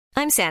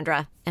I'm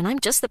Sandra, and I'm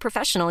just the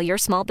professional your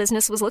small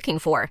business was looking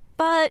for.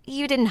 But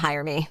you didn't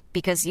hire me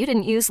because you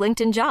didn't use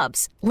LinkedIn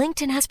Jobs.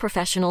 LinkedIn has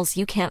professionals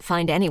you can't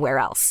find anywhere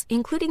else,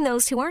 including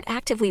those who aren't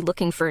actively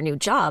looking for a new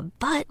job,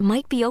 but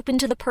might be open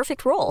to the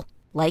perfect role,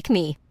 like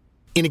me.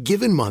 In a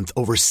given month,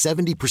 over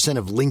 70%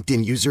 of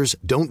LinkedIn users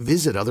don't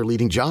visit other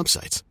leading job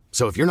sites.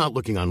 So if you're not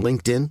looking on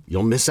LinkedIn,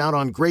 you'll miss out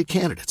on great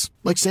candidates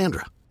like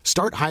Sandra.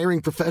 Start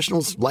hiring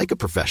professionals like a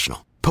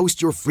professional.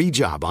 Post your free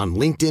job on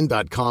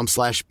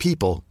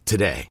linkedin.com/people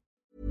today.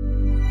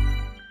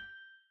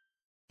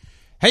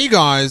 Hey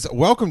guys,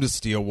 welcome to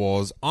Steele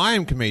Wars. I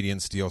am comedian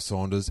Steele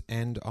Saunders,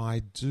 and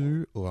I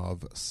do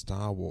love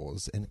Star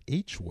Wars. And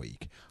each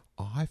week,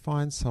 I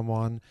find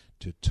someone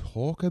to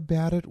talk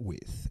about it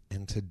with.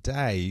 And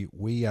today,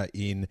 we are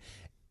in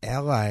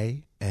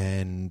LA,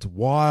 and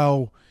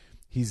while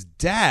his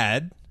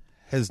dad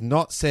has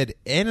not said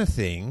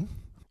anything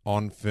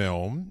on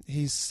film,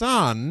 his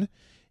son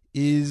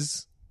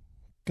is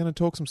going to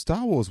talk some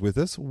Star Wars with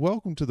us.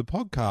 Welcome to the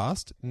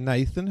podcast,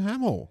 Nathan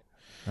Hamill.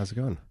 How's it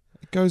going?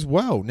 It goes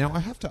well. Now, I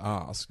have to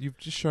ask, you've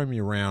just shown me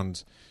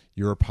around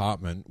your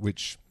apartment,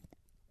 which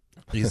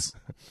is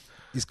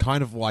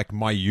kind of like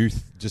my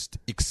youth just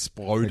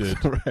exploded.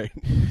 Right.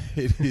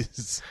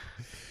 It's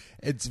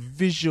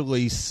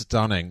visually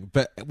stunning.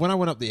 But when I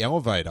went up the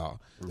elevator,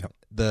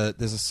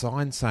 there's a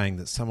sign saying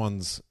that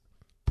someone's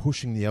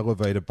pushing the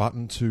elevator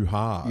button too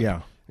hard.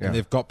 Yeah. And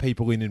they've got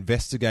people in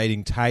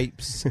investigating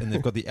tapes, and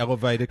they've got the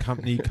elevator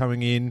company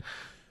coming in.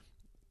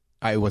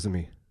 It wasn't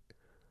me.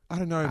 I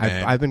don't know,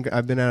 man. I've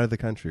been out of the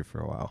country for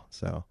a while,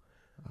 so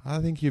I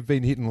think you've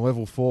been hitting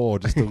level 4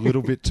 just a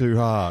little bit too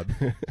hard.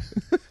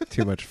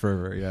 Too much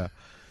fervor, yeah.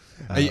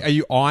 Are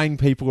you eyeing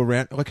people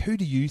around? Like, who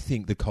do you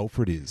think the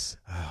culprit is?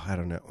 I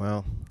don't know.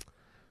 Well,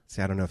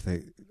 see, I don't know if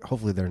they.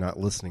 Hopefully, they're not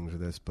listening to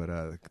this. But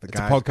it's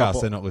a podcast.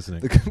 They're not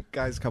listening. The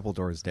guys, a couple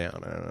doors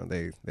down. I don't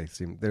know. They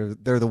seem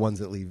they're the ones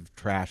that leave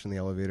trash in the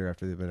elevator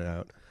after they've been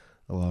out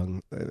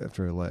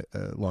after a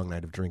long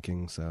night of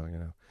drinking. So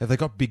have they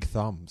got big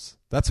thumbs?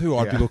 That's who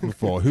I'd be looking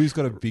for. Who's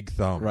got a big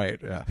thumb? Right.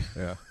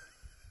 Yeah.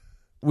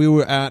 We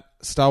were at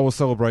Star Wars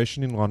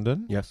Celebration in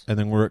London. Yes. And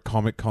then we're at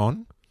Comic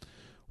Con.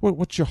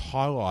 What's your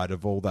highlight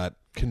of all that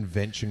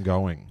convention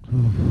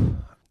going?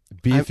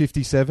 Beer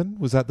 57?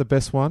 Was that the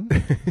best one?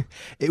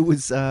 It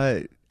was,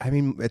 I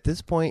mean, at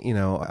this point,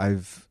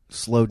 I've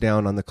slowed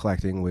down on the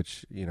collecting,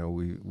 which,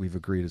 we've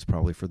agreed is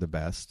probably for the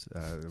best,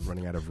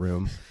 running out of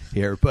room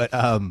here. But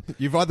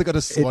you've either got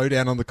to slow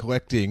down on the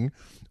collecting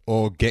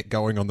or get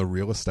going on the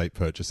real estate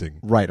purchasing.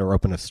 Right, or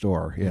open a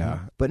store, yeah.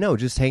 Mm-hmm. But no,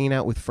 just hanging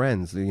out with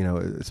friends,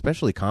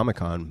 especially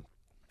Comic-Con.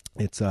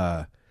 It's,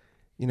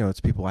 it's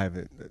people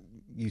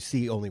you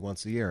see only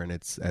once a year, and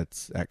it's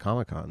at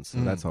Comic-Con, so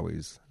it's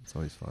always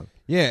fun.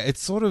 Yeah,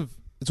 it's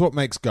what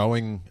makes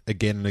going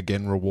again and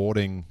again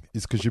rewarding,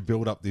 is because you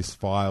build up this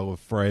file of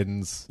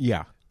friends.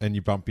 Yeah. And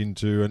you bump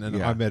into,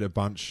 and I met a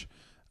bunch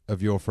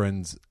of your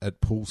friends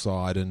at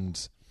Poolside,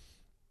 and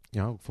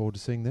I look forward to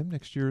seeing them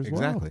next year as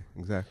well.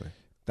 Exactly.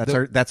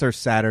 That's our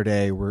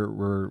Saturday.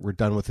 We're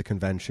done with the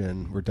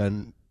convention. We're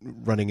done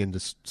running into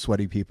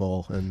sweaty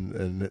people,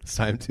 and it's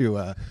time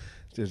to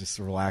just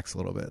relax a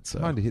little bit. So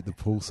time to hit the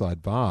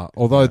Poolside bar.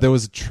 Although there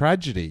was a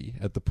tragedy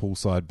at the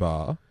Poolside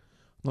bar.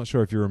 I'm not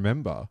sure if you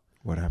remember.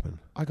 What happened?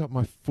 I got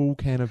my full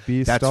can of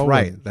beer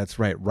stolen. That's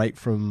right.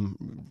 It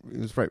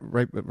was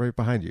right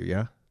behind you,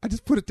 yeah? I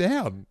just put it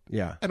down.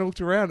 Yeah. And I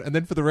looked around, and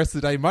then for the rest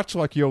of the day, much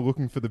like you're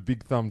looking for the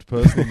big-thumbed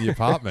person in the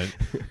apartment,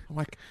 I'm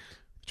like,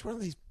 which one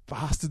of these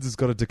bastards has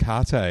got a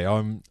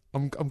Ducati?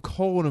 I'm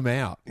calling them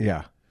out.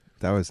 Yeah.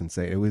 That was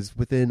insane. It was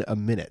within a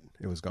minute.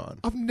 It was gone.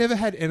 I've never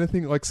had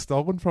anything like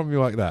stolen from you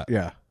like that.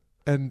 Yeah.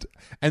 And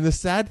the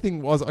sad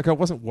thing was, like, I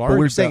wasn't worried. But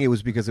we were saying it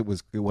was because it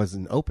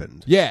wasn't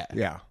opened. Yeah.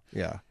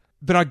 Yeah.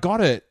 But I got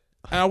it,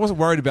 and I wasn't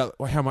worried about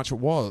how much it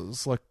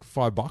was, like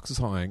 $5 or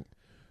something.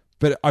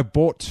 But I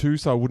bought 2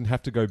 so I wouldn't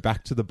have to go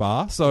back to the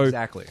bar. So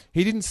exactly.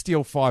 He didn't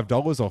steal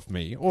 $5 off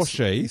me, or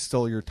she. He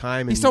stole your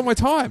time. He stole my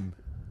time.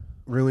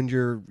 Ruined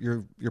your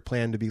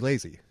plan to be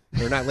lazy.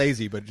 Or not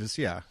lazy, but just,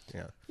 yeah.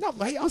 Not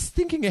late. I was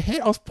thinking ahead.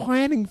 I was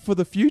planning for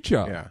the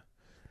future. Yeah.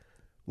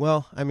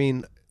 Well, I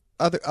mean,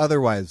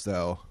 otherwise,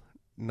 though,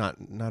 not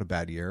a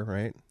bad year,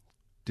 right?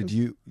 Did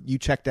you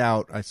checked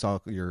out, I saw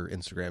your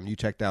Instagram, you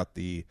checked out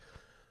the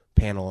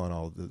panel on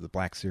all the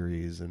Black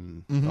Series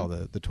and all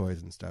the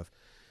toys and stuff.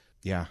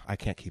 Yeah, I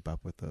can't keep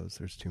up with those.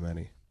 There's too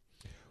many.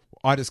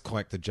 I just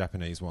collect the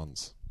Japanese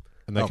ones,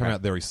 and they come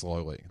out very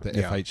slowly, the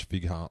FH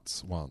Big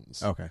Hearts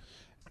ones. Okay.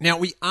 Now,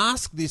 we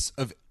ask this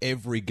of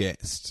every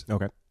guest.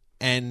 Okay.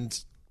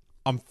 And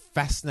I'm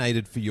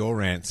fascinated for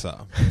your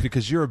answer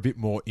because you're a bit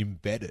more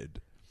embedded.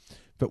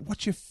 But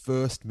what's your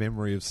first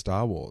memory of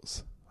Star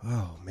Wars?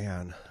 Oh,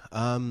 man.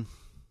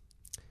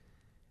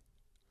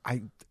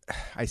 I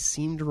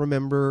seem to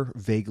remember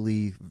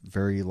vaguely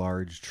very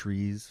large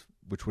trees,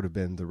 which would have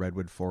been the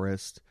Redwood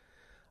Forest,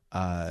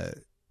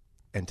 and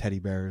teddy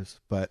bears.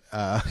 But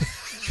I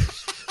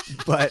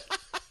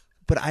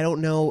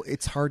don't know.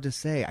 It's hard to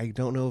say. I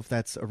don't know if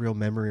that's a real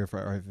memory or if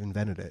I've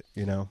invented it,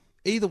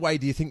 either way,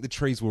 do you think the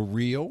trees were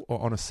real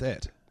or on a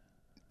set?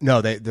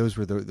 No, those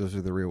were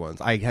the real ones.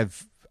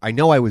 I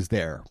know I was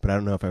there, but I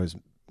don't know if I was,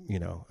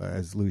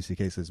 as Louis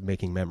C.K. says,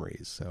 making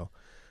memories. So,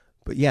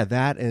 but yeah,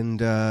 that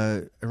and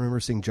I remember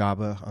seeing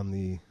Jabba on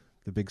the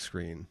big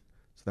screen.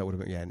 So that would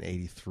have been in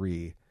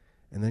 '83,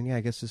 and then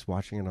I guess just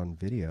watching it on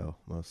video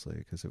mostly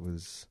because I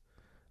was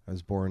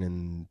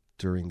born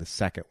during the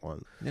second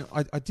one. Now,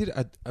 I did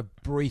a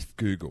brief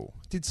Google,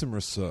 did some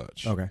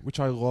research, Okay. which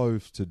I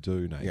loathe to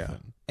do, Nathan. Yeah.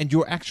 And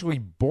you're actually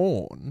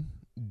born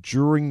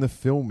during the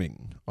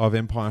filming of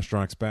Empire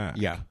Strikes Back.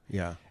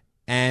 Yeah.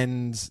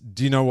 And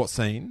do you know what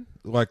scene?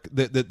 Like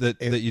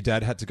that your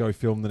dad had to go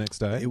film the next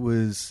day? It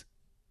was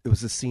a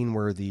scene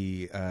where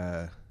the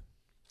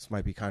this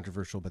might be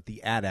controversial, but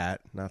the AT-AT,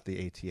 not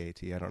the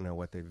AT-AT. I don't know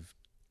what they've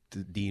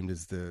deemed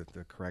as the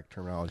correct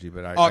terminology,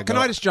 but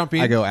I just jump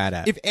in? I go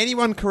AT-AT. If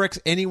anyone corrects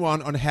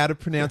anyone on how to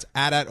pronounce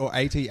AT-AT or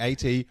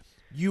AT-AT,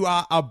 you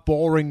are a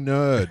boring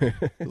nerd.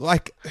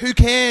 Like, who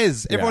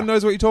cares? Everyone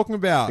knows what you're talking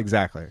about.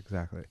 Exactly.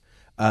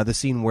 The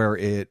scene where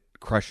it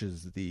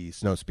crushes the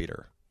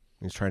snowspeeder.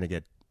 He's trying to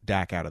get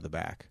Dak out of the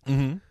back.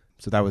 Mm-hmm.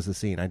 So that was the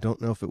scene. I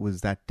don't know if it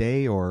was that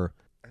day or...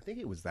 I think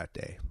it was that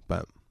day,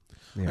 but...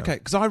 Yeah. Okay,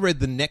 because I read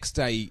the next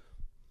day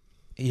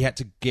he had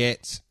to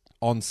get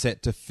on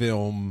set to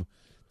film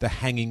the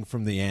hanging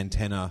from the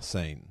antenna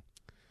scene.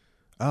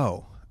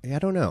 Oh, yeah, I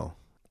don't know.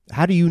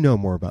 How do you know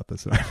more about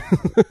this?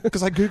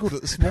 Because I Googled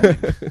it this morning.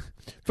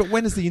 But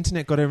when has the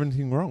internet got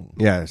everything wrong?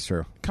 Yeah, that's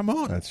true. Come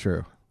on. That's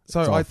true.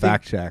 So it's all I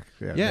fact think, check.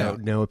 Yeah. Yeah.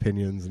 No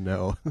opinions,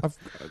 no.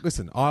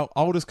 Listen,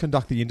 I'll just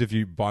conduct the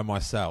interview by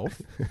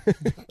myself.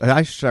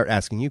 I should start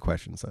asking you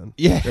questions then.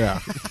 Yeah.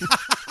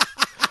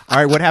 All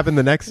right, what happened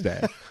the next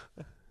day?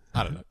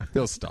 I don't know.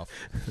 There was stuff.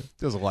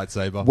 There was a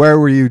lightsaber. Where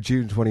were you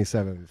June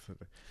 27th?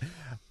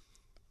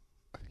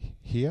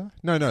 Here?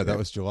 No, that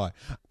was July.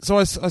 So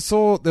I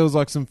saw there was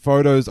like some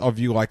photos of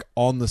you like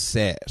on the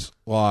set,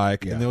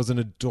 like, Yeah. and there was an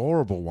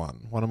adorable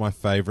one. One of my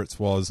favorites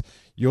was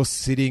you're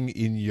sitting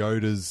in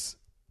Yoda's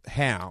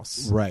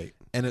house, Right.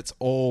 and it's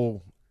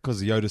all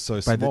because Yoda's so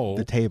By small.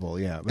 the table,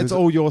 yeah. It it's was-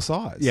 all your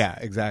size. Yeah,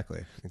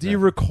 exactly. Do you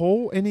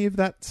recall any of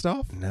that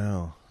stuff?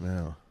 No.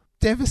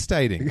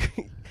 Devastating.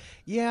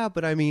 Yeah,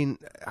 but I mean,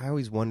 I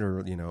always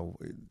wonder,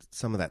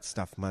 some of that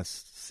stuff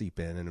must seep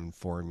in and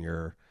inform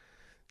your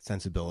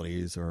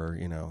sensibilities or,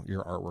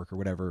 your artwork or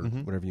whatever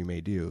you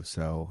may do.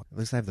 So at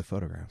least I have the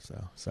photographs,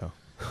 though. So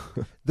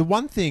The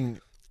one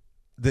thing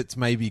that's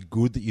maybe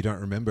good that you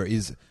don't remember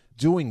is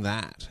doing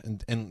that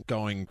and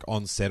going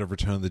on set of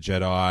Return of the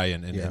Jedi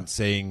and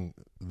seeing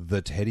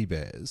the teddy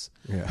bears.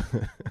 yeah.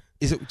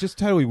 Is it just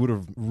totally would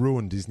have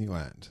ruined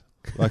Disneyland?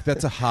 Like,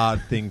 that's a hard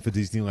thing for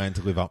Disneyland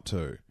to live up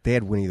to. They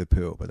had Winnie the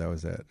Pooh, but that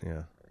was it.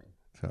 Yeah.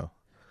 So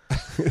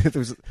it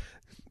was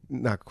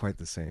not quite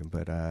the same,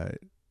 but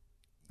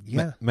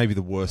yeah. Maybe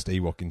the worst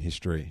Ewok in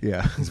history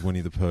Yeah. is Winnie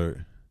the Pooh.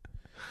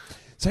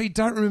 So you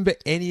don't remember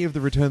any of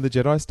the Return of the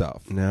Jedi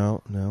stuff?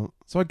 No.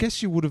 So I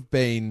guess you would have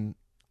been,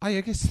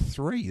 I guess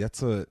 3.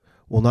 That's a...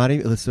 Well, not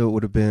even, so it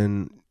would have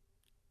been,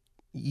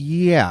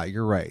 yeah,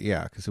 you're right.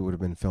 Yeah, because it would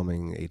have been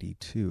filming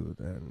 82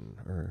 then,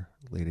 or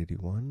late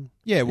 81.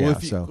 Yeah, well,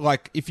 Yeah,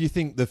 if you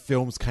think the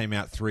films came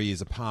out 3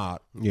 years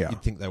apart, Yeah.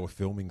 you'd think they were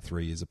filming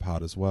 3 years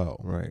apart as well.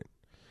 Right.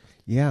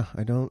 Yeah,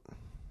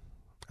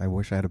 I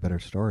wish I had a better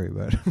story,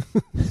 but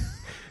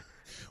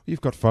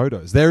You've got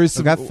photos. There is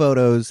some... I've got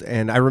photos,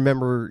 and I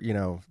remember,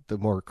 the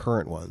more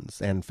current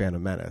ones, and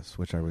Phantom Menace,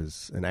 which I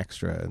was an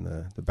extra in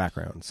the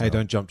background. So. Hey,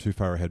 don't jump too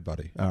far ahead,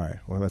 buddy. All right,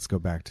 well, let's go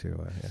back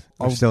to,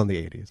 we're still in the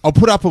 80s. I'll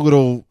put up a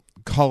little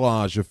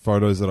collage of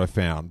photos that I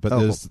found, but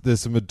there's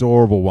some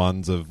adorable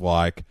ones of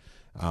like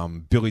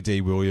Billy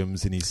D.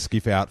 Williams in his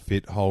skiff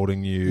outfit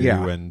holding you,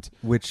 and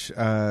which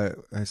I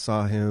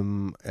saw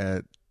him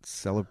at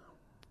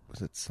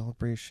was it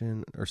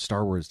Celebration or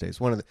Star Wars Days?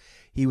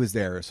 He was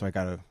there, so I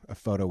got a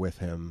photo with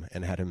him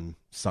and had him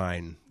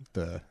sign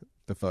the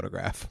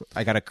photograph.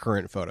 I got a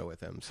current photo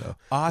with him. So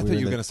I thought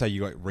you were going to say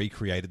you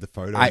recreated the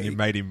photo and you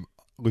made him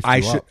lift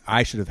you up.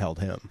 I should have held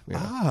him.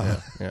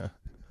 Yeah.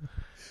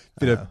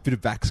 Bit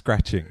of back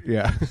scratching.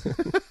 Yeah.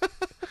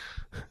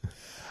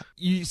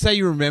 You say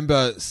you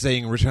remember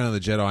seeing Return of the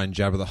Jedi and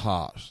Jabba the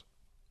Hutt.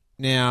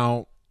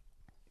 Now,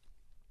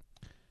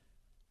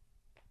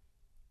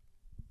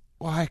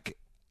 like,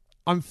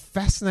 I'm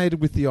fascinated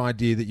with the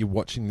idea that you're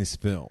watching this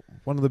film,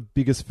 one of the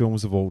biggest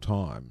films of all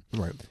time,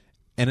 Right.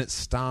 and it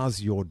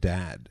stars your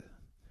dad.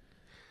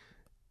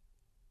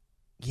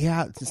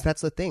 Yeah,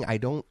 that's the thing.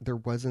 There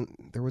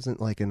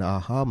wasn't like an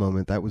aha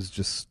moment.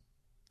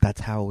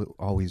 That's how it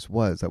always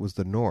was. That was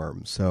the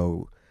norm.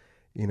 So,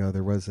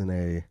 there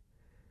wasn't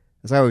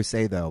as I always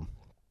say though,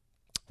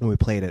 when we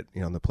played it,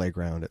 on the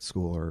playground at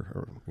school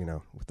or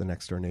with the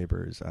next door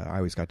neighbors, I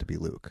always got to be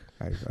Luke.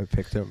 I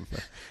picked him.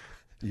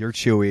 You're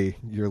Chewie,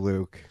 you're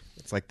Luke.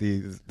 It's like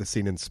the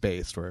scene in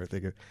Space where they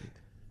go,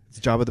 "Is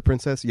Jabba the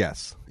princess?"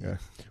 Yes. Yeah.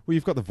 Well,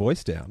 you've got the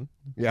voice down.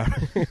 Yeah.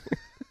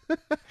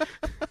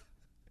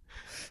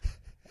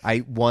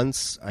 I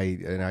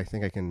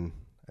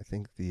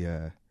think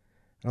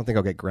I don't think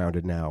I'll get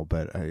grounded now,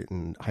 but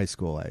in high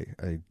school,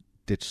 I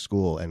ditched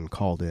school and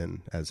called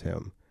in as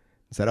him.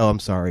 I said, "Oh, I'm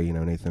sorry.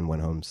 Nathan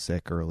went home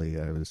sick early.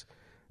 This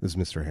is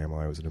Mr. Hamill.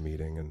 I was in a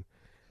meeting, and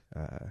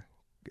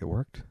it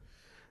worked."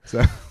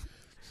 So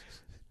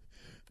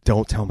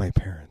don't tell my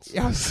parents.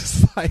 Yeah, I was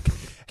just like,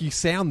 you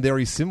sound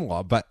very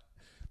similar, but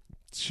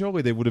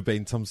surely there would have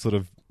been some sort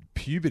of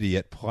puberty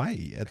at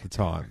play at the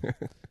time.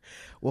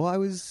 Well, I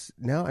would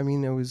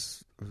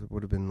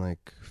have been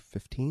like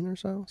 15 or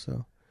so.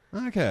 So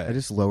Okay. I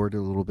just lowered it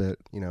a little bit.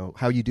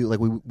 How you do, like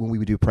when we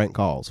would do prank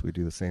calls, we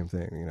do the same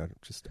thing,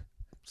 just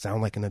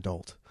sound like an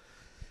adult.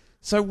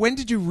 So when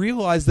did you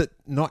realize that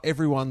not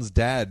everyone's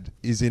dad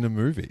is in a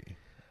movie?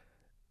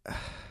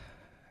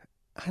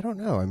 I don't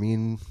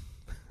know.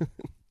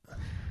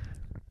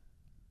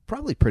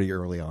 Probably pretty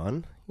early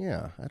on.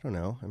 Yeah, I don't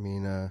know.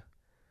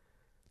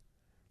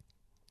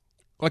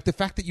 Like the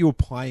fact that you were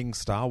playing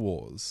Star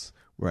Wars,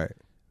 Right.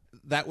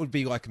 that would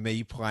be like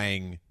me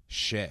playing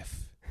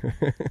chef.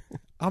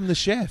 I'm the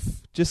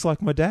chef, just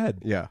like my dad.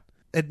 Yeah.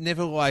 It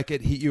never it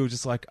hit you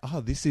just like,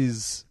 oh, this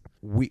is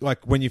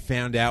like when you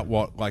found out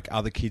what like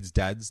other kids'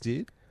 dads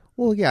did.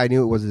 Well, yeah, I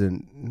knew it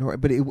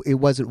wasn't, but it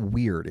wasn't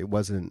weird. It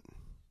wasn't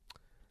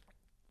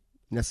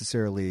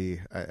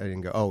necessarily. I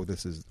didn't go, oh,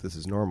 this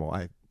is normal.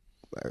 I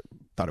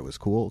thought it was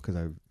cool because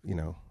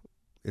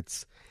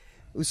it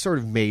was sort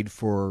of made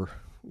for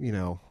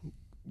young.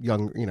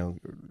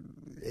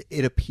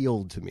 It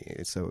appealed to me,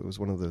 so it was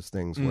one of those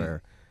things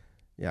where,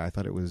 yeah, I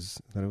thought it was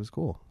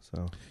cool.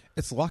 So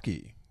It's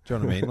lucky. Do you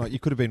know what I mean? Like you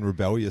could have been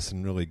rebellious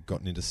and really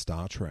gotten into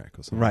Star Trek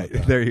or something. right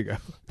like that. there you go.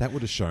 That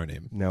would have shown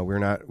him. No,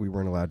 we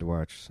weren't allowed to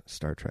watch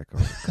Star Trek.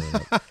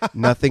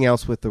 Nothing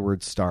else with the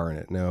word star in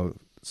it. No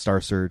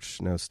Star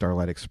Search, no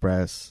Starlight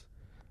Express,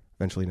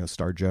 eventually no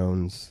Star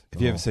Jones.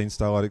 Have you ever seen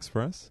Starlight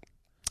Express?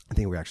 I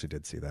think we actually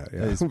did see that.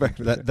 Yeah.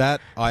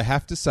 That I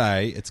have to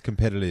say, it's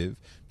competitive,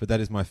 but that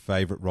is my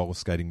favorite roller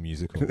skating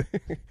musical.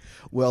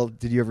 Well,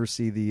 did you ever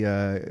see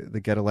the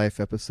Get a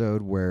Life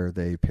episode where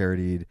they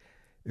parodied?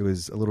 It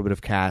was a little bit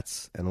of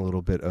Cats and a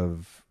little bit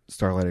of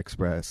Starlight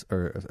Express,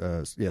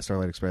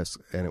 Starlight Express,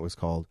 and it was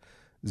called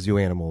Zoo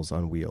Animals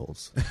on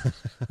Wheels.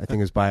 I think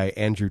it was by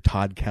Andrew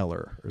Todd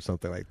Keller or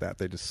something like that.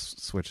 They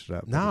just switched it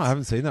up. No, I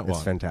haven't seen that one.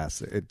 It's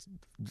fantastic. It's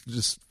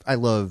just, I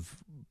love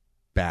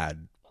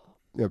bad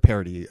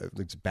parody.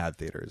 It's bad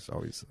theater is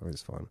always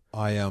fun.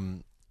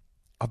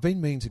 I've been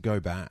meaning to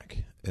go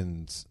back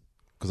and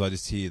because I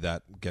just hear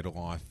that Get a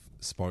Life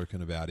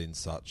spoken about in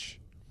such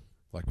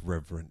like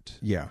reverent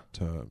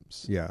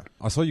terms. Yeah.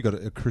 I saw you got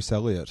a Chris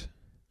Elliott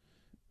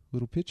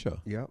little picture.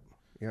 Yep.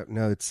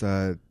 No, it's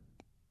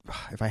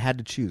if I had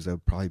to choose, that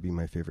would probably be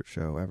my favorite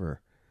show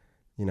ever.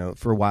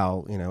 For a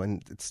while,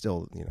 and it's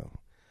still,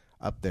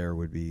 up there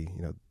would be,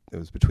 it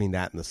was between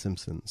that and The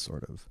Simpsons,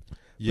 sort of.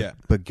 Yeah.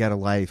 But Get a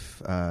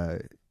Life,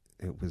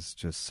 it was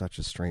just such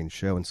a strange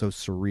show and so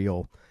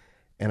surreal.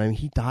 And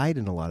he died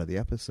in a lot of the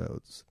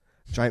episodes.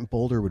 Giant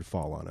boulder would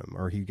fall on him,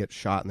 or he'd get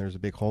shot and there's a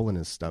big hole in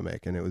his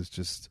stomach, and it was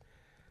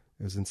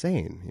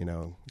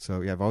insane,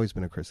 So yeah, I've always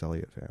been a Chris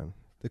Elliott fan.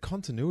 The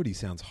continuity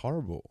sounds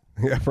horrible.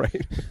 Yeah,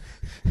 right.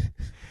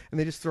 And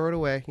they just throw it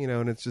away,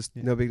 and it's just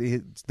no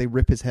big. They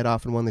rip his head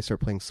off in one. They start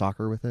playing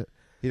soccer with it.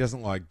 He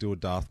doesn't do a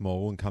Darth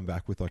Maul and come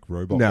back with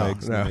robot No,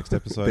 legs in the next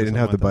episode. They didn't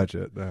have the that.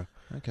 budget. No.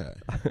 Okay.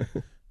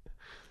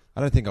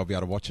 I don't think I'll be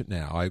able to watch it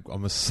now.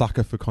 I'm a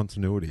sucker for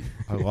continuity.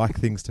 I like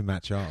things to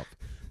match up.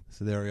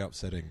 So very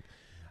upsetting.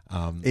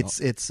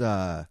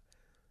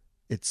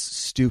 It's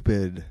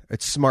stupid.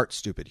 It's smart,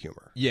 stupid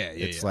humor. Yeah.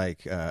 It's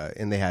like,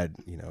 and they had,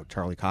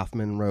 Charlie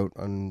Kaufman wrote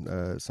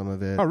on some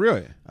of it. Oh,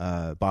 really?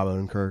 Bob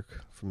Odenkirk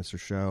from Mr.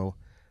 Show.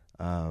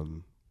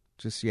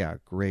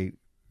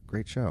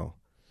 Great show.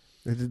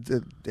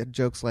 It had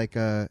jokes like,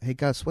 hey,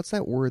 Gus, what's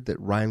that word that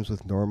rhymes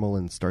with normal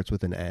and starts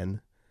with an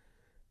N?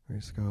 I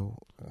just go,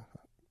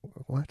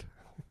 what?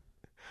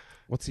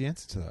 What's the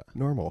answer to that?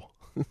 Normal.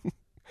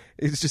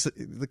 It's just,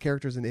 the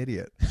character's an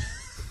idiot.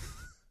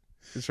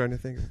 Just trying to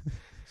think.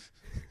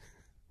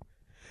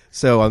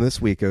 So on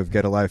this week of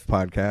Get a Life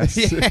podcast.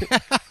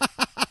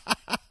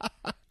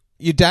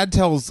 Your dad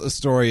tells a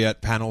story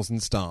at panels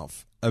and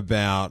stuff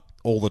about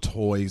all the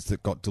toys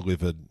that got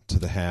delivered to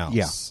the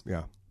house.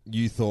 Yeah.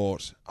 You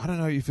thought, I don't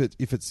know if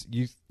it's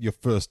your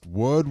first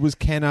word was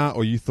Kenner,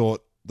 or you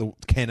thought the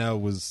Kenner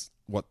was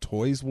what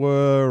toys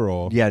were,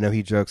 or yeah, no,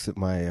 he jokes that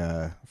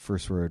my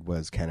first word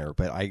was Kenner,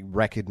 but I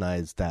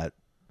recognized that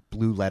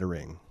blue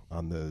lettering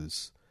on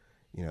those,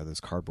 those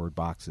cardboard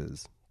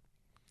boxes,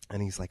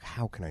 and he's like,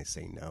 "How can I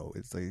say no?"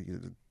 It's like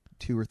a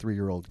 2 or 3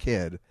 year old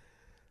kid.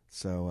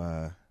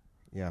 So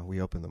yeah,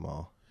 we opened them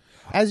all,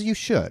 as you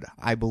should.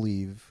 I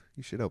believe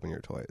you should open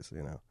your toys,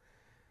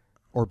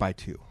 or buy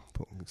 2,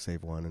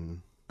 save one,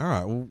 and all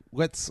right. Well,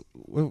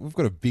 we've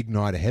got a big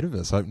night ahead of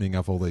us opening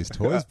up all these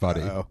toys,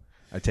 buddy.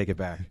 I take it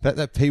back.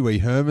 That Pee Wee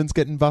Herman's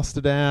getting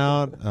busted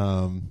out.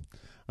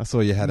 I saw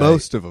you had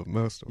most of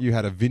them. You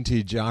had a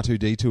vintage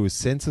R2-D2 with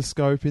sensor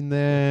scope in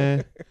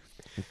there.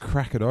 You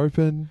crack it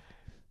open.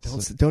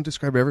 Don't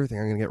describe everything.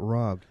 I'm going to get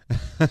robbed.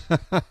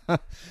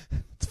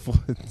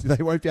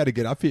 They won't be able to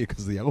get up here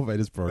because the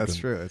elevator's broken. That's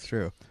true. That's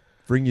true.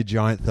 Bring your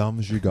giant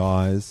thumbs, you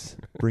guys.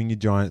 Bring your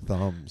giant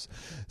thumbs.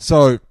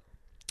 So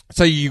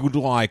you would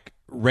like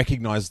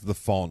recognize the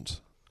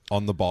font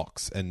on the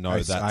box and know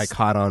I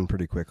caught on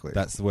pretty quickly.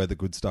 That's where the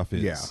good stuff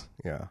is.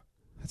 Yeah.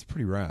 That's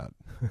pretty rad.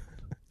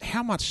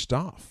 How much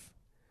stuff?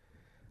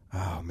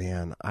 Oh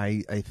man,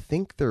 I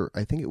think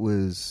it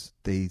was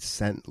they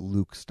sent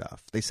Luke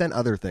stuff. They sent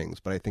other things,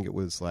 but I think it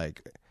was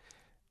like,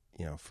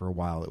 for a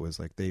while it was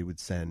like they would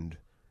send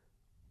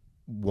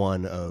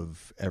one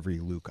of every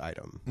Luke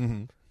item.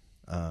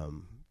 Mm-hmm.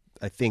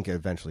 I think it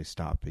eventually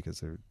stopped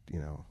because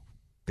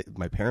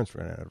my parents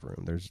ran out of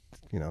room. There's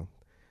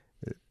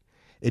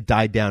it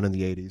died down in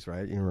the 80s,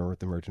 right? You remember with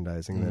the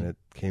merchandising, and then it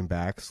came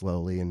back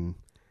slowly, and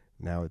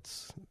now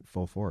it's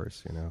full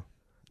force.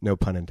 No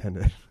pun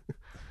intended.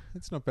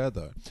 It's not bad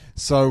though.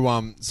 So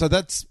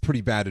that's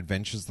pretty bad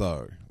adventures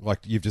though. Like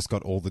you've just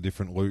got all the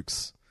different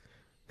Lukes,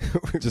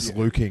 just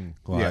luking.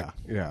 Like,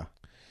 yeah.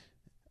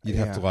 You'd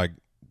have to like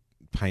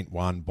paint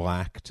one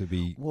black to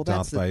be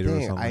Darth Vader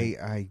or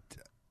something.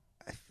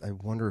 I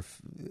wonder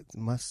if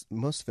most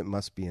of it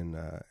must be in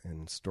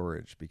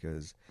storage,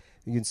 because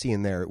you can see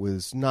in there it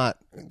was not.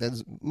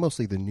 That's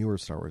mostly the newer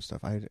Star Wars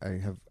stuff. I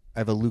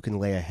have a Luke and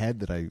Leia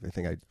head that I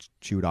think I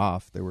chewed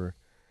off. I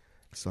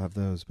still have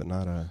those, but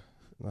not an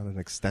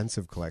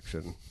extensive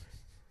collection.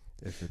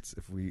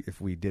 If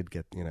we did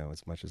get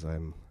as much as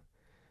I'm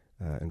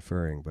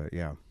inferring, but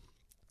yeah.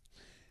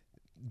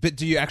 But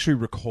do you actually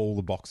recall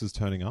the boxes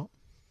turning up?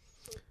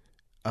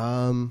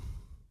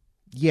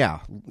 Yeah.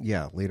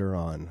 Later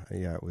on,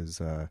 it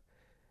was.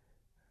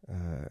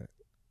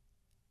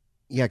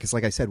 Because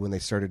like I said, when they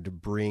started to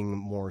bring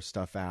more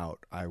stuff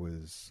out, I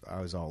was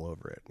all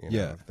over it.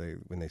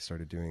 When they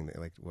started doing it,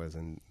 like it was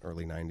in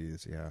early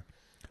 90s. Yeah.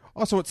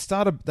 Oh, so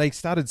they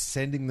started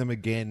sending them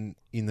again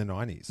in the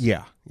 90s.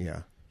 Yeah.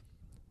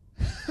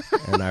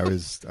 And I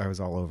was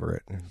all over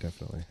it,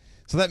 definitely.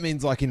 So that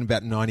means like in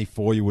about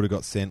 94 you would have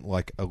got sent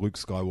like a Luke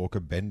Skywalker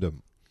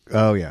Bendham.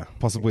 Oh yeah.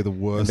 Possibly the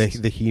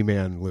worst. The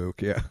He-Man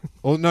Luke, yeah.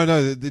 Oh no,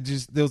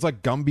 there was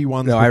like Gumby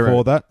ones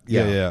before that.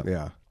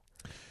 Yeah.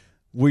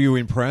 Were you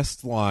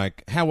impressed?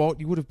 Like how old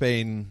you would have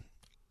been?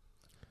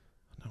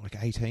 Like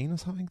 18 or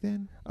something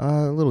then?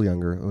 A little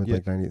younger,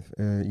 like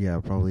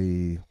 90th.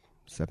 Probably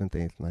 7th,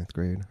 8th, 9th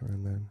grade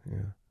around then.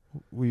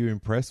 Yeah. Were you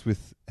impressed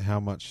with how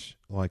much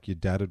like your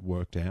dad had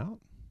worked out?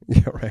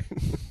 Yeah, right.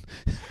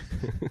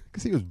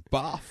 Because he was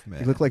buff, man.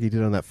 He looked like he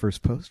did on that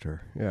first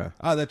poster. Yeah.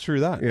 Oh, that's true.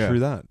 True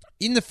that.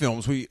 In the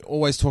films, we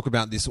always talk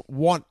about this.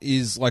 What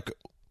is like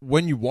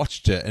when you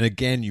watched it, and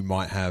again, you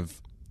might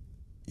have,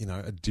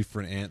 a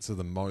different answer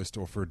than most,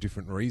 or for a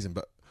different reason.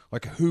 But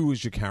like, who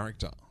was your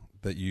character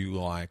that you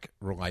like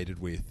related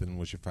with, and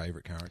was your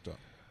favorite character?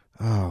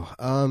 Oh,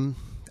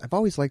 I've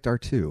always liked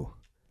R2.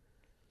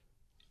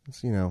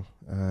 It's,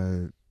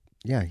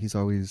 he's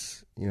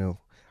always,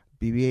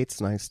 BB-8's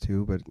nice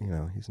too, but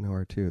he's no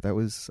R2.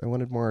 I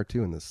wanted more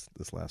R2 in this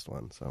last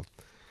one. So, well,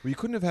 you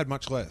couldn't have had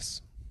much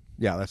less.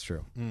 Yeah, that's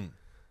true.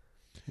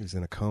 He was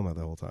in a coma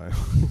the whole time.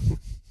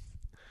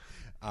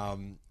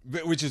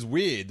 Which is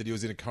weird that he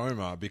was in a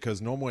coma,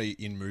 because normally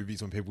in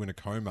movies when people are in a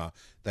coma,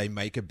 they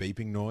make a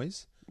beeping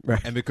noise, right?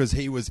 And because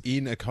he was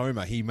in a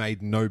coma, he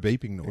made no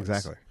beeping noise.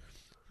 Exactly.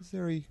 It's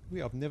very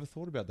weird. I've never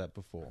thought about that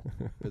before,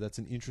 but that's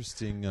an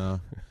interesting.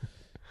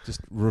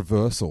 Just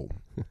reversal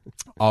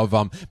of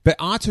but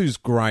R2's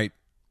great.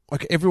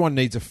 Like everyone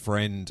needs a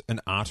friend, an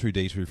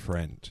R2-D2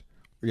 friend.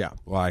 Yeah,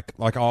 like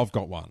I've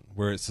got one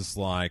where it's just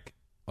like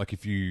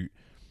if you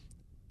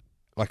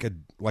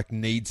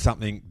need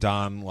something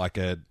done, like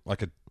a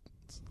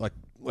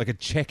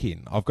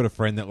check-in. I've got a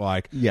friend that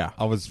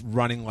I was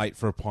running late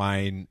for a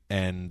plane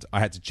and I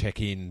had to check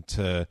in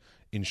to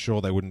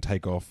ensure they wouldn't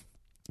take off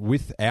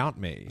without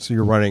me. So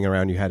you're running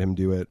around. You had him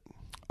do it.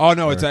 Oh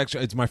no,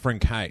 it's my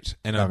friend Kate,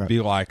 and I'd be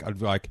like,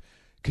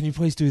 can you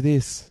please do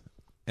this?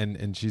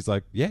 And she's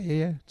like,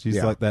 yeah.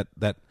 She's like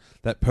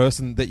that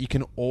person that you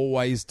can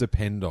always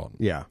depend on.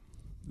 Yeah,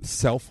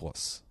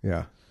 selfless.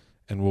 Yeah,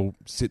 and will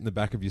sit in the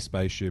back of your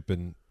spaceship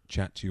and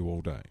chat to you all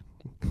day.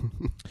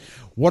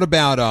 What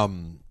about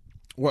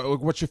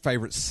what's your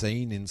favorite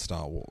scene in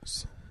Star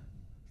Wars?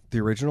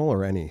 The original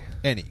or any?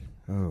 Any.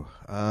 Oh,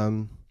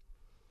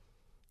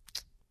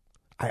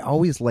 I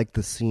always like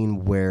the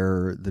scene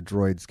where the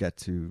droids get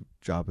to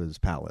Jabba's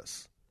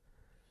palace,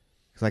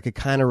 because I could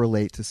kind of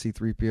relate to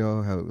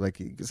C-3PO. How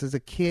because as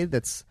a kid,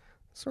 that's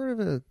sort of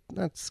a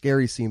not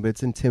scary scene, but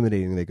it's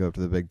intimidating. They go up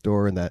to the big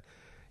door, and that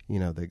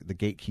the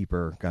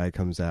gatekeeper guy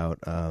comes out.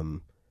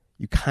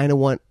 You kind of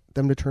want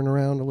them to turn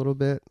around a little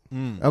bit.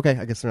 Okay,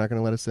 I guess they're not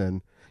going to let us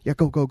in. Yeah,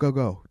 go.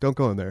 Don't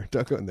go in there.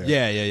 Don't go in there.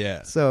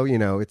 Yeah. So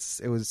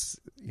it's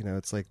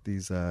like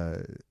these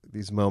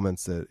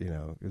moments that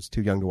it was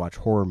too young to watch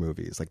horror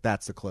movies. Like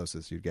that's the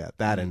closest you'd get.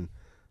 That and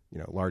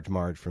Large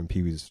Marge from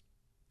Pee-wee's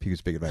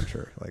Big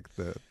Adventure. Like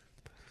the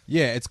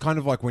it's kind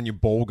of like when your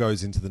ball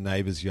goes into the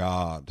neighbor's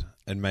yard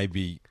and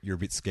maybe you're a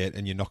bit scared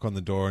and you knock on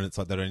the door and it's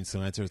like they don't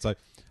instantly answer. It's like,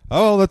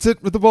 oh, that's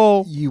it with the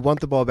ball. You want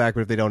the ball back,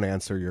 but if they don't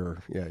answer, you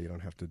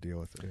don't have to deal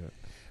with it. Yeah.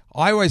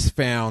 I always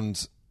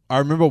found, I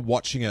remember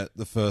watching it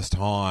the first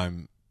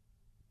time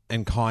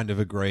and kind of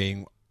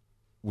agreeing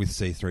with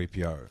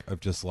C-3PO of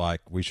just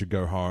like, we should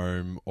go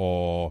home,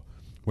 or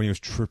when he was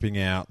tripping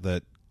out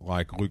that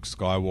like Luke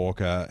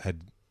Skywalker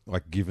had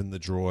like given the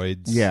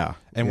droids. Yeah.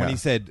 And when he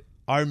said,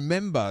 I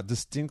remember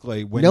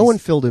distinctly when no one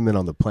filled him in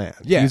on the plan.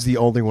 Yeah. He was the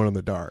only one in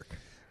the dark.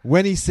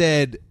 When he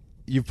said,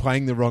 you're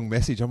playing the wrong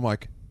message, I'm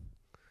like,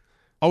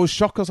 I was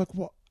shocked. I was like,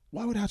 what?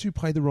 Why would R2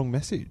 play the wrong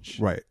message?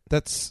 Right.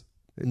 That's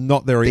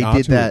not very They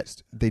did that.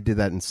 R2-ist. They did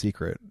that in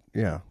secret.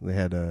 Yeah. They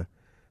had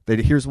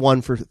here's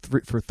one for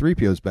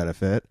 3PO's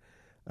benefit.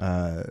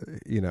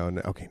 And,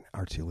 okay,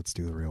 R2, let's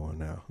do the real one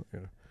now.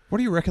 Yeah. What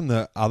do you reckon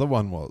the other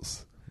one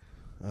was?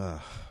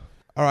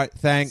 All right,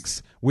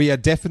 thanks. We are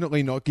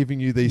definitely not giving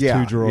you these two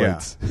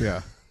droids.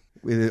 Yeah.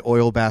 With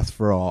oil bath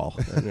for all.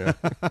 Yeah.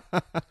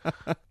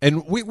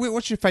 And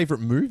what's your favorite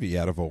movie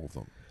out of all of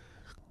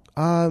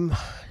them?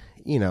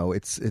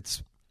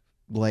 It's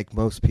like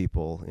most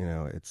people,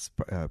 it's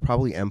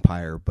probably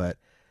Empire, but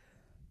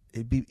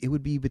it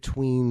would be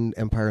between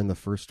Empire and the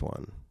first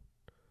one.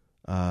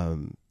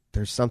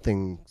 There's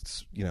something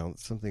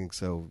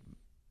so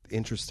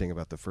interesting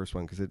about the first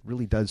one because it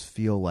really does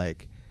feel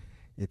like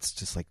it's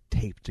just like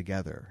taped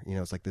together.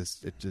 It's like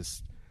this. It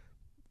just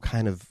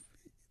kind of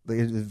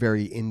a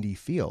very indie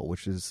feel,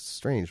 which is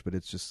strange, but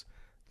it's just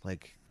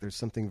like there's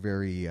something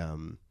very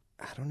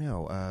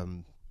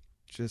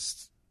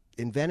just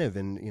inventive,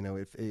 and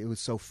it was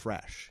so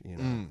fresh.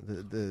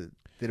 That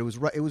it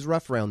was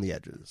rough around the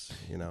edges.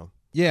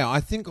 Yeah, I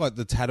think like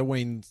the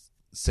Tatooine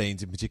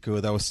scenes in particular,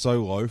 they were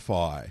so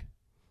lo-fi.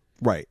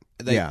 Right.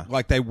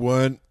 They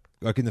weren't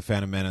like in the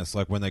Phantom Menace.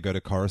 Like when they go to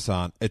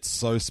Coruscant, it's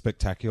so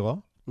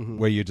spectacular.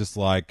 Where you're just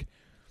like,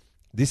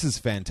 this is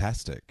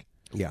fantastic.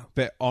 Yeah.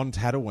 But on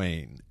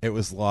Tatooine, it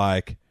was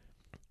like,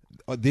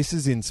 this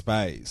is in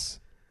space,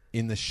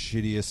 in the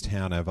shittiest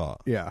town ever.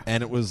 Yeah.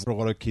 And it was a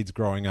lot of kids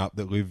growing up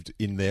that lived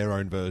in their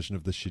own version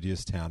of the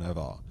shittiest town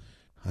ever.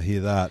 I hear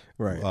that.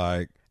 Right.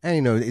 Like,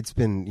 and, it's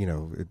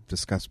been,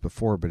 discussed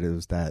before, but it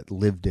was that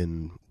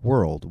lived-in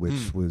world,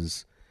 which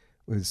was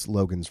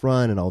Logan's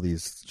Run and all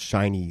these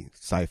shiny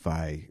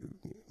sci-fi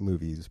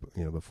movies,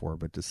 before.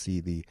 But to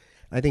see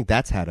I think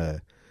that's had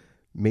a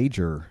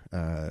major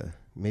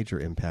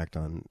impact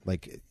on a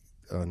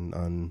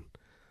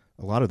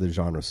lot of the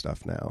genre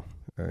stuff now,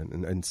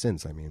 and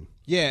since, I mean.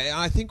 Yeah,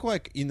 I think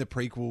like in the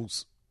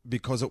prequels,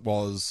 because it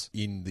was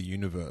in the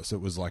universe,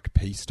 it was like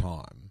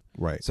peacetime.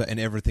 Right. So, and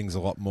everything's a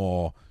lot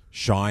more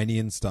shiny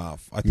and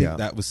stuff. I think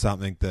that was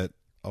something that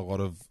a lot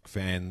of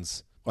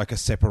fans, like a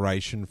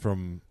separation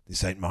from,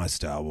 this ain't my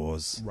Star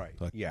Wars. Right.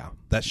 Like, yeah.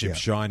 That ship's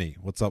shiny.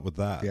 What's up with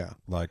that? Yeah.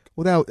 Like,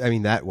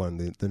 that one,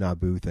 the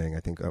Naboo thing, I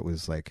think that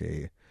was like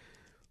a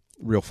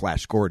real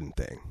Flash Gordon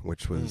thing,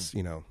 which was,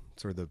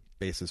 sort of the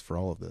basis for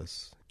all of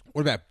this.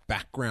 What about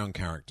background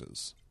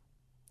characters?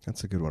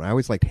 That's a good one. I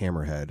always liked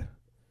Hammerhead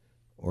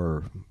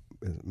or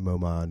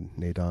Momad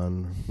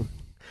Nadon.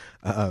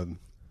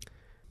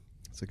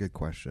 It's a good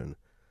question.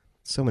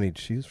 So many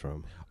to choose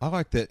from. I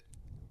like that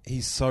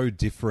he's so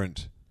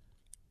different.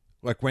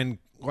 Like when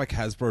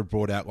Hasbro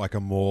brought out like a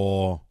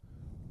more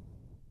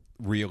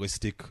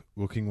realistic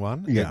looking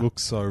one, it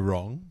looks so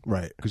wrong.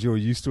 Right. Because you're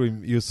used to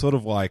him. You're sort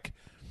of like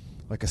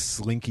a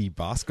slinky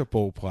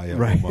basketball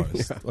player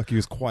almost. Yeah. Like he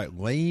was quite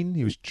lean.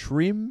 He was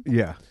trim.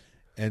 Yeah.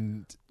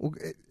 And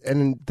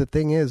the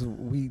thing is,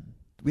 we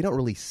don't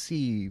really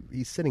see.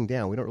 He's sitting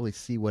down. We don't really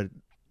see what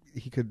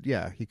he could.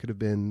 Yeah, he could have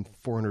been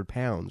 400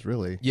 pounds.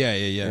 Really.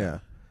 Yeah.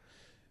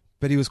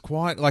 But he was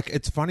quite like.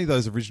 It's funny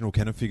those original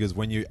Kenner figures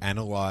when you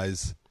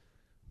analyze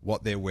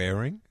what they're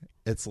wearing.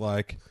 It's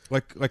like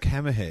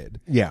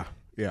Hammerhead. Yeah.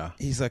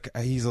 He's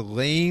a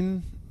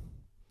lean,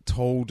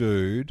 tall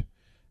dude,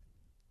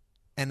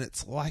 and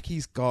it's like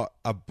he's got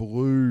a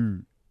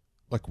blue,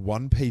 like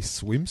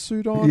one-piece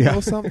swimsuit on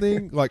or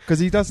something. Like because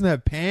he doesn't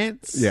have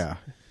pants. Yeah,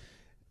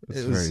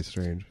 it's very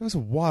strange. It was a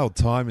wild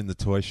time in the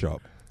toy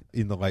shop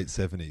in the late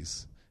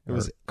 70s. It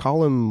was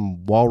call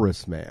him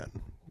Walrus Man.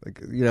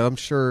 Like I'm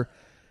sure.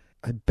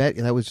 I bet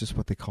that was just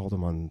what they called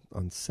him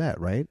on set,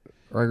 right?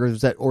 Or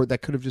that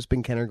could have just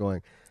been Kenner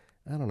going,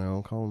 I don't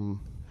know, call him.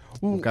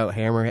 We've got a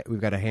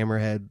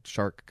hammerhead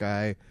shark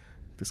guy.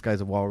 This guy's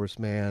a walrus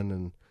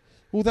man,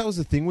 and that was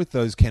the thing with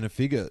those Kenner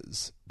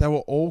figures. They were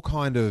all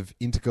kind of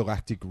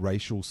intergalactic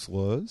racial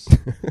slurs,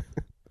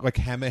 like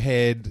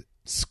hammerhead,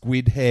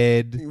 squid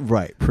head,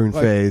 right? Prune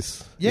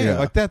face. Yeah,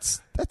 like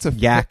that's a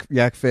yak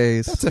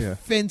face. That's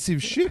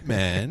offensive shit,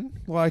 man.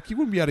 Like you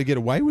wouldn't be able to get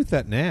away with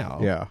that now.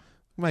 Yeah.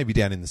 Maybe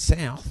down in the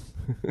South.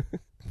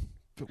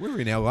 But we're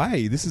in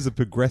LA. This is a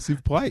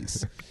progressive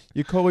place.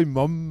 You call him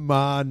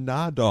Mama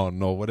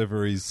Nadon or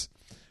whatever his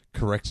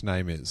correct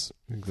name is.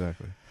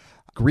 Exactly.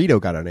 Greedo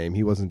got a name.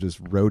 He wasn't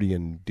just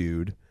Rhodian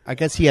dude. I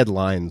guess he had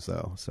lines,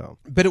 though. So,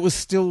 but it was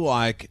still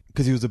like,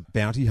 because he was a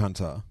bounty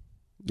hunter.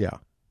 Yeah.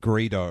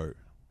 Greedo.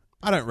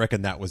 I don't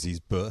reckon that was his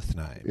birth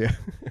name. Yeah.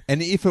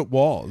 And if it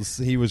was,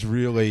 he was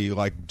really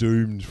like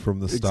doomed from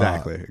the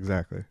start.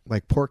 Exactly.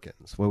 Like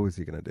Porkins, what was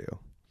he going to do?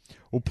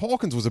 Well,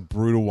 Porkins was a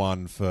brutal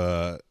one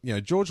for,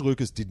 George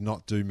Lucas did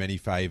not do many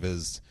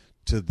favours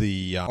to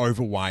the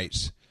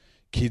overweight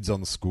kids on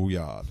the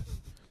schoolyard.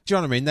 Do you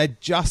know what I mean? They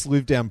just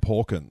lived down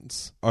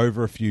Porkins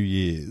over a few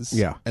years.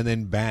 Yeah. And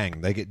then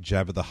bang, they get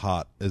Jabba the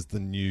Hutt as the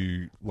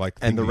new, like,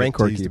 And the thing to get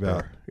Rancor teased Keeper.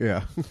 about.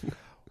 Yeah.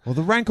 Well,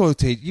 the Rancor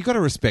teacher, you got to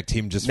respect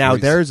him just Now, for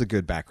his... there's a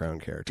good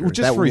background character. Well,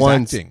 just That for his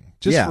one's- acting.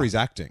 Just yeah. for his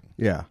acting.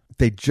 Yeah.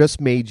 They just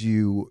made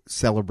you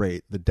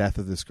celebrate the death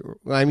of this girl.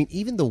 I mean,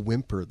 even the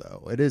whimper,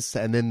 though. It is,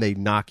 and then they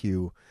knock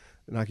you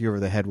over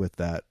the head with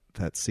that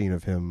scene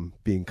of him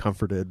being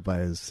comforted by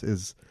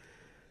his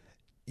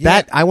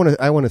Yeah. that I want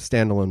a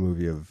standalone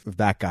movie of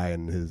that guy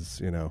and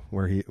his,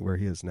 where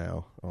he is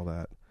now, all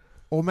that.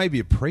 Or maybe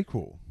a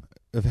prequel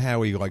of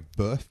how he, like,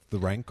 birthed the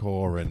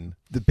Rancor and...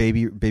 The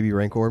baby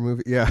Rancor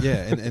movie. Yeah.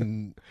 Yeah,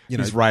 and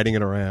He's riding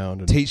it around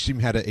and teach him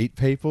how to eat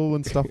people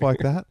and stuff like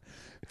that.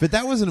 But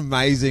that was an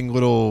amazing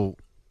little...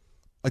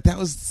 Like, that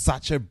was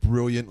such a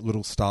brilliant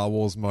little Star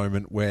Wars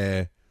moment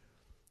where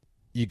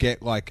you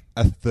get, like,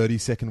 a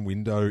 30-second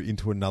window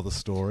into another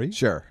story.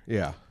 Sure.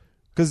 Yeah.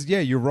 Because, yeah,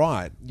 you're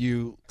right.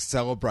 You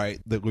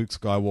celebrate that Luke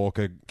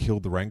Skywalker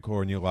killed the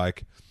Rancor and you're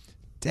like,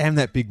 damn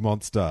that big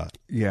monster.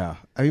 Yeah.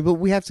 I mean, but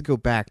we have to go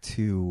back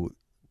to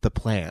the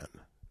plan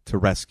to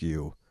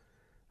rescue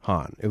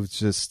Han. It was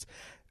just...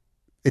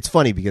 It's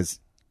funny because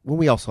when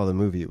we all saw the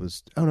movie, it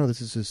was, oh no, this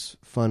is this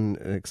fun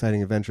and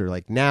exciting adventure.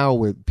 Like now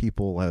when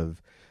people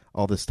have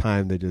all this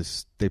time,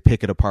 they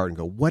pick it apart and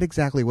go, what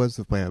exactly was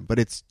the plan? But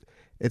it's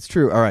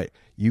true. All right,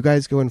 you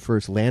guys go in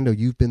first. Lando,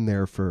 you've been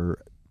there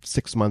for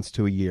 6 months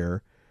to a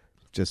year.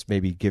 Just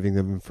maybe giving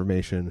them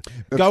information.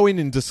 Go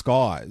in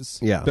disguise.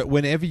 Yeah. But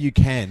whenever you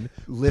can,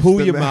 Lift pull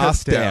the your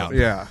mask down.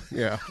 Yeah,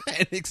 yeah.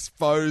 And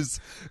expose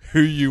who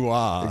you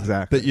are.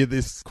 Exactly. That you're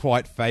this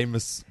quite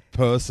famous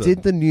person.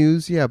 Did the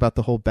news, about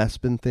the whole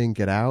Bespin thing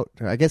get out?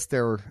 I guess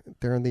they're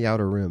in the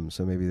outer rim,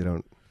 so maybe they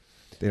don't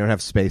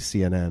have space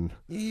CNN.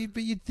 Yeah,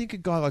 but you'd think a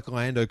guy like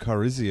Lando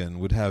Calrissian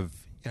would have,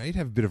 he'd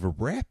have a bit of a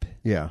rep.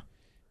 Yeah.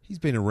 He's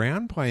been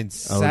around playing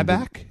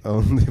Sabak.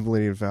 Own the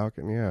Millennium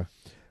Falcon, yeah.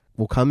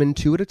 We'll come in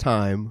two at a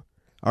time.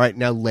 All right,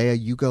 now Leia,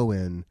 you go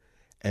in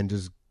and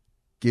just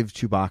give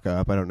Chewbacca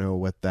up. I don't know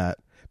what that...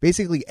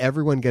 Basically,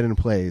 everyone get in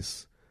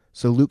place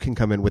so Luke can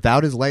come in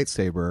without his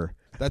lightsaber.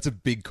 That's a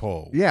big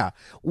call. Yeah.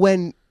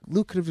 When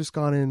Luke could have just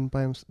gone in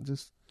by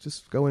himself,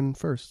 just go in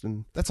first.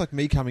 And That's like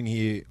me coming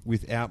here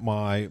without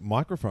my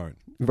microphone.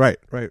 Right.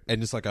 And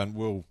just like,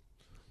 we'll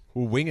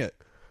wing it.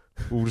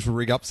 We'll just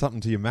rig up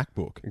something to your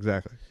MacBook.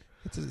 Exactly.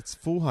 It's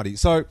foolhardy.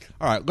 So,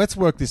 all right, let's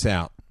work this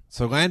out.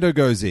 So Lando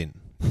goes in,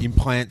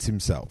 implants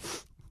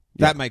himself.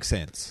 That makes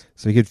sense.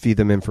 So he could feed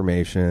them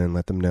information,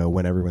 let them know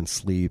when everyone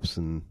sleeps,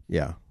 and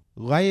yeah.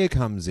 Leia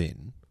comes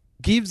in,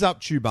 gives up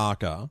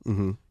Chewbacca,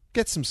 Mm-hmm.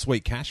 gets some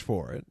sweet cash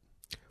for it.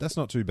 That's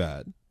not too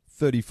bad.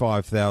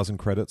 35,000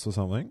 credits or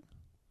something.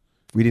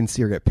 We didn't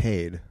see her get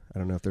paid. I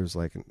don't know if there's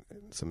like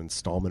some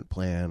installment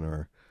plan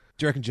or...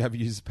 Do you reckon Jabba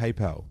uses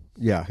PayPal?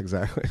 Yeah,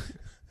 exactly.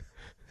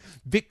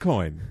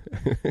 Bitcoin.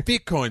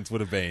 Bitcoins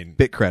would have been...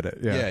 Bit credit,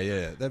 yeah.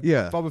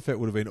 Yeah. Boba Fett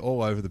would have been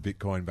all over the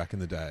Bitcoin back in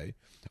the day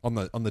on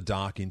the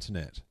dark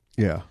internet.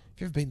 Yeah. Have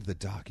you ever been to the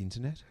dark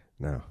internet?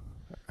 No,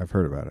 I've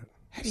heard about it.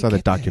 How do you Saw the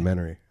get there?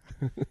 documentary.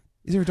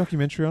 Is there a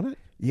documentary on it?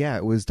 Yeah,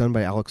 it was done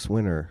by Alex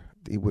Winter.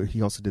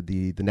 He also did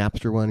the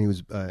Napster one. He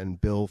was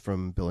and Bill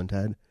from Bill and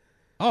Ted.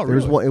 Oh, There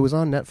was really? one, it was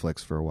on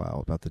Netflix for a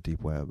while about the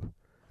deep web.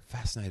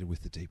 Fascinated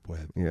with the deep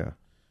web. Yeah.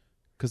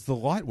 Because the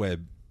light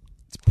web,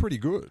 it's pretty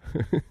good.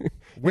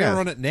 We're Yeah.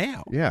 on it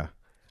now. Yeah.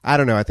 I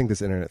don't know. I think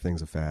this internet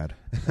thing's a fad.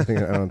 I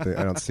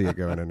don't see it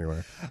going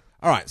anywhere.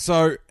 All right,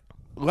 so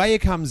Leia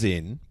comes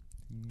in,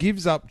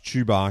 gives up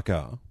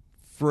Chewbacca,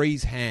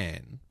 frees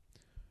Han.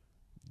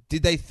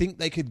 Did they think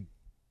they could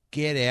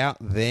get out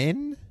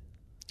then?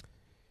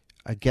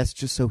 I guess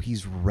just so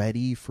he's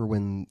ready for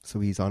so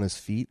he's on his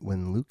feet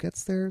when Luke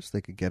gets there, so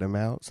they could get him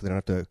out, so they don't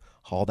have to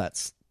haul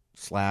that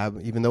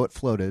slab, even though it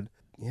floated.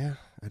 Yeah,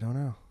 I don't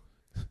know.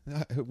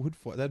 It would.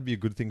 That'd be a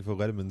good thing for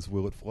Letterman's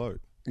Will It Float?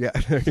 Yeah,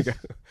 there you go.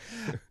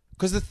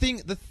 Because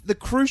the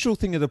crucial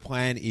thing of the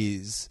plan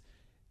is,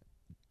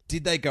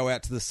 did they go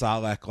out to the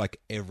Sarlacc like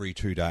every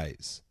 2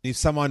 days? If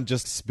someone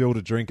just spilled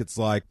a drink, it's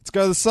like, let's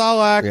go to the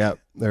Sarlacc. Yeah,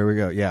 there we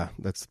go. Yeah,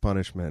 that's the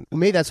punishment.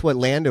 Maybe that's what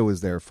Lando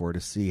was there for, to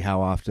see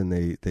how often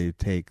they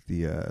take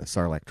the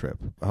Sarlacc trip,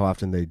 how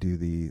often they do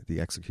the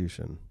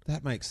execution.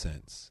 That makes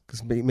sense.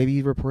 Because maybe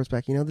he reports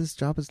back, this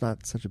job is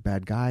not such a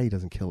bad guy. He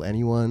doesn't kill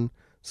anyone.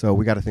 So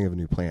we got to think of a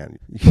new plan.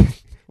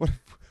 What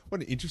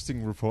an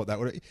interesting report that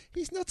would.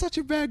 He's not such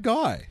a bad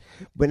guy.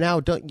 But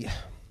now,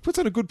 Puts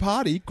on a good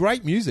party,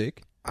 great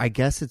music. I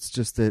guess it's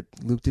just that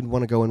Luke didn't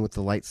want to go in with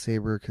the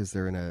lightsaber because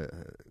they're in a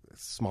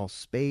small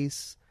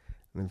space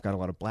and they've got a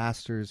lot of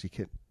blasters. You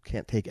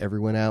can't take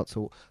everyone out.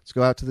 So let's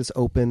go out to this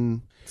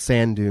open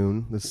sand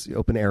dune, this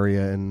open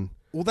area, and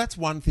Well, that's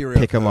one theory.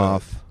 pick them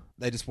off.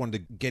 they just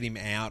wanted to get him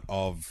out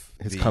of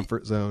His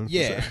comfort zone.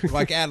 Yeah,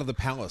 like out of the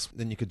palace.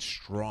 Then you could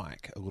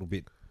strike a little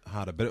bit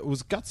harder. But it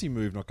was a gutsy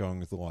move not going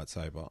with the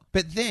lightsaber.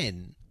 But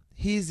then,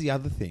 here's the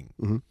other thing.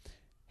 Mm-hmm.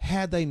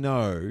 How'd they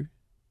know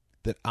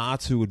that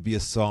R2 would be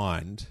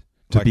assigned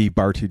to be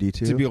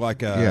Bar-2-D2? To be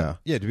like a...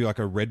 Yeah, to be like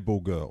a Red Bull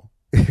girl.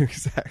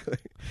 Exactly.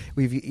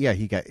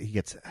 He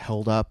gets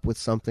held up with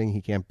something.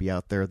 He can't be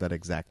out there at that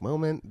exact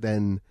moment.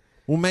 Then...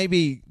 Well,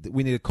 maybe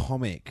we need a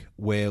comic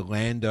where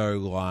Lando,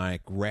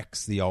 like,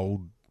 wrecks the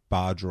old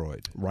bar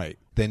droid. Right.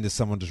 Then just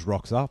someone just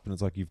rocks up and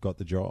it's like, you've got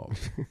the job.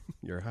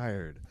 You're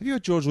hired. Have you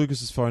got George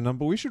Lucas's phone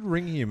number? We should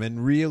ring him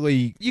and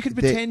really... You could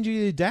pretend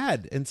you're your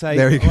dad and say,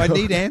 I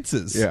need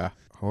answers. Yeah.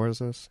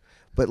 Horses.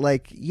 But,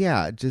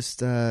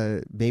 just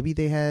maybe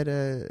they had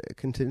a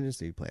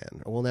contingency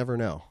plan. We'll never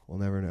know.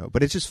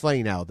 But it's just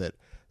funny now that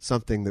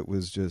something that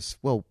was just,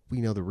 we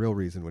know the real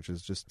reason, which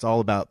is just, it's all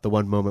about the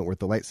one moment where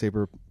the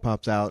lightsaber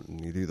pops out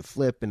and you do the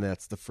flip, and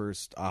that's the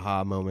first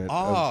aha moment.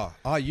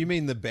 You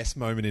mean the best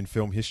moment in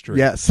film history?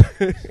 Yes.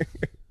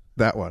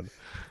 That one.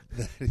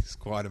 That is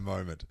quite a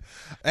moment.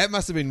 That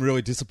must have been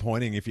really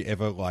disappointing if you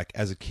ever, like,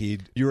 as a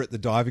kid, you're at the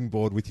diving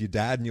board with your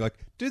dad and you're like,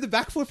 do the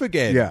backflip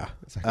again. Yeah.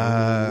 It's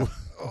like,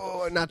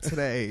 not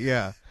today.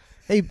 Yeah.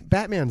 Hey,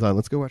 Batman's on.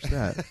 Let's go watch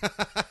that.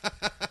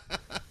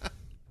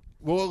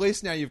 Well, at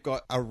least now you've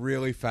got a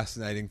really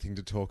fascinating thing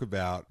to talk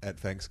about at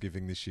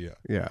Thanksgiving this year.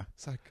 Yeah.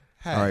 It's like,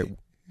 hey. All right.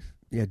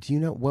 Yeah, do you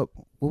know what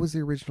was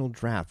the original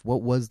draft?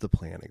 What was the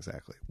plan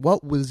exactly?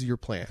 What was your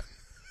plan?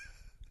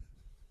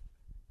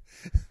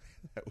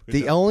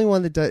 The only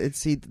one that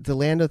does the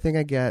Lando thing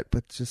I get,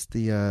 but just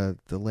the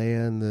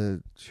Leia and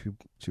the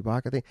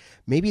Chewbacca thing.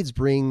 Maybe it's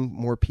bring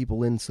more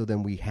people in so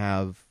then we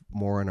have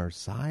more on our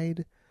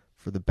side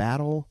for the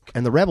battle.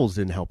 And the rebels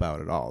didn't help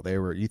out at all.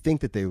 You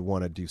think that they would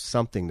want to do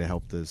something to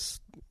help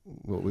this.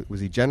 Was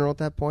he general at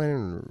that point?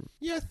 Or?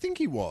 Yeah, I think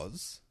he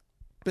was.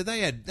 But they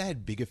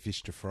had bigger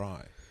fish to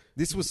fry.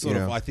 This was sort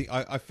of, I think,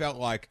 I felt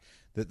like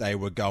that they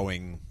were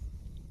doing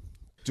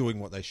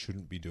what they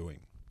shouldn't be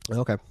doing.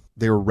 Okay.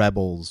 They were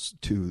rebels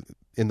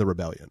in the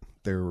rebellion.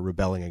 They were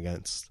rebelling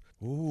against.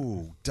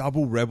 Ooh,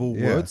 double rebel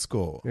word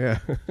score. Yeah.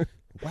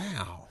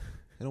 Wow.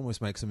 It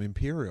almost makes them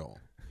Imperial.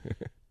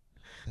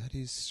 That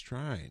is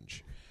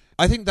strange.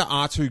 I think the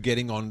R2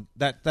 getting on,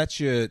 that's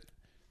your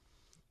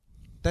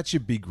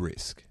big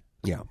risk.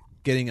 Yeah.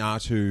 Getting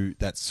R2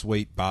 that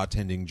sweet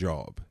bartending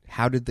job.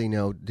 How did they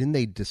know? Didn't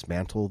they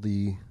dismantle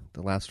the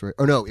last droid?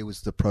 Oh, no, it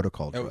was the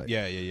protocol droid.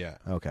 Yeah.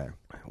 Okay.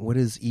 What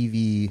is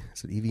Evie?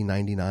 Is it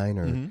EV-99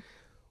 or... Mm-hmm.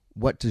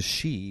 What does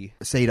she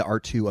say to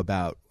R2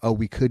 about,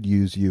 we could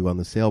use you on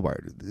the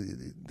sailbar?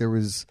 It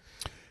was,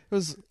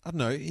 I don't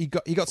know, he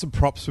got some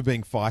props for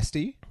being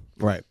feisty.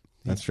 Right.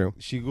 That's true.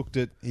 She looked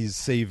at his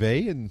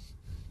CV and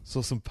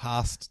saw some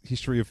past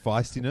history of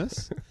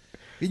feistiness.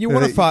 And you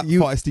want a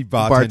feisty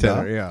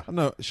bartender. Yeah. I'm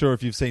not sure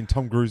if you've seen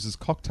Tom Cruise's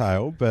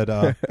Cocktail, but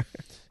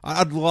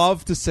I'd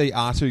love to see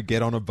R2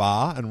 get on a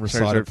bar and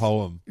recite a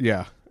poem.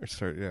 Yeah. Or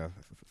start,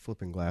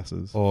 flipping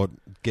glasses. Or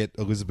get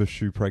Elizabeth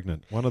Shue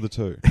pregnant. One of the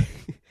two.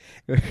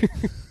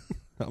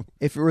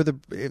 If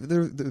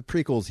the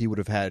prequels, he would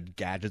have had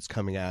gadgets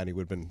coming out. He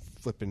would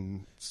have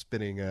been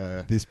spinning.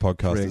 This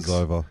podcast drinks. is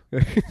over.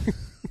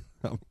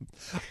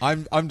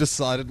 I'm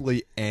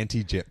decidedly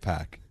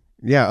anti-jetpack.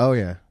 Yeah. Oh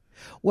yeah.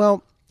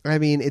 Well, I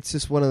mean, it's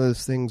just one of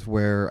those things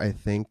where I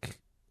think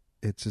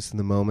it's just in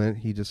the moment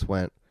he just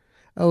went,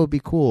 "Oh, it'd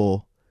be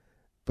cool,"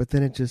 but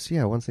then it just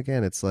once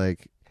again, it's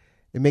like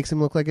it makes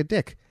him look like a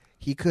dick.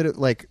 He could have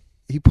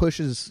he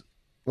pushes.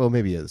 Well,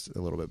 maybe he is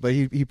a little bit, but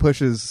he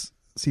pushes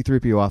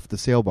C-3PO off the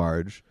sail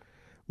barge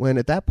when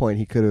at that point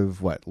he could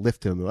have,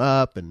 lifted him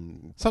up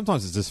and...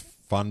 Sometimes it's just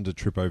fun to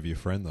trip over your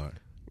friend, though.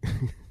 Do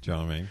you know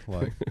what I mean?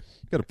 Like,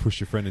 you got to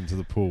push your friend into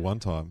the pool one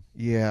time.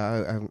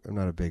 Yeah, I'm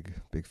not a big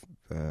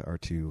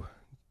R2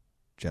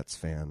 Jets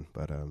fan,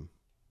 but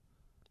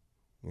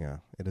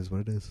it is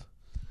what it is.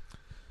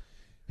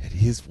 It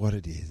is what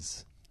it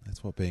is.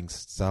 That's what being a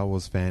Star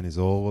Wars fan is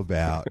all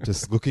about.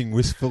 Just looking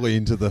wistfully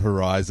into the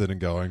horizon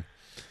and going...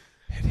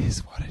 It is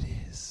what it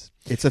is.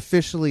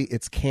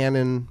 It's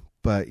canon,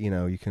 but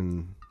you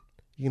can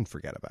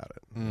forget about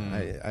it.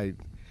 I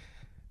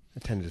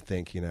tend to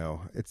think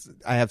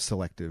I have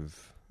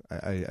selective.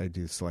 I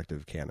do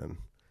selective canon.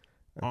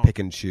 I pick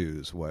and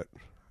choose what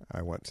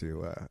I want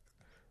to.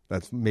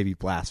 That's maybe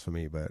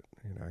blasphemy, but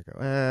I go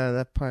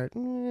that part.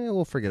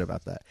 We'll forget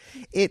about that.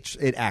 It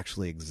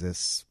actually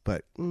exists,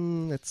 but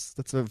let's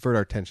avert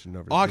our attention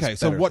over. Okay,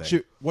 so what's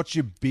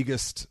your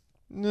biggest?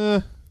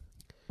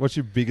 What's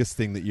your biggest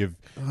thing that you've...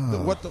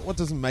 What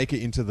doesn't make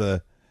it into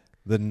the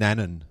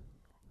Nanon?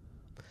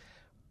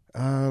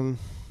 The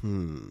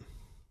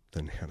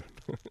Nanon.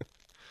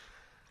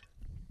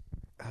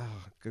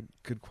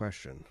 Good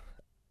question.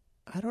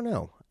 I don't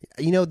know.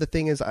 The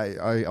thing is,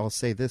 I'll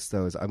say this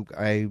though, is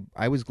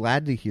I was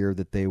glad to hear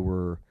that they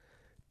were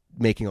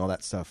making all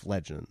that stuff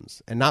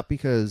legends, and not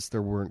because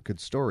there weren't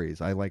good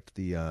stories. I liked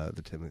the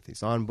Timothy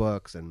Zahn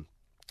books and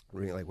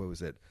reading what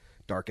was it,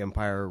 Dark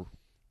Empire.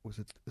 Was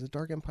it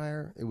Dark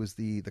Empire? It was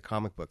the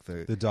comic book,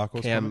 the Dark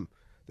Horse comic?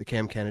 the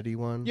Cam Kennedy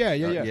one.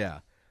 Yeah.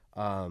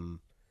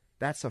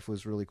 That stuff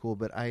was really cool.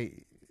 But I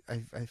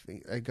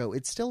think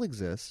it still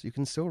exists. You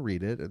can still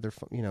read it. They're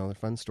they're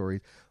fun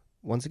stories.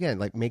 Once again,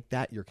 like, make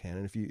that your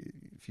canon if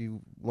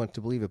you want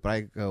to believe it. But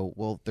I go,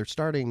 well, they're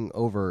starting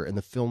over, and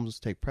the films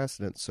take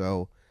precedence.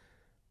 So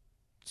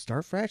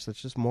start fresh.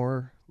 That's just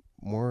more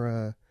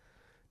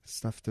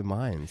stuff to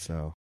mine.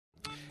 So.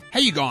 Hey,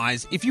 you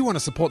guys, if you want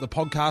to support the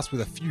podcast with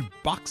a few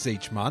bucks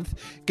each month,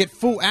 get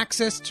full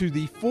access to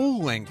the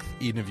full-length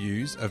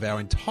interviews of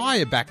our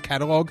entire back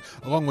catalogue,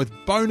 along with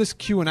bonus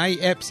Q&A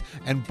eps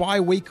and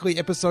bi-weekly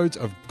episodes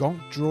of Gonk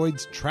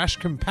Droid's Trash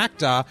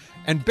Compactor,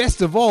 and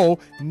best of all,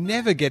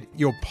 never get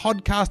your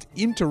podcast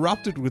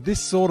interrupted with this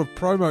sort of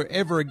promo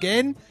ever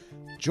again.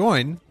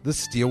 Join the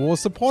Steele Wars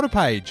supporter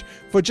page.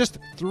 For just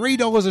 $3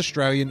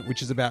 Australian,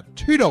 which is about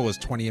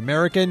 $2.20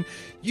 American,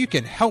 you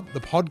can help the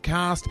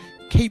podcast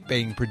keep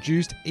being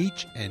produced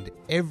each and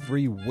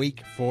every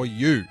week for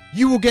you.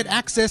 You will get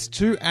access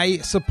to a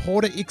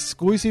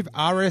supporter-exclusive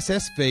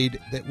RSS feed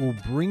that will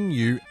bring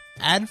you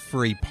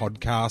ad-free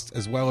podcasts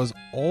as well as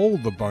all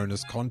the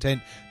bonus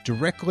content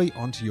directly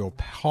onto your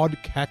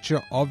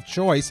podcatcher of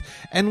choice,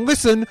 and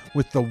listen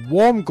with the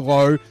warm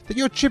glow that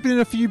you're chipping in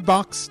a few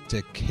bucks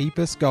to keep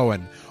us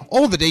going.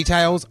 All the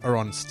details are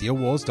on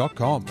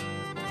steelwars.com.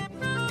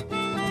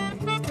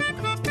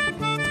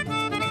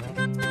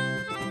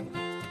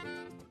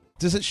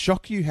 Does it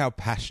shock you how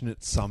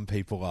passionate some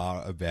people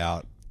are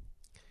about,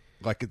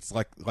 like, it's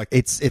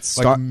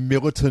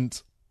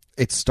militant?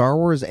 It's Star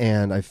Wars,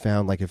 and I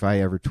found, like, if I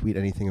ever tweet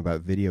anything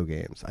about video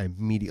games, I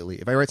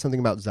immediately, if I write something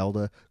about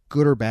Zelda,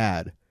 good or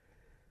bad,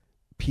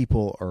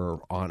 people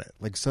are on it.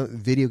 Like, some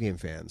video game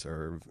fans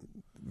are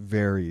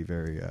very,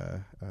 very,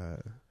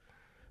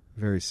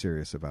 very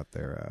serious about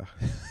their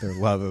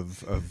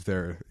love of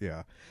their,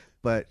 yeah.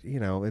 But,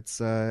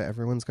 it's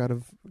everyone's got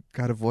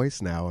a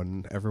voice now,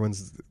 and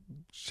everyone's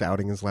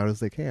shouting as loud as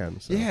they can.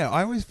 So. Yeah,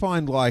 I always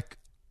find like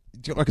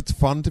it's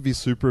fun to be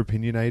super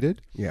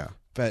opinionated. Yeah,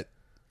 but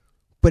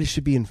it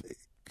should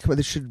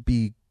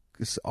be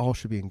this all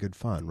should be in good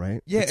fun,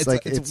 right? Yeah,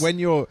 it's when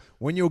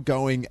you're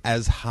going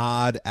as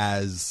hard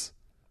as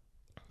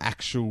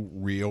actual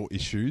real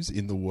issues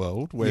in the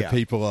world where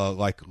people are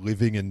like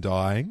living and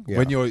dying.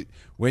 Yeah.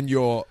 When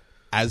you're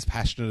as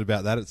passionate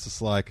about that, it's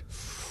just like,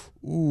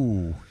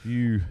 ooh,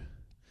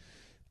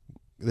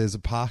 there's a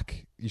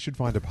park. You should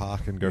find a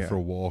park and go for a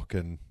walk.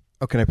 And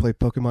can I play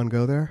Pokemon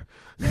Go there?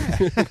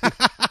 Yeah.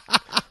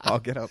 I'll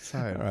get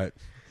outside. All right.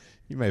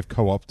 You may have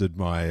co-opted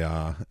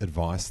my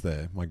advice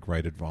there, my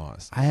great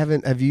advice. I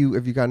haven't. Have you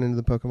gotten into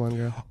the Pokemon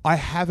Go? I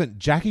haven't.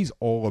 Jackie's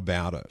all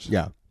about it.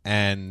 Yeah.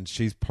 And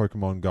she's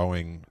Pokemon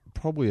going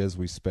probably as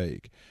we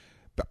speak.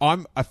 But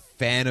I'm a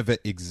fan of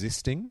it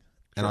existing.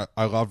 Sure. And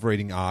I love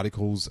reading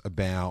articles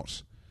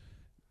about,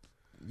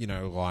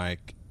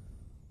 like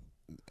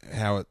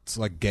how it's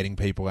like getting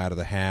people out of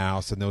the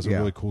house. And there was a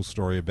really cool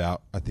story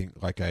about, I think,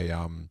 like a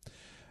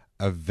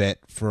vet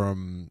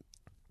from,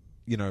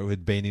 who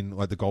had been in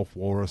like the Gulf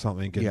War or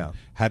something and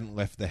hadn't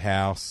left the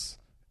house,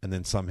 and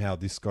then somehow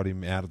this got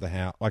him out of the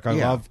house. Like, I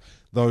love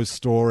those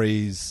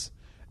stories,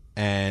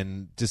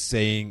 and just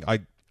seeing,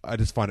 I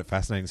just find it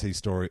fascinating to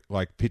see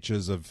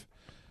pictures of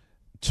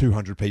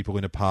 200 people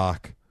in a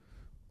park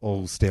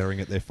all staring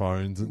at their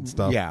phones and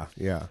stuff. Yeah,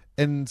 yeah.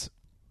 And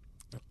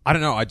I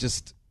don't know,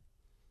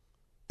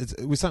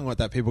 with something like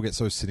that, people get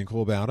so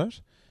cynical about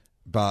it,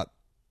 but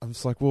I'm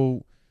just like,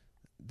 well,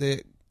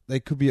 they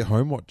could be at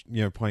home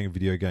playing a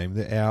video game.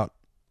 They're out,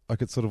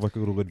 like, it's sort of like a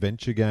little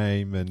adventure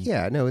game. And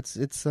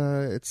it's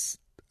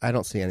I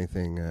don't see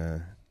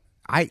anything.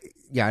 I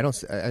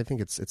think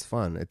it's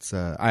fun. It's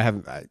I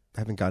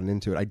haven't gotten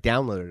into it. I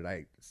downloaded it.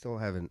 I still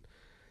haven't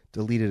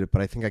deleted it,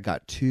 but I think I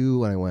got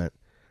 2 and I went,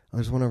 oh,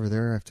 there's one over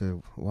there. I have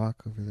to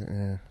walk over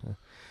there.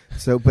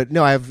 So, but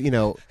no,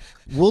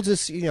 we'll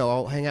just,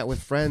 I'll hang out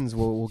with friends.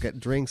 We'll get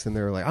drinks, and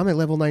they're like, I'm at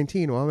level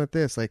 19. Well, I'm at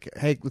this. Like,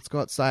 hey, let's go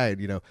outside.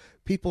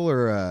 People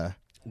are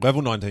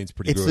level 19 is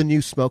pretty good. It's the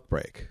new smoke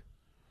break.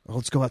 Oh,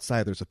 let's go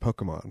outside. There's a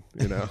Pokemon.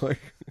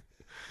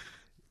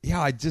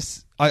 Yeah,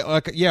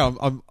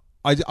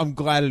 I'm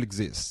glad it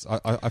exists.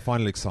 I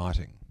find it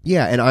exciting.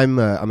 Yeah, and I'm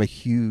a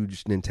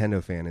huge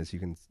Nintendo fan, as you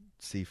can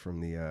see from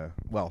the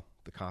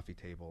coffee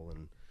table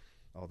and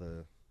all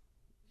the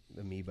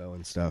amiibo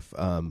and stuff.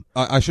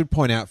 I should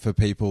point out for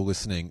people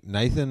listening,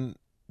 Nathan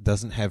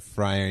doesn't have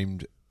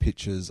framed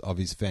pictures of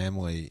his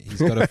family. He's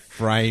got a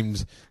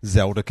framed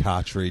Zelda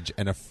cartridge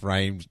and a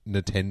framed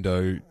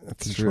Nintendo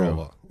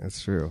controller.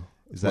 That's true.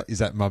 Is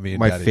that mummy and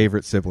my daddy?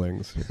 Favorite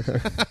siblings?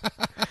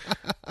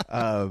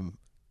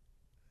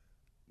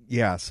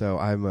 Yeah, so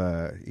I'm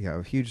a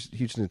huge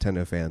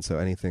Nintendo fan. So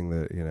anything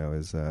that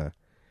is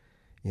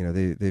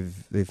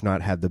they've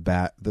not had the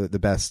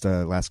best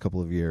last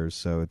couple of years.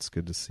 So it's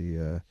good to see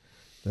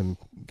them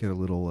get a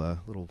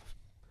little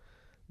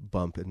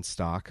bump in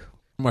stock.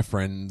 My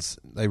friends,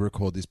 they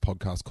record this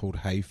podcast called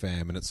Hey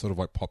Fam, and it's sort of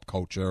like pop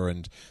culture,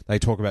 and they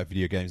talk about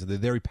video games, and they're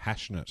very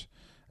passionate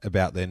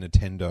about their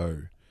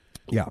Nintendo.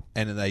 Yeah,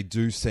 and they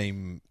do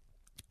seem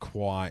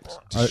quite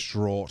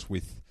distraught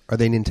with Are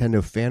they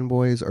Nintendo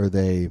fanboys? Are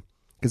they?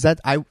 Because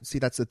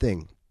that's the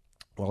thing.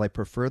 While I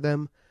prefer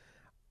them,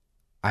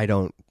 I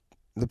don't.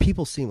 The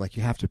people seem like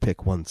you have to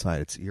pick one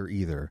side. You're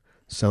either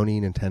Sony,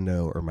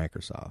 Nintendo, or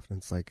Microsoft. And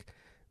it's like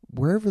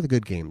wherever the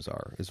good games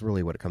are is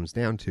really what it comes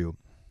down to.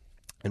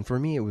 And for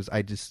me, it was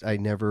I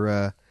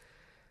never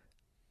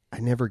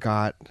I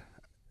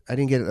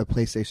didn't get a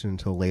PlayStation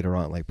until later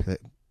on, like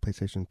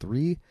PlayStation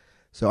 3.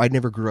 So I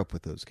never grew up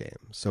with those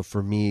games. So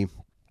for me,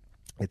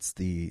 it's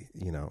the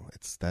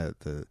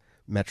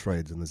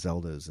Metroids and the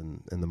Zeldas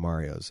and the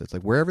Marios. It's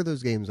like wherever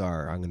those games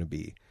are, I'm going to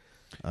be.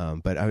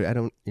 But I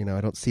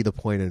don't see the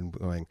point in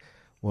going,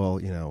 well,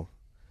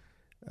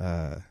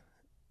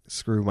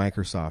 screw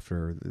Microsoft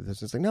or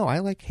this. It's like, no, I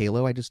like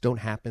Halo. I just don't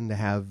happen to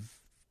have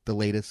the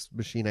latest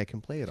machine I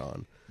can play it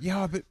on.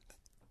 Yeah, but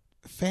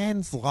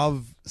fans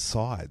love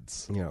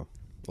sides.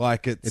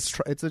 Like it's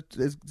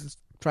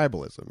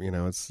tribalism.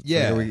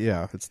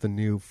 It's the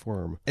new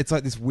form. It's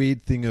like this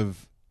weird thing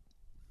of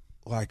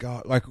like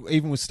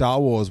even with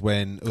Star Wars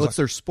when it was it's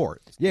their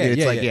sport.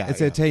 It's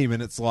their team,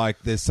 and it's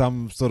like there's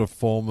some sort of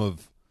form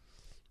of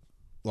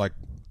like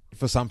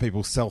for some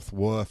people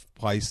self-worth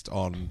placed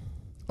on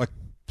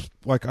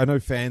like I know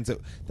fans that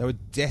they were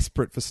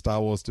desperate for Star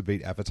Wars to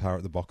beat Avatar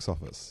at the box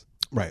office.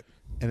 Right.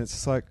 And it's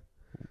just like,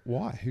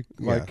 why?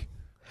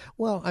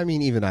 Well, I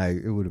mean, even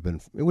it would have been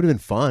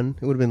fun.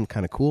 It would have been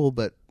kind of cool,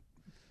 but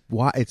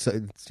why? It's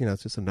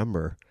just a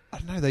number. I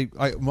don't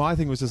know. My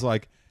thing was just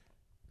like,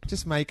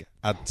 just make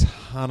a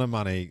ton of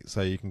money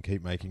so you can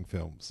keep making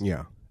films.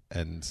 Yeah.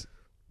 And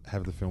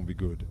have the film be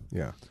good.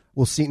 Yeah.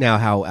 We'll see now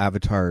how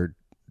Avatar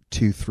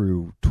 2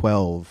 through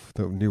 12,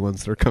 the new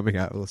ones that are coming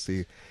out. We'll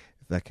see if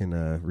that can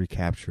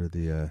recapture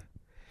the.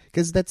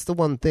 Because that's the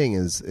one thing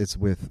is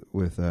with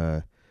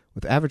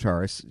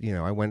Avatar,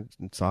 I went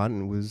and saw it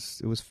and it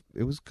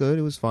was good,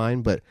 it was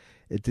fine, but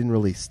it didn't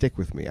really stick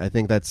with me. I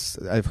think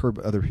I've heard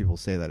other people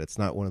say that it's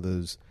not one of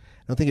those.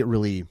 I don't think it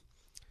really,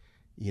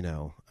 it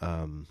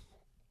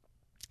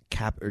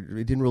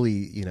didn't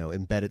really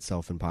embed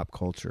itself in pop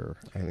culture.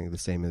 I think the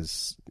same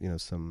as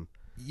some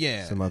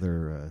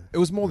other. It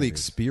was more the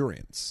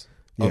experience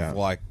of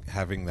like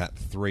having that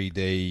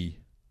 3D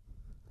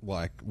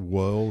like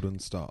world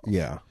and stuff.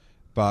 Yeah,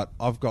 but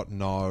I've got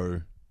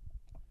no.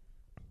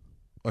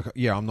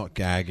 I'm not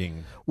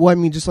gagging. Well, I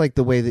mean, just like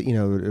the way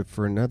that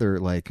for another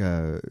like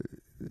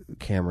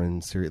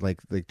Cameron series,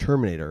 like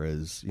Terminator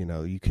is,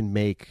 you can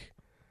make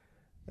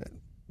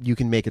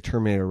a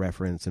Terminator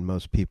reference, and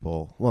most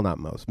people, well, not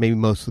most, maybe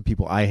most of the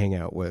people I hang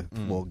out with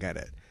will get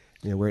it.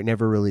 Where it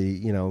never really,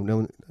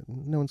 no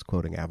one's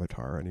quoting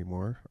Avatar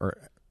anymore or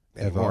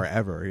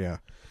ever, yeah.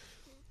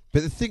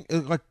 But the thing,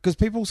 because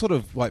people sort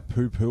of like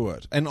poo-poo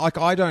it, and like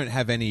I don't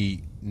have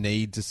any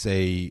need to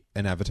see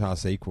an Avatar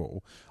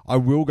sequel. I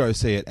will go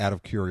see it out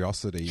of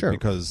curiosity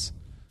because,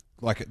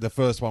 like, the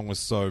first one was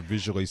so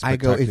visually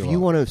spectacular. I go, if you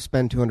want to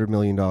spend $200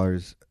 million,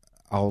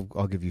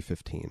 I'll give you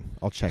 15.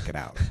 I'll check it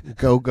out.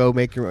 go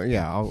make your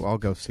I'll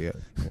go see it.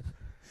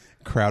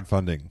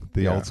 Crowdfunding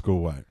the old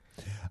school way.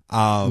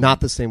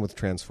 Not the same with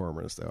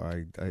Transformers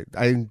though.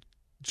 I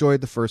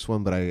enjoyed the first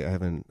one, but I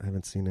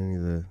haven't seen any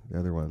of the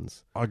other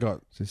ones. I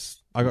got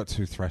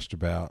too thrashed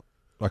about.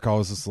 Like I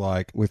was just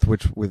like I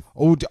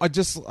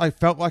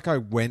felt like I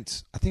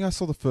think I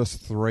saw the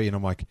first 3 and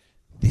I'm like,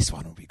 this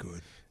one will be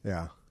good.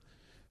 Yeah.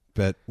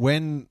 But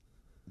when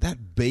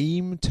that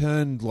beam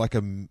turned like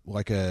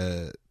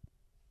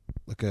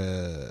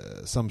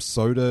some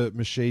soda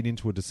machine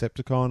into a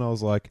Decepticon, I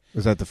was like,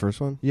 was that the first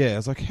one? Yeah, I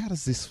was like, how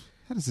does this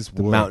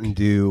the work? Mountain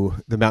Dew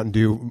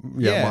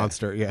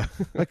monster, yeah.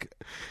 like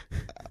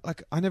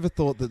I never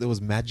thought that there was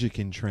magic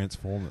in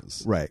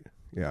Transformers. Right.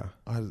 Yeah.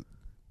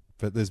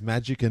 But there's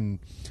magic in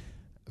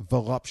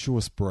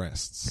voluptuous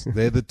breasts.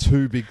 They're the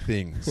two big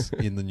things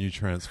in the new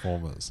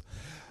Transformers.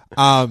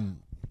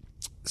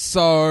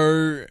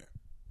 So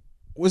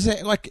was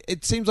it like,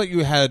 it seems like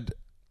you had,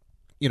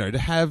 to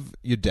have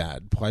your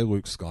dad play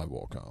Luke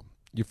Skywalker.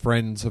 Your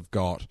friends have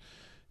got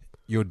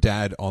your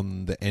dad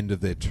on the end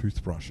of their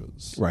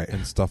toothbrushes, right,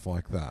 and stuff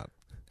like that.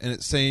 And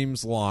it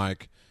seems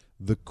like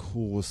the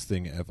coolest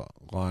thing ever.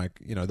 Like,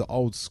 the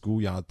old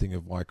schoolyard thing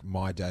of like,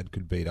 my dad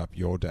could beat up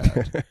your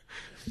dad.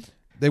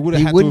 He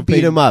wouldn't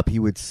beat him up. He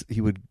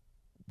would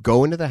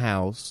go into the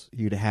house.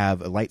 He'd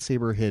have a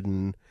lightsaber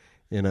hidden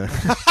in a.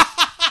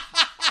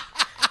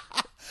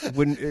 It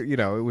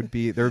would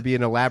be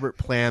an elaborate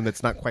plan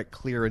that's not quite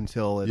clear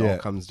until it all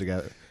comes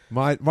together.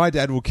 My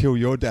dad will kill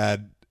your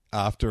dad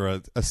after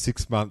a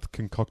 6-month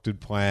concocted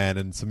plan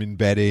and some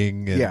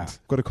embedding, and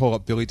got to call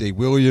up Billy D.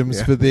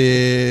 Williams for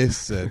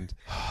this, and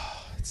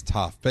it's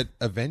tough, but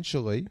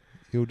eventually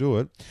he'll do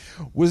it.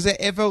 Was there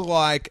ever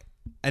like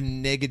a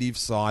negative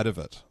side of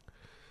it?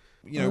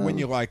 When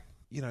you're like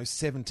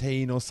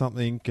 17 or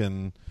something,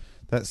 and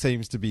that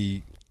seems to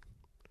be,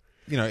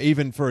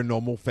 even for a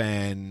normal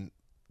fan,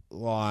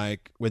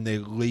 like when they're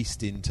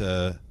least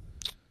into.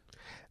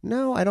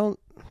 No, I don't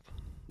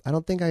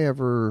think I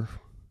ever.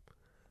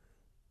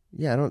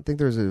 Yeah, I don't think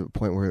there's a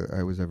point where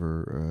I was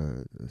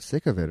ever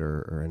sick of it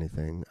or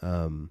anything.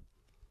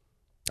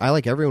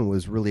 like everyone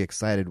was really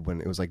excited when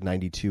it was like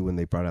 92 when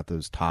they brought out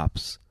those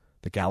Topps,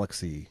 the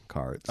Galaxy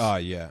cards. Oh,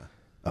 yeah.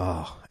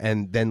 Oh,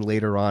 and then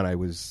later on, I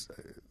was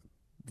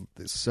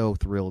so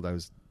thrilled. I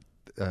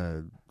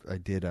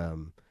ended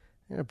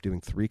up doing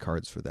 3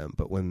 cards for them.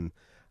 But when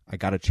I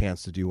got a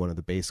chance to do one of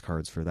the base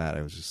cards for that,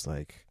 I was just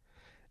like,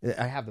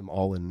 I have them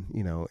all in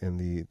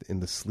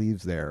the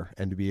sleeves there,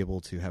 and to be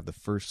able to have the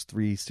first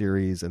 3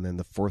 series, and then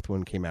the 4th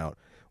one came out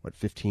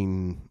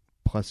 15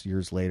 plus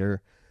years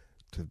later,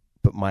 to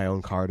put my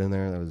own card in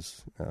there, that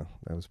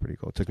was pretty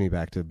cool. It took me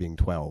back to being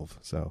 12.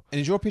 So, and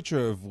is your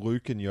picture of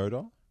Luke and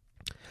Yoda?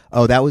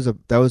 Oh, that was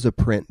a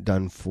print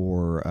done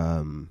for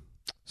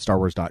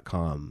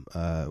StarWars.com.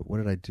 What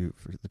did I do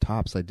for the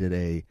Topps? I did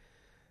an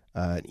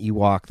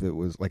Ewok that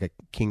was like a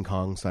King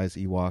Kong size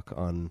Ewok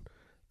on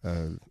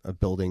a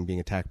building being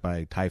attacked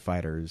by TIE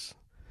fighters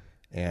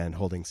and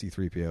holding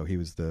C-3PO. He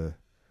was the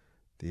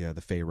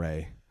Fey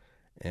Ray.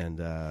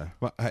 And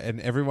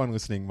everyone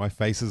listening, my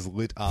face is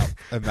lit up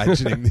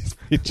imagining this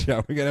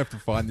picture. We're gonna have to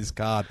find this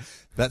card.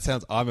 That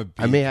sounds. I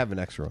may have an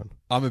extra one.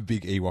 I'm a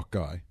big Ewok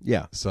guy.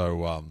 Yeah.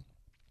 So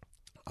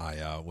I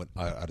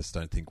just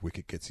don't think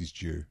Wicket gets his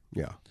due.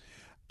 Yeah.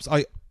 So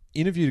I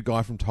interviewed a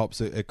guy from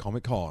Topps at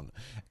Comic-Con,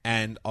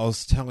 and I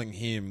was telling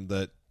him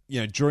that,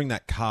 during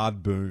that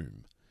card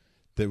boom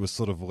that was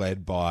sort of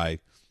led by,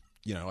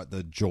 like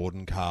the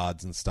Jordan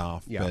cards and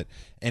stuff. Yeah.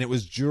 And it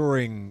was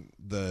during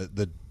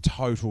the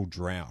total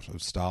drought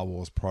of Star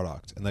Wars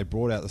product, and they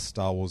brought out the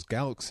Star Wars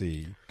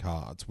Galaxy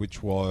cards,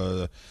 which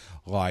were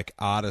like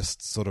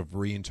artists' sort of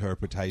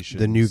reinterpretations.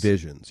 The new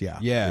visions, yeah.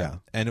 Yeah.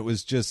 And it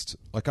was just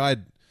like, I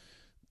had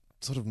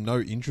sort of no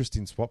interest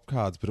in swap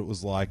cards, but it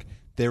was like,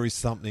 there is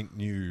something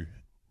new.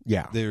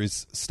 Yeah. There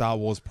is Star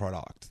Wars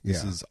product.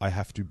 I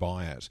have to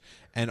buy it.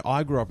 And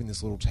I grew up in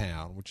this little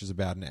town, which is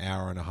about an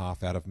hour and a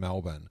half out of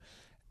Melbourne.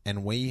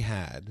 And we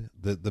had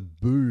the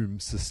boom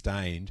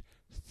sustained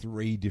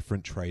 3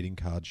 different trading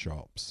card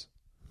shops.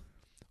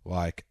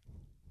 Like,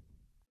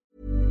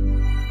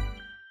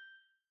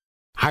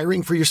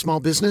 Hiring for your small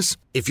business?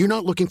 If you're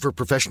not looking for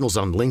professionals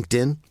on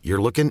LinkedIn, you're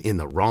looking in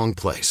the wrong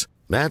place.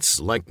 That's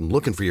like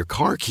looking for your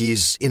car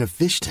keys in a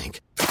fish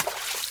tank.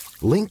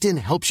 LinkedIn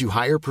helps you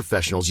hire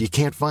professionals you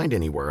can't find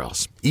anywhere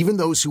else, even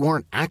those who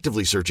aren't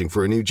actively searching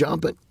for a new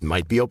job but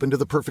might be open to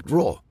the perfect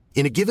role.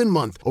 In a given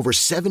month, over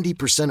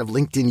 70% of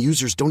LinkedIn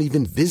users don't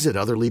even visit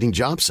other leading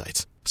job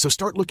sites. So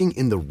start looking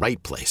in the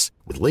right place.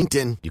 With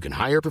LinkedIn, you can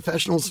hire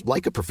professionals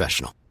like a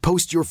professional.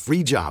 Post your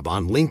free job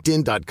on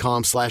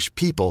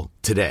linkedin.com/people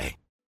today.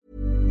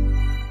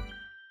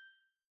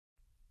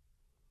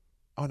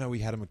 oh no, we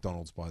had a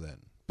McDonald's by then.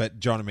 But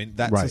do you know what I mean?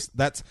 That's Right.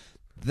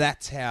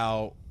 that's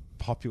how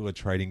popular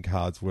trading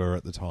cards were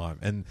at the time.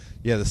 And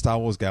yeah, the Star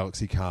Wars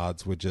Galaxy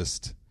cards were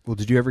just... Well,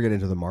 did you ever get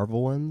into the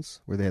Marvel ones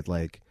where they had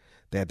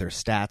their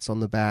stats on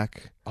the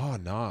back? Oh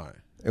no.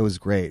 It was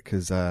great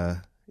because,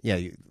 to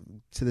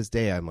this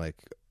day, I'm like,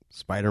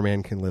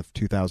 Spider-Man can lift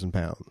 2,000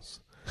 pounds.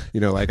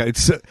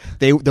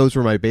 Those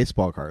were my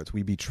baseball cards.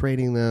 We'd be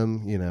trading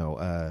them,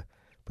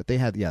 but they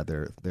had,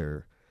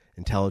 their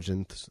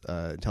intelligence,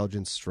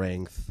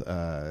 strength,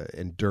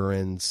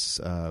 endurance,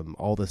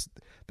 all this,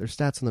 their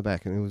stats on the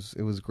back, and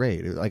it was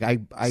great.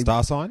 I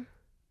Star sign?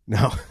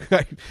 No,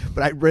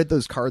 but I read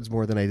those cards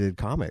more than I did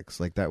comics.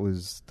 Like that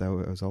was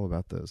all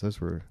about those.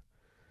 Those were,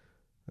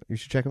 you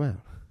should check them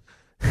out.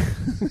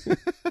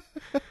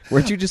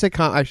 Weren't you just at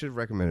I should have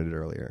recommended it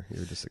earlier. You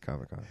were just at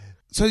Comic-Con.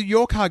 So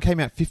your card came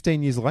out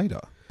 15 years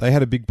later. They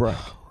had a big break.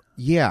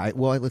 Yeah.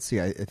 Let's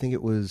see. I think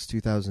it was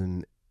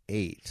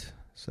 2008.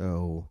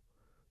 So,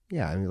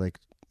 yeah, I mean,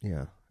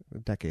 a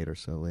decade or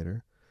so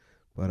later.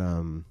 But,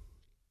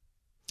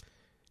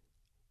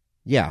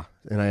 yeah,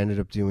 and I ended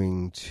up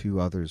doing 2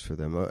 others for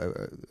them,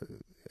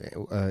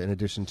 in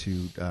addition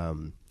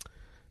to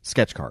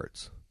sketch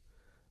cards,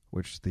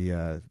 which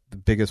the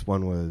biggest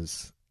one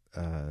was,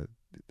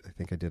 I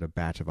think I did a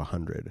batch of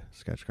 100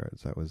 sketch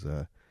cards. That was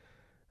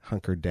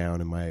hunkered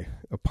down in my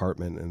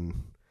apartment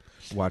and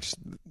watched,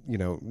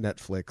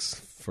 Netflix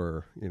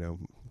for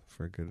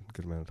a good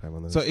amount of time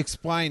on those. So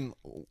explain.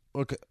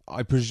 Look,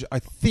 I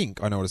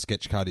think I know what a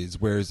sketch card is.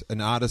 Whereas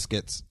an artist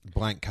gets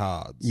blank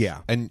cards.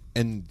 Yeah, and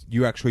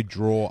you actually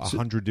draw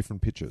 100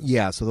 different pictures.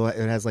 Yeah, so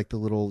it has like the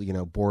little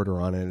border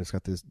on it, and it's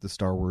got the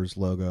Star Wars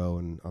logo,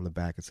 and on the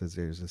back it says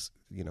there's this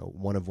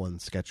one of one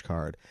sketch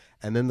card,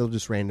 and then they'll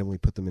just randomly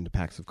put them into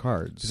packs of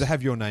cards. Does it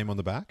have your name on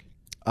the back?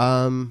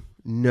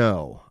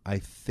 No, I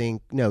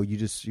think no. You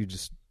just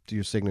do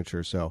your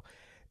signature. So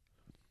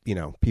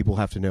people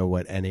have to know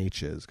what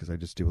NH is because I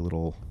just do a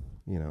little,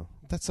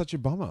 That's such a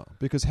bummer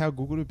because how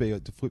good would it be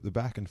to flip the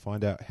back and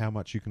find out how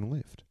much you can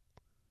lift?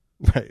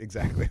 Right,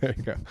 exactly. There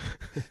you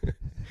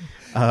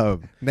go.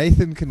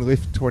 Nathan can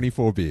lift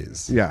 24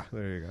 beers. Yeah,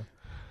 there you go.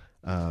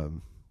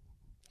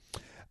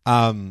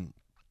 Well,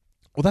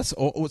 that's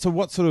all. So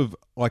what sort of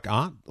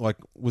art? Like,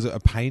 was it a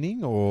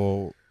painting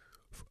or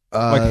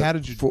how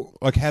did you draw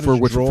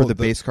for the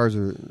base cards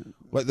or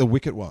like the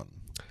Wicket one?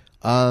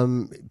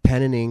 Pen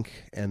and ink,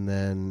 and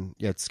then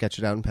sketch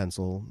it out in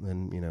pencil,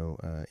 then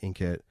ink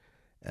it,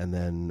 and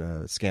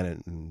then scan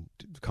it and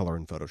color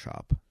in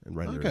Photoshop and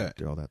render it,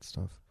 do all that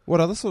stuff. What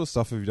other sort of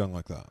stuff have you done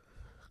like that?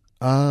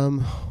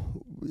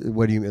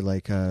 What do you mean,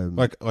 like art?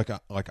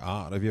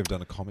 Have you ever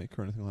done a comic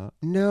or anything like that?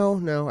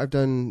 No. I've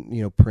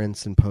done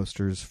prints and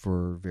posters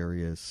for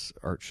various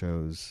art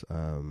shows,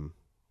 around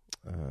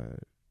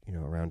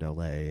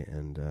LA,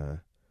 and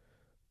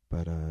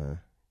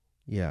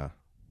yeah,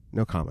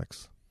 no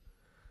comics.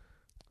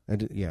 I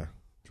did, yeah.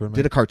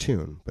 Did a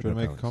cartoon, but do you no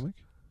want to make comics.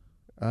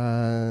 a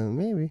comic?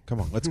 Maybe.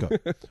 Come on, let's go.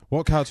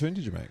 What cartoon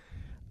did you make?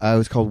 It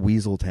was called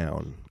Weasel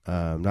Town,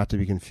 not to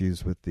be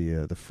confused with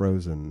the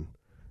Frozen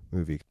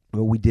movie.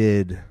 Well, we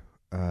did.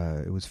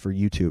 It was for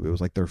YouTube. It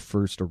was like their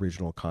first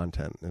original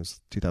content. It was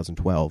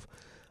 2012.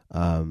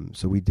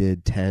 So we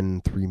did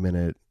 10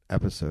 3-minute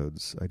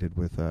episodes. I did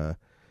with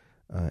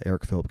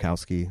Eric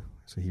Filipkowski.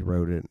 So he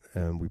wrote it,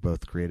 and we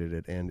both created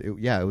it. And it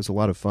was a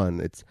lot of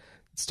fun. It's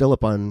still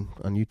up on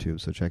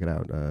YouTube, so check it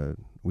out.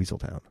 Weasel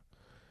Town.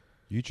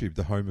 YouTube,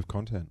 the home of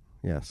content.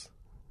 Yes.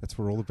 That's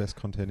where all the best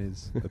content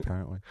is,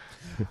 apparently.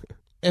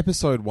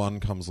 Episode 1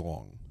 comes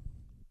along.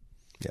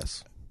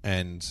 Yes.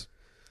 And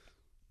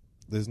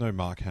there's no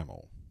Mark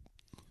Hamill,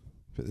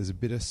 but there's a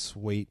bit of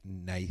sweet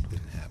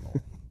Nathan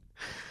Hamill.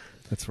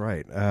 That's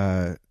right.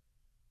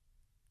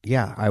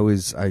 Yeah, I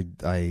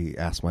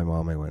asked my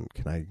mom, I went,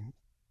 can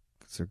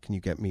you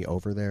get me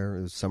over there?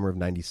 It was summer of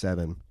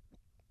 97.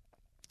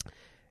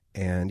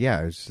 And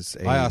yeah, it was just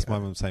I asked my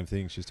mom the same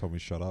thing. She's told me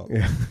shut up.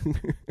 Yeah.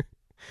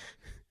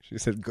 She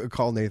said,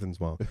 call Nathan's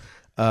mom.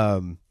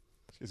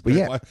 She's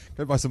go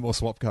buy some more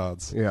swap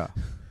cards. Yeah.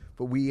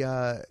 But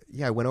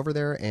I went over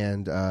there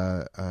and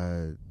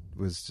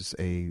was just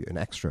an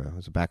extra. It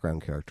was a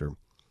background character.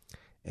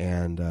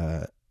 And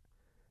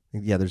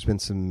there's been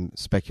some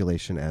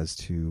speculation as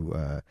to,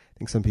 I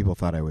think some people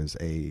thought I was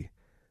a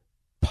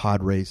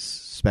pod race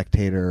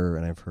spectator,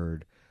 and I've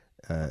heard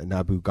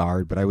Naboo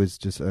guard, but I was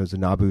a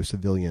Naboo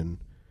civilian.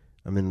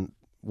 I'm in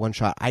one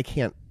shot.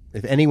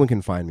 If anyone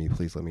can find me,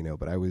 please let me know.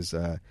 But I was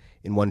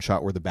in one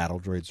shot where the battle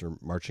droids are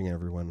marching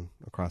everyone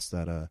across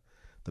that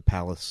the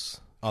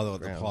palace. Oh,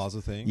 the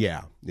plaza thing?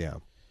 Yeah.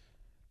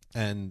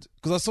 And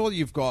because I saw that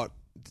you've got,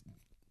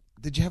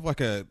 did you have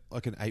like an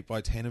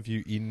 8x10 of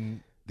you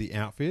in the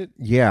outfit?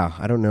 Yeah,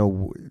 I don't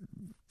know.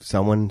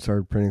 Someone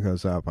started printing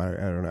those up. I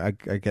don't know.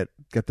 I get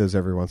those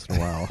every once in a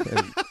while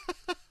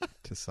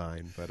to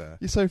sign, but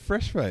you're so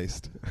fresh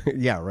faced.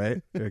 Yeah,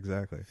 right.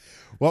 Exactly.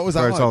 What was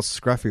that like? It's all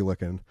scruffy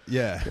looking.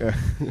 Yeah.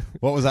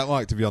 What was that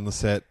like to be on the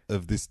set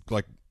of this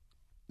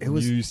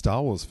new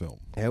Star Wars film?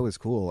 It was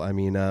cool. I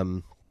mean,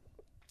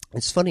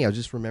 it's funny. I was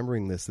just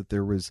remembering this, that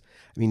there was.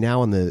 I mean,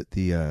 now on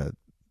the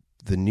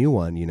new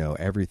one,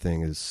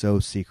 everything is so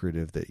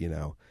secretive that you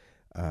have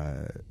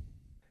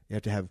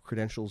to have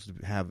credentials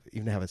to have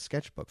a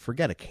sketchbook.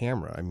 Forget a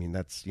camera. I mean,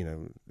 that's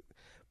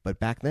But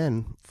back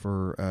then,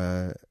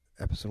 for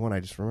episode 1, I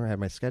just remember I had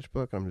my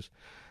sketchbook. And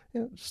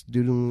I'm just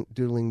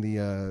doodling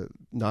the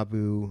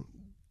Naboo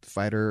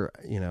fighter.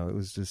 It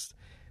was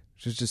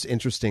just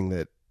interesting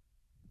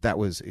that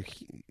was a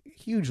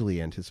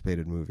hugely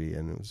anticipated movie,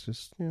 and it was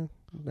just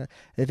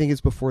I think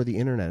it's before the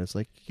internet. It's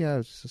like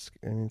it's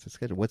a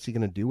schedule. What's he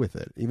going to do with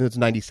it? Even though it's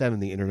 97,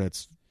 the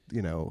internet's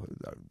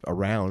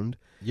around.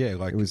 Yeah,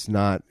 like it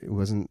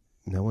wasn't.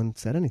 No one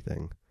said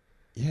anything.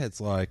 Yeah,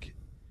 it's like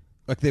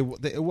there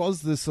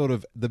was this sort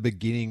of the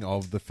beginning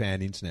of the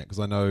fan internet, because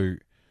I know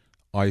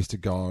I used to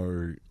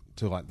go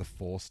to like the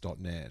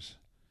force.net.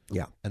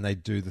 Yeah, and they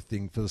do the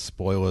thing for the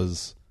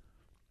spoilers.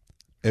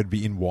 It'd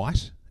be in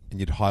white, and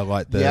you'd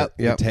highlight the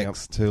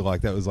text to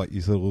like that was like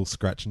your sort of little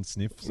scratch and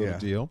sniff sort of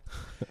deal.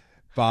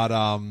 But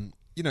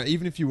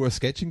even if you were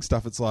sketching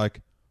stuff, it's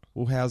like,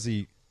 well, how's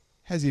he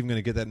even going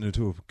to get that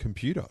into a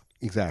computer?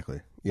 Exactly.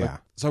 Yeah.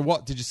 So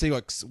what did you see?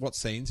 Like, what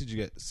scenes did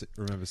you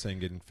remember seeing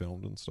getting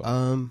filmed and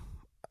stuff?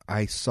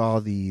 I saw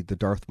the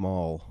Darth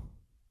Maul.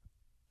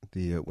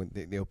 When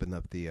they opened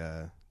up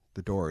the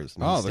doors.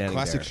 And the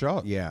classic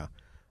shot. Yeah.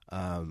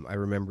 I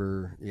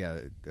remember.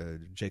 Yeah.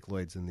 Jake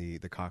Lloyd's in the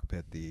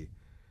cockpit.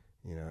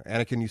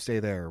 Anakin, you stay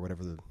there. Or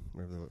whatever the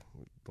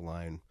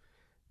line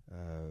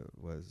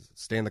was.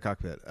 Stay in the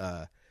cockpit.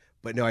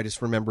 But no, I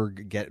just remember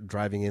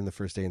driving in the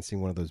first day and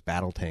seeing one of those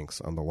battle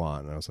tanks on the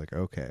lawn, and I was like,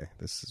 "Okay,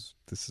 this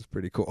is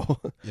pretty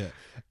cool." Yeah.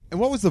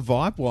 And what was the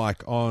vibe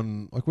like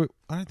on I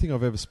don't think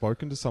I've ever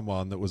spoken to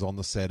someone that was on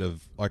the set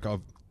of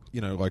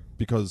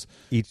because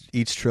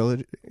each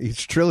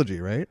trilogy,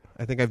 right?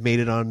 I think I've made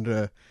it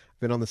on.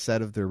 Been on the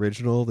set of the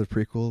original, the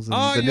prequels, and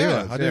the new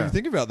ones. I didn't even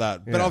think about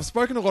that. But I've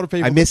spoken to a lot of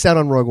people. I missed out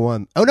on Rogue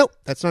One. Oh no,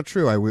 that's not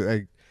true. I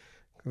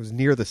was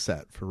near the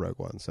set for Rogue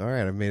One, so all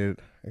right, I made it.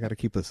 I got to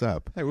keep this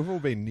up. Hey, we've all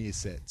been near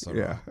sets. So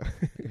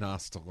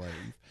nice to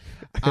leave.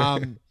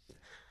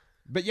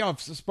 But yeah,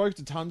 I've spoken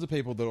to tons of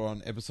people that are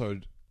on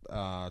episode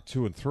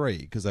 2 and 3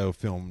 because they were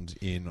filmed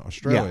in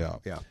Australia.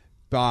 Yeah.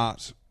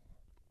 But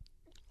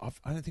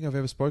I don't think I've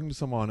ever spoken to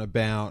someone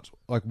about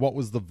like what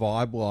was the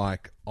vibe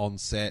like on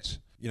set.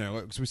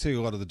 Because we see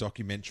a lot of the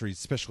documentaries,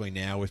 especially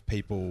now with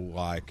people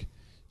like,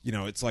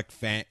 it's like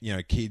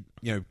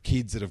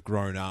kids that have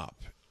grown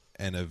up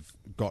and have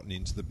gotten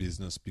into the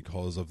business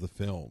because of the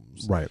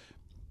films. Right.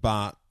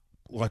 But,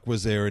 like,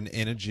 was there an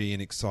energy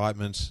and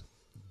excitement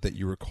that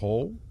you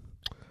recall?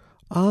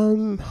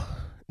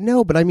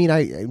 No, but I mean,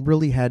 I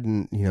really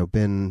hadn't,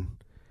 been.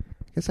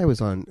 I guess I was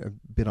a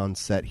bit on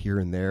set here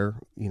and there,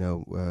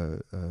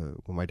 when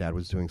my dad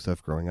was doing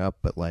stuff growing up.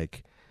 But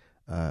like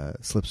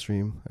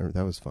Slipstream,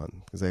 that was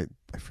fun because I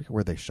forget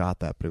where they shot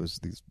that, but it was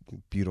these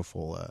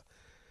beautiful. I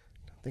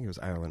think it was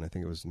Ireland. I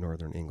think it was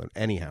Northern England.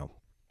 Anyhow,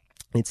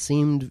 it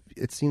seemed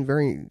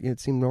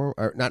normal,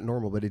 or not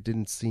normal, but it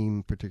didn't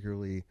seem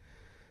particularly,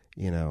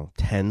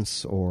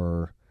 tense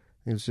or.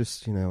 It was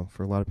just,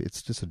 for a lot of people,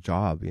 it's just a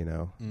job,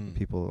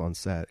 people on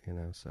set,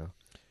 so.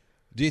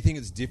 Do you think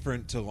it's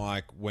different to,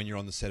 like, when you're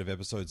on the set of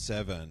episode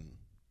 7?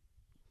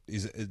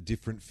 Is it a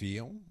different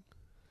feel?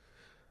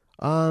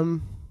 Yeah,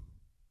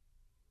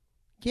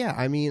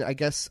 I mean, I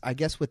guess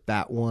with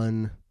that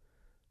one,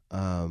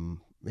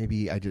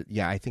 maybe I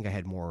think I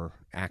had more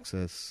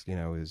access,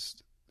 I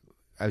was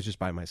just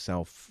by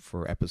myself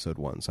for episode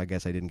 1, so I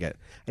guess I didn't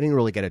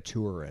really get a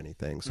tour or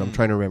anything. So I'm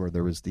trying to remember,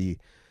 there was the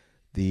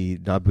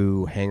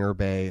Naboo hangar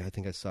bay. I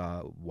think I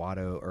saw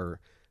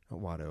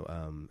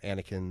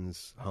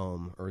Anakin's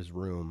home or his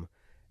room,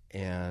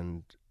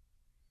 and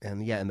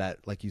that,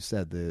 like you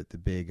said, the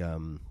big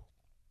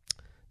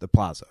the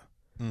plaza.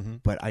 Mm-hmm.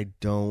 But I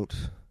don't,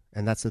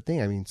 and that's the thing.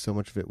 I mean, so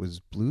much of it was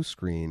blue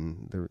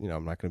screen. There,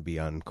 I'm not going to be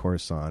on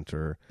Coruscant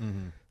or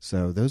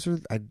so.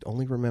 I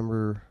only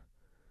remember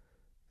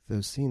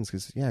those scenes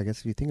because I guess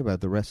if you think about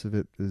it, the rest of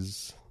it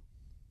is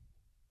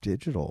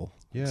digital,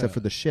 except for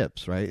the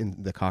ships, right,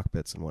 and the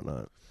cockpits and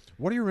whatnot.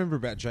 What do you remember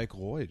about Jake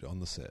Lloyd on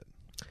the set?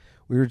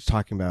 We were just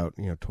talking about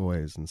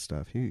toys and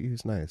stuff. He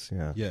was nice,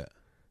 yeah.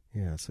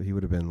 So he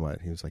would have been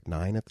what? He was like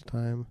 9 at the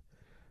time.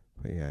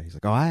 But yeah, he's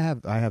like, oh, I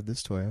have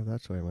this toy, I have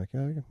that toy. I'm like,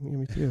 oh, yeah,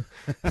 me too.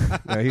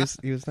 No, he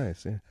was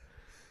nice. Yeah,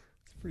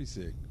 it's pretty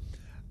sick.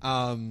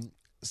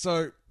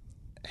 So,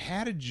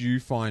 how did you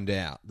find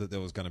out that there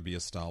was going to be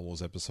a Star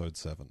Wars Episode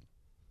 7?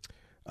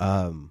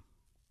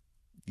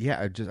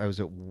 Yeah, I was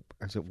at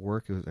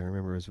work. I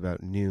remember it was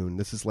about noon.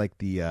 This is like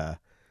the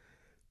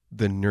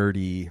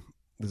nerdy.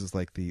 This is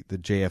like the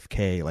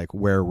JFK. Like,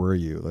 where were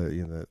you?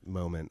 The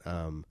moment.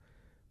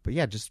 But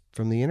yeah, just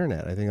from the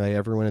internet. I think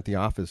everyone at the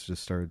office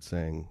just started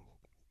saying,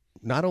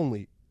 not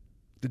only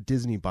did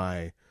Disney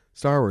buy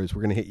Star Wars,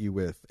 we're going to hit you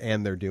with,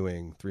 and they're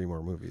doing 3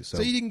 more movies.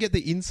 So you didn't get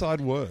the inside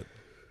word.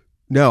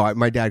 No,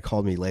 my dad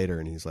called me later,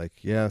 and he's like,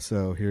 yeah.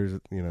 So here's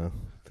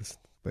this.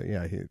 But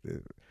yeah,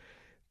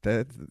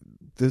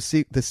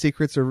 the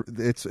secrets are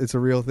it's a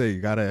real thing.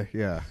 You gotta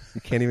you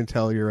can't even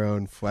tell your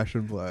own flesh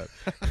and blood.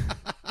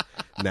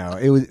 No,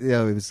 it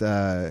was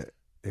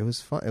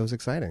fun. It was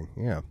exciting.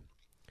 Yeah.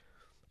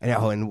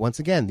 And once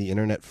again, the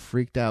internet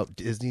freaked out.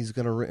 Disney's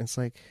gonna. It's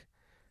like,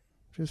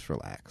 just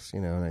relax,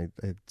 And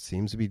it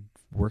seems to be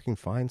working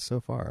fine so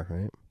far,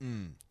 right?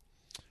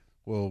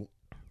 Well,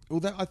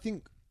 I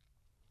think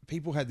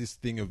people had this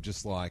thing of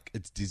just like,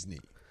 it's Disney.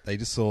 They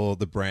just saw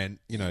the brand,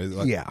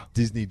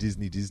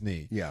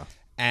 Disney. Yeah.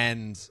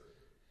 And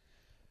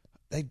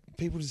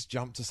people just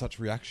jumped to such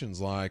reactions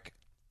like,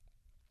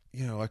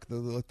 like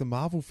the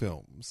Marvel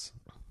films.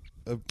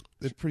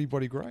 They're pretty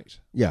bloody great.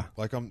 Yeah.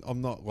 Like,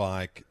 I'm not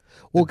like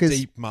a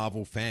deep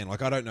Marvel fan.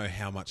 Like, I don't know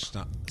how much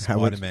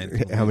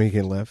Spider-Man how many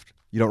can lift.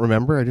 You don't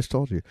remember? I just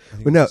told you. I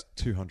think it's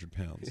 200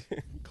 pounds.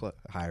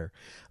 Higher.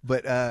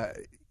 But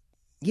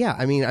yeah,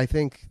 I mean, I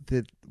think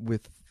that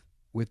with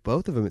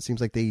both of them, it seems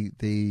like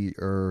they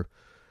are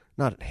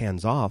not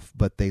hands off,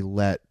 but they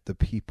let the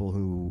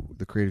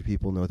creative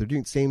people know what they're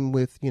doing. Same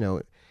with,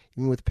 even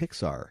with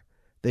Pixar.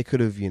 They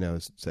could have,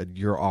 said,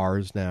 you're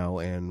ours now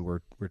and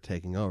we're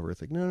taking over.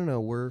 It's like,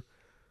 no,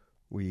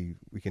 we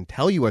can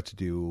tell you what to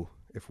do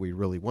if we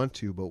really want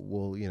to, but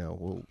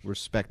we'll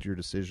respect your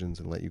decisions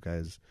and let you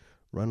guys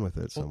run with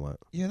it somewhat.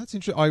 Yeah, that's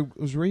interesting. I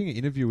was reading an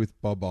interview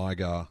with Bob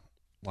Iger,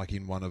 like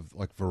in one of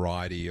like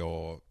Variety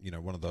or,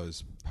 one of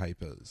those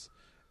papers.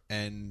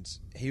 And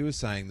he was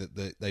saying that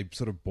they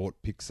sort of bought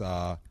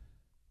Pixar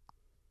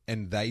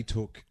and they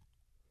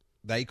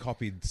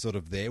copied sort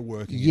of their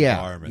working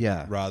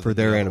environment rather for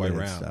their than the other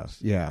way animated around. stuff.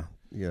 Yeah,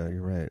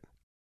 you're right.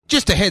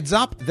 Just a heads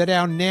up that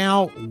our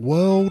now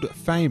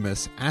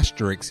world-famous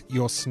Asterix,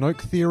 Your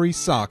Snoke Theory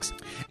Sucks,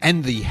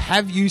 and the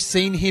Have You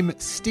Seen Him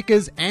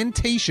stickers and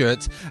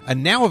T-shirts are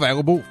now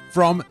available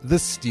from the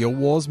Steele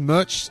Wars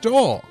merch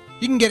store.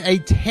 You can get a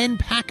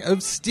 10-pack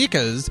of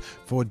stickers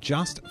for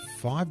just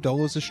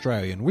 $5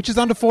 Australian, which is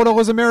under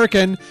 $4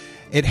 American.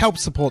 It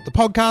helps support the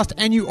podcast,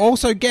 and you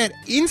also get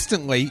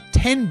instantly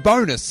 10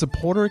 bonus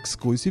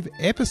supporter-exclusive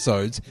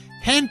episodes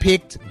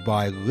handpicked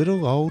by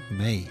little old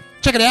me.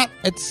 Check it out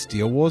at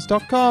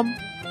steelwars.com.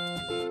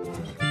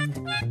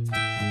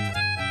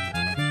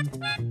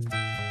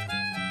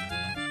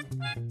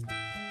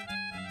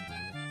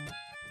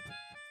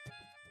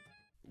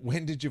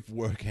 When did you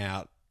work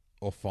out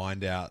or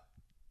find out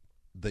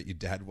that your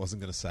dad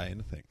wasn't going to say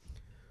anything?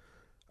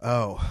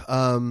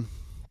 I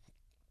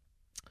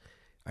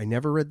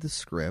never read the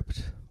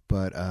script,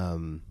 but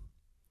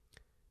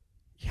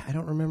Yeah, I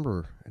don't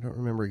remember. I don't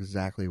remember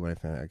exactly when I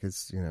found out.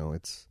 Because,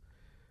 it's...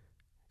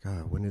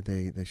 God, when did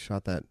they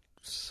shot that?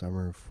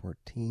 Summer of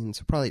 14.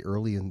 So probably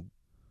earlier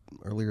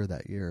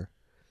that year.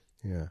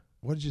 Yeah.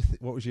 What did you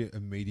what was your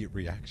immediate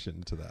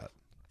reaction to that?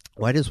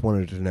 Well, I just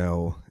wanted to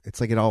know.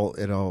 It's like it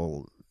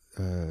all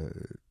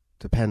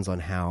depends on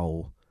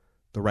how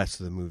the rest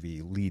of the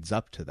movie leads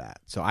up to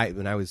that. So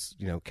when I was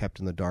kept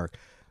in the dark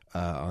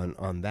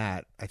on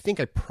that, I think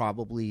I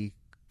probably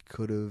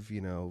could have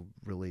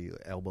really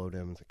elbowed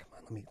him and said, "Come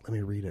on, let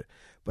me read it."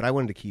 But I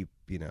wanted to keep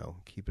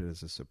it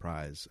as a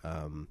surprise.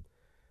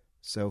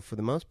 So for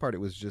the most part, it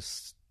was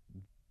just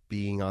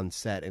being on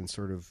set and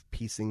sort of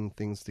piecing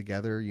things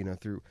together,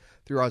 through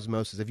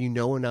osmosis. If you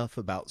know enough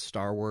about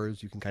Star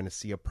Wars, you can kind of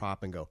see a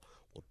prop and go,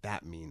 well,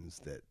 that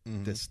means that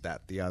this,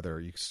 that, the other.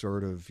 You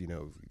sort of,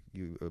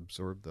 you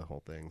absorb the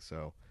whole thing.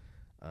 So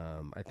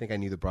I think I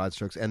knew the broad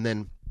strokes. And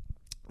then,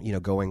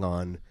 going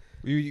on...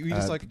 You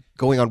just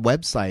going on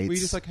websites. Were you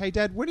just like, hey,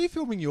 Dad, when are you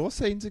filming your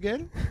scenes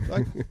again?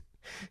 Like...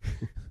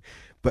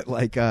 But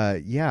and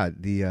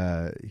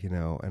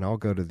I'll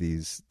go to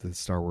the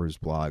Star Wars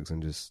blogs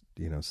and just,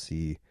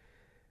 see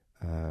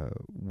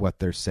what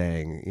they're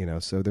saying,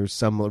 so there's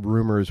some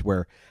rumors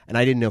where, and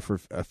I didn't know for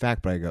a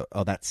fact, but I go,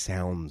 oh, that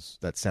sounds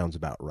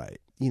about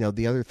right.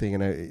 The other thing,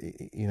 and I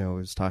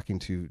was talking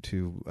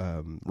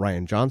to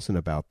Ryan Johnson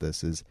about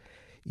this is,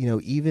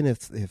 even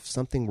if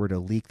something were to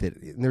leak that,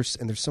 and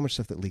there's so much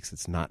stuff that leaks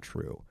that's not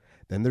true,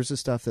 then there's the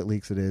stuff that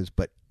leaks that is,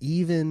 but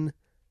even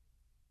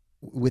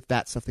with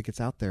that stuff that gets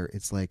out there,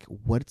 it's like,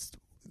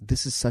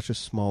 this is such a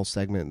small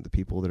segment, the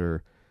people that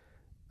are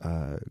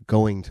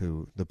going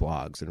to the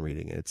blogs and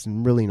reading it. It's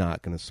really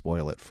not going to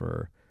spoil it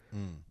for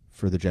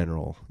the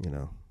general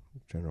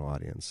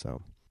audience.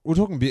 So we're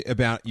talking a bit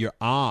about your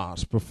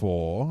art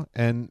before,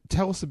 and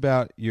tell us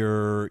about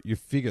your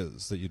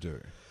figures that you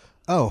do.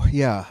 Oh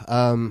yeah,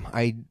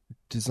 I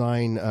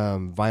design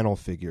vinyl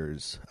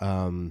figures.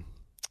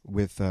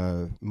 With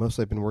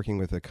mostly I've been working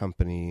with a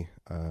company,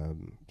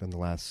 done the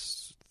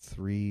last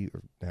 3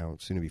 or now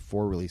soon to be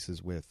 4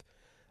 releases with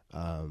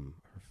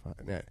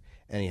with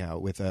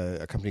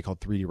a company called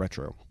 3D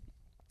Retro.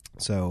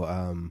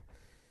 So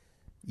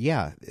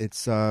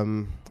it's I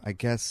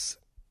guess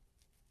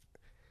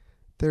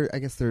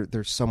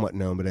they're somewhat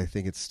known, but I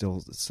think it's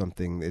still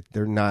something that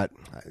they're not.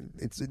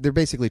 They're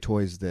basically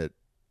toys that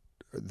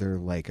they're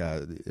like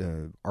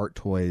art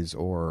toys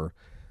or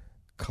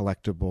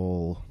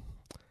collectible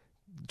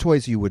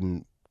toys you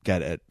wouldn't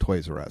get at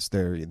Toys R Us.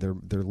 They're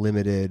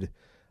limited.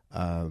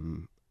 So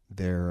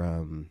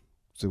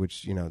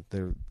which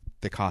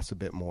they cost a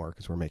bit more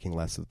because we're making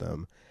less of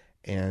them,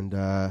 and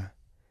I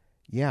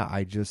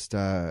just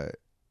it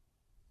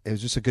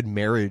was just a good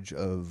marriage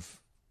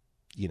of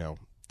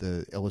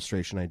the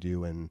illustration I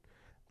do, and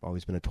I've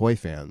always been a toy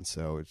fan,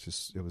 so it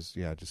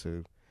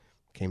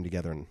came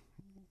together and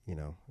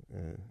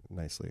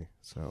nicely.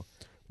 So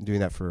I'm doing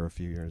that for a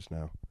few years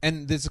now.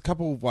 And there's a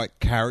couple of like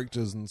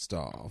characters and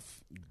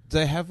stuff.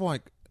 They have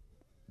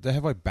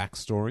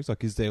backstories.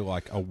 Like, is there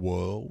like a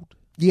world?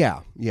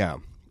 Yeah.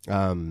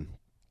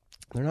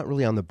 They're not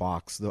really on the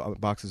box. The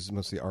box is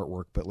mostly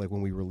artwork, but like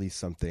when we release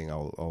something,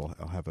 I'll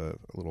have a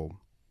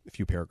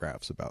few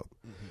paragraphs about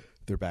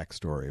their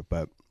backstory.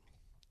 But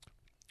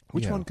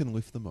which one can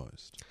lift the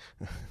most?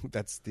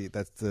 That's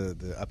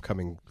the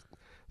upcoming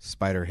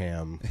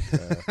Spider-Ham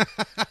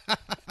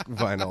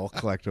vinyl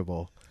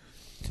collectible.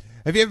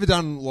 Have you ever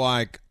done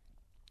like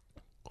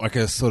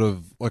a sort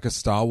of like a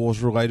Star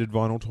Wars related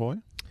vinyl toy?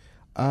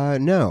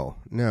 No.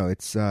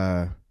 It's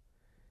tough.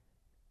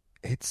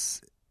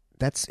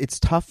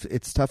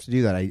 It's tough to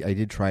do that. I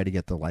did try to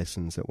get the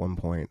license at one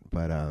point,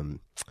 but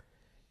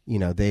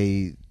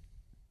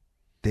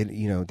they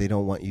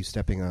don't want you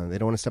stepping on. They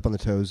don't want to step on the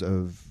toes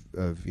of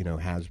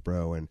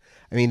Hasbro, and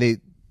I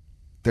mean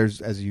there's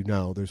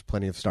there's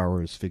plenty of Star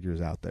Wars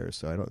figures out there,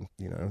 so I don't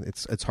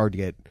it's hard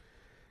to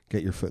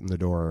get your foot in the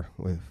door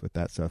with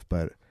that stuff.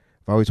 But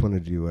I've always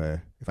wanted to do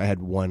if I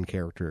had one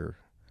character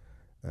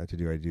to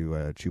do, I'd do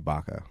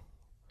Chewbacca.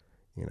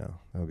 That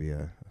would be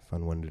a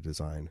fun one to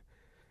design.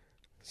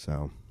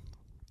 So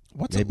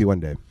maybe one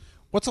day.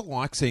 What's it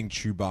like seeing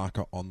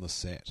Chewbacca on the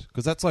set?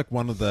 Because that's like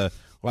one of the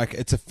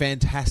it's a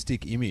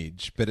fantastic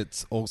image, but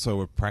it's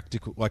also a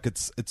practical. Like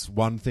it's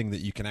one thing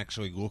that you can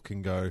actually look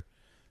and go,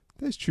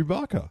 "There's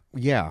Chewbacca."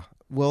 Yeah.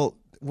 Well,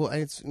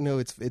 it's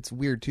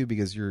weird too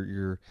because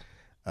you're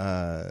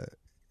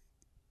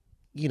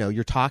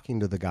talking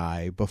to the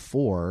guy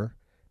before,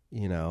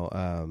 it's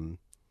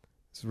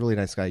a really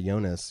nice guy,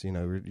 Jonas.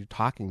 You're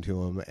talking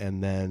to him,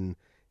 and then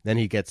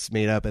he gets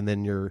made up, and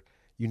then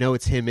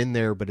it's him in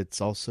there, but it's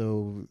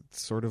also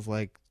sort of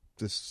like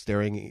just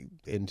staring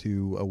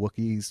into a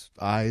Wookiee's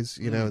eyes.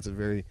 It's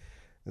a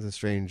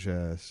strange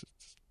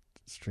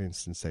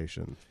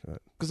sensation.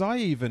 Because I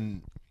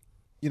even,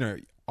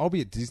 I'll be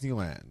at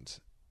Disneyland,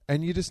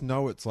 and you just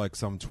know it's like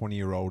some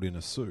 20-year-old in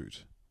a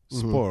suit.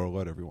 Spoiler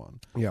alert, everyone.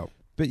 Yeah.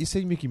 But you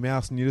see Mickey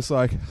Mouse, and you're just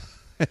like,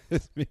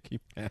 it's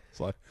Mickey Mouse.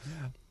 Like,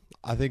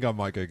 I think I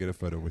might go get a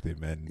photo with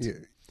him,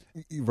 and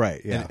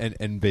right, yeah,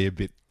 and be a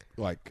bit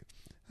like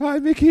Hi,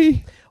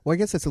 Mickey. Well, I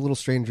guess that's a little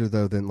stranger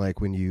though than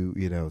like when you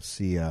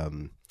see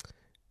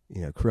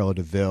Cruella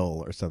de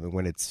Vil or something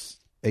when it's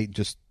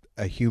just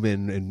a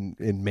human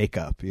in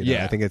makeup.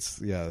 Yeah. I think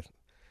it's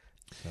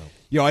So.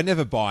 Yeah, I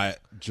never buy it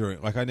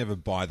I never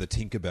buy the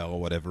Tinkerbell or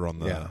whatever on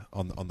the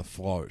on the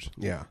float.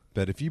 Yeah.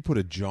 But if you put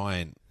a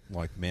giant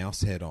like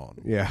mouse head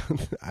on, Yeah,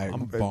 I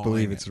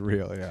believe it's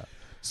real. Yeah.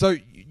 So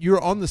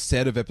you're on the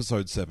set of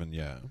episode 7,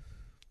 yeah.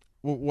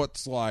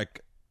 What's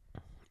like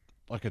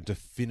a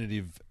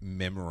definitive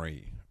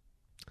memory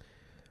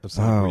of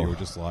something where you were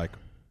just like,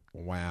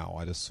 wow,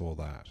 I just saw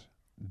that.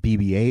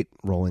 BB-8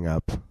 rolling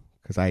up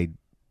because it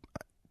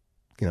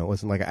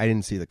wasn't like I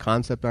didn't see the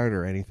concept art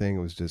or anything.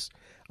 It was just,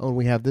 oh,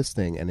 we have this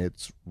thing and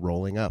it's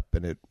rolling up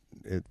and it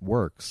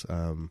works.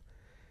 All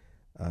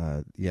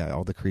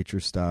the creature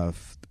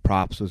stuff, the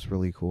props was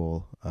really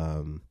cool.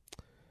 Did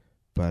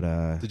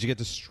you get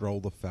to stroll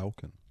the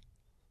Falcon?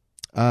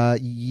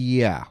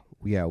 Yeah,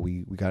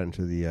 we got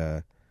into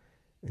the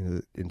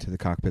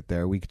cockpit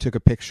there. We took a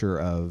picture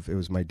of, it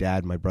was my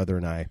dad, my brother,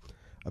 and I,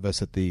 of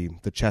us at the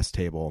chess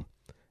table.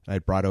 I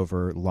had brought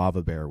over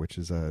Lava Bear, which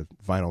is a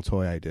vinyl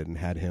toy I did, and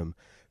had him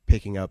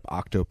picking up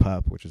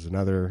Octopup, which is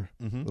another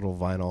little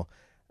vinyl,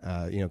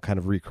 kind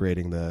of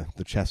recreating the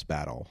chess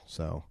battle.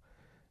 So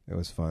it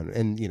was fun.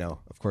 And,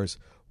 of course,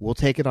 we'll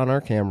take it on our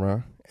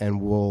camera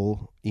and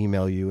we'll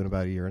email you in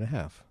about a year and a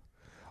half.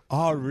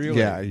 Oh, really?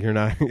 Yeah, you're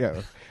not, we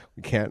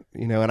can't,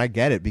 and I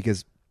get it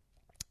because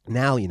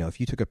now,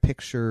 if you took a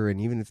picture and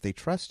even if they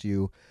trust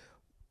you,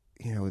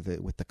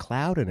 with the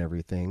cloud and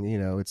everything,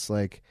 it's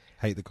like.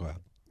 Hate the cloud.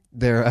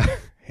 They're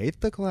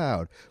hate the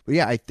cloud. But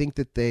yeah, I think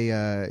that they,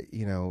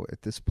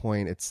 at this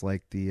point, it's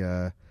like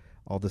the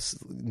all the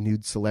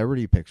nude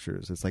celebrity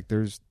pictures. It's like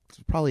there's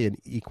probably an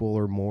equal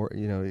or more,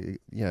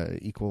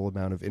 equal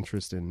amount of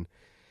interest in.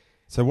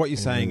 So what you're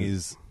saying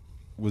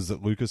was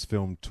that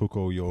Lucasfilm took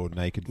all your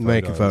naked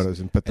photos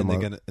and put them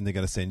and on. they're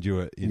going to send you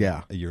it in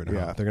a year and a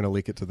half. Yeah, they're going to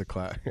leak it to the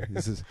cloud.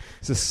 It's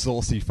a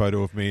saucy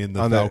photo of me in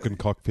the Falcon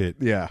cockpit.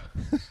 Yeah.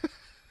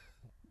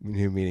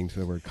 New meaning to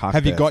the word cockpit.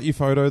 Have you got your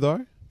photo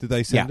though? Did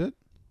they send it?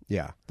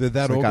 Yeah. They're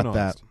that organized. I got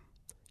that.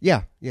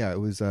 Yeah. It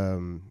was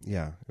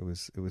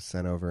it was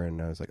sent over and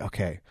I was like,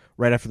 okay.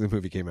 Right after the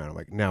movie came out, I'm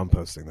like, now I'm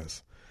posting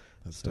this.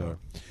 That's dope.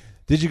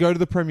 Did you go to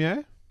the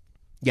premiere?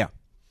 Yeah.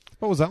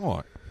 What was that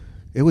like?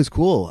 It was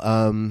cool.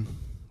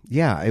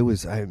 It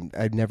was.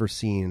 I'd never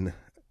seen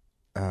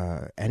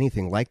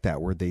anything like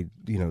that where they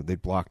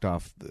blocked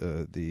off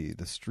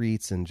the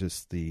streets and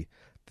just this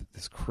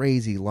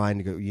crazy line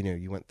to go.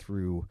 You went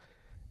through.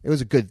 It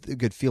was a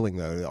good feeling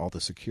though. All the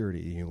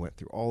security. You went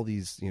through all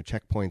these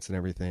checkpoints and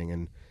everything,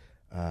 and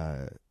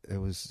it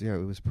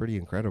was pretty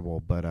incredible.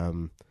 But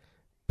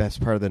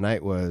best part of the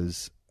night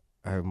was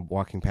I'm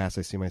walking past.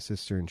 I see my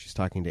sister and she's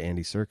talking to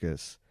Andy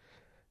Serkis,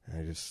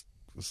 and I just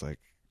was like,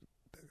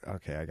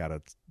 okay, I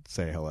gotta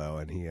say hello.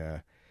 And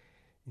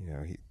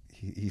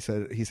he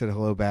said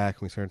hello back,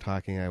 and we started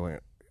talking. I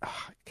went,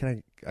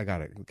 can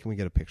we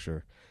get a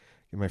picture?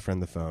 Give my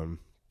friend the phone,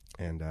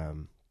 and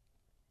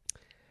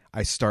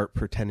I start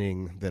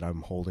pretending that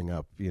I'm holding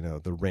up,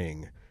 the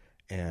ring,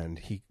 and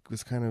he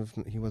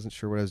wasn't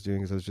sure what I was doing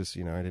because I was just,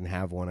 I didn't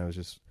have one. I was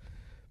just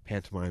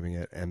pantomiming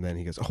it, and then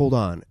he goes, hold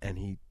on, and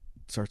he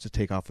starts to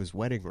take off his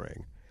wedding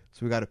ring.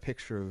 So we got a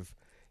picture of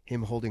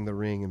him holding the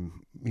ring and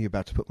me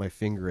about to put my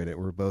finger in it.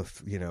 We're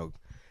both,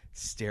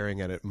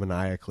 staring at it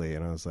maniacally,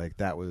 and I was like,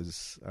 that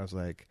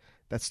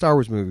Star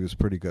Wars movie was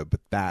pretty good, but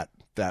that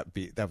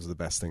was the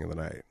best thing of the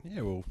night.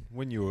 Yeah, well,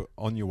 when you were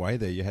on your way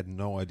there, you had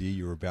no idea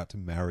you were about to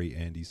marry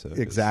Andy Serkis.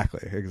 Exactly.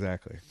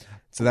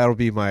 So that'll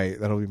be my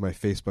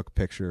Facebook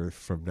picture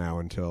from now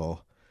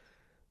until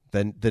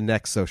then. The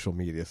next social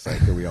media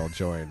site that we all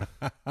join.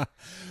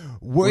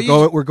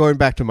 We're going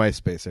back to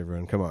MySpace,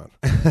 everyone. Come on.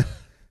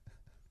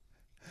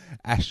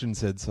 Ashton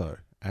said so.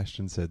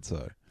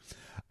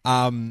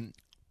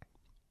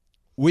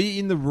 Were you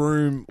in the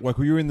room,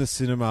 were you in the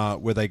cinema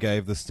where they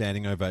gave the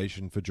standing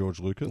ovation for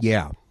George Lucas?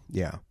 Yeah.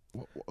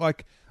 I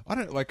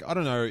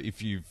don't know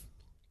if you've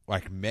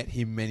met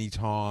him many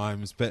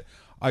times, but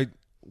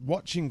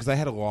watching, because they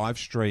had a live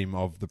stream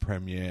of the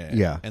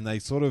premiere, and they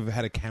sort of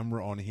had a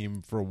camera on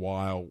him for a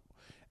while,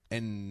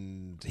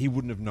 and he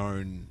wouldn't have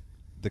known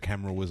the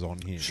camera was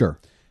on him. Sure.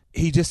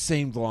 He just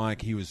seemed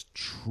like he was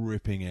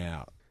tripping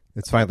out.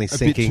 It's finally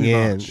sinking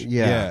in.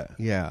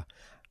 Yeah.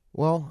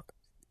 Well,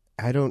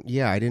 I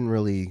didn't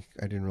really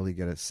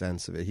get a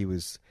sense of it. He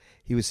was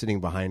sitting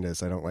behind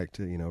us. I don't like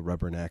to,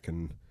 rubberneck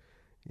and,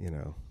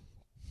 and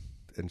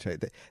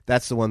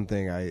that's the one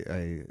thing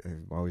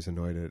I'm always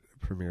annoyed at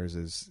premieres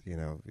is,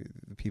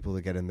 the people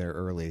that get in there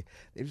early,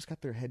 they just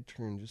got their head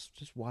turned,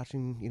 just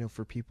watching,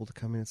 for people to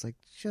come in. It's like,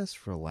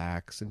 just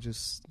relax and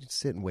just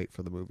sit and wait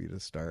for the movie to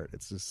start.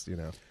 It's just,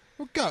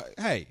 Well,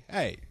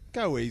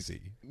 go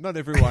easy. Not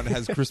everyone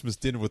has Christmas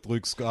dinner with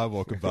Luke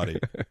Skywalker, buddy.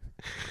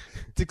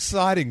 It's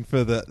exciting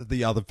for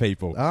the other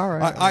people. All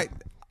right.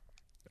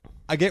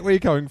 I get where you're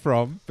coming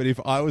from, but if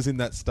I was in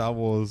that Star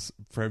Wars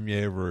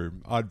premiere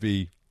room,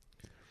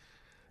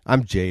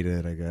 I'm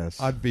jaded, I guess.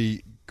 I'd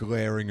be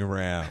glaring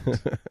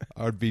around.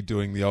 I would be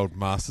doing the old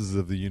Masters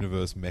of the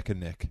Universe mecha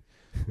neck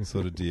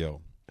sort of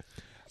deal.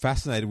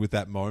 Fascinated with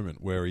that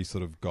moment where he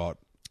sort of got...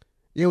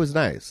 Yeah, it was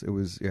nice. It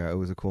was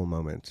a cool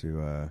moment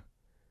to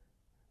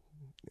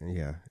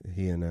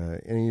he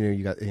and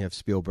you have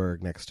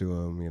Spielberg next to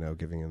him,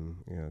 giving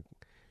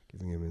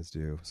him his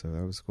due. So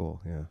that was cool.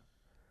 Yeah.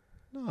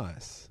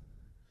 Nice.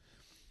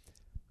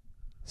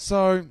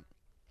 So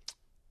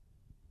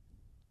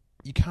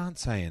you can't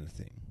say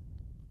anything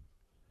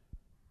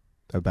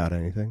about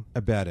anything.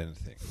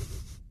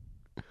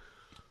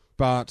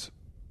 But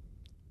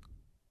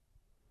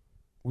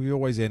we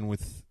always end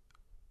with,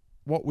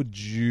 what would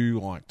you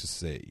like to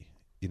see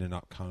in an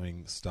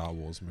upcoming Star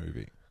Wars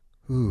movie?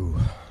 Ooh.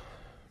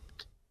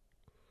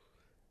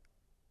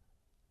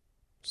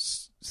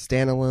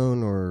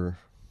 Standalone or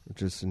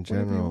just in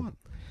general? Whatever you want.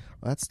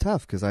 Well, that's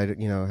tough because I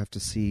have to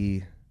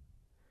see.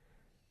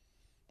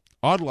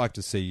 I'd like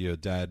to see your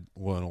dad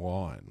learn a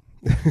line.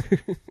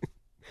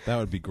 That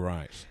would be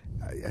great.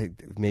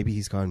 Maybe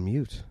he's gone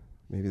mute.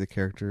 Maybe the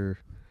character...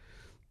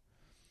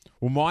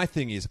 Well, my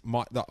thing is,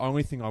 the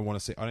only thing I want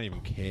to see, I don't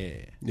even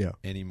care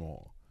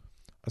anymore.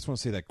 I just want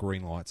to see that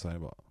green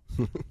lightsaber.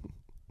 I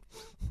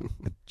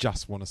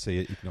just want to see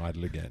it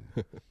ignited again.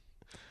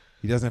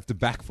 He doesn't have to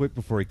backflip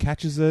before he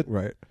catches it.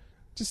 Right.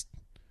 Just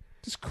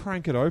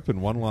crank it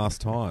open one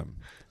last time.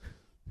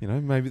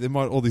 Maybe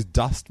all this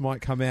dust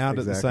might come out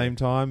at the same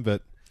time,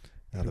 but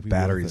now the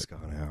battery's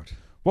gone out.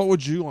 What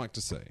would you like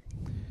to see?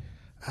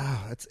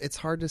 It's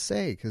hard to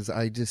say because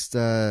I just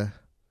I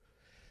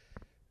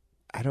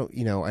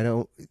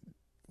don't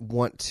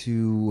want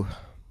to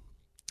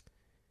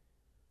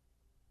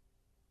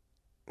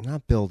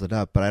not build it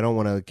up, but I don't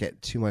want to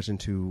get too much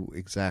into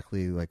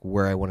exactly like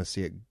where I want to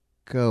see it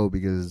go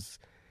because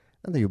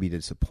I think you'll be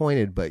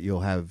disappointed, but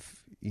you'll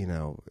have,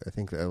 I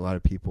think that a lot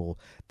of people,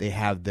 they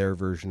have their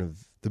version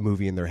of the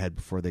movie in their head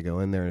before they go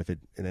in there,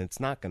 and it's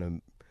not going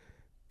to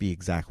be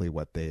exactly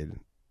what they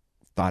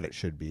thought it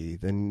should be,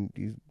 then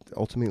you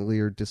ultimately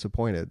are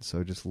disappointed.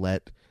 So just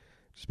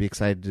be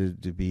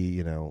excited to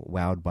be,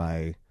 wowed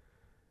by,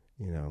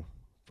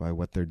 by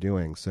what they're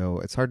doing. So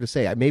it's hard to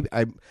say.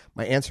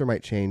 My answer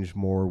might change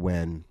more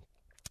when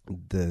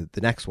the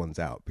next one's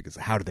out, because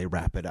how do they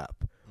wrap it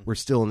up? We're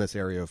still in this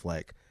area of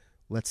like,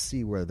 let's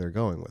see where they're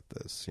going with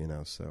this,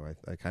 so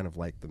I kind of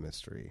like the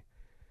mystery.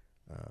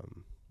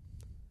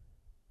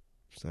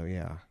 So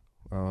yeah,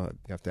 well,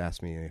 you have to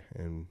ask me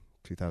in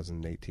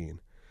 2018.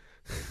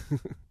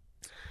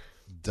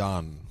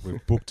 Done.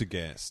 We've booked a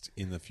guest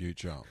in the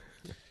future,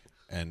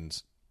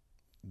 and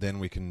then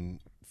we can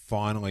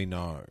finally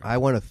know. I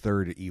want a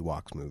third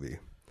Ewoks movie.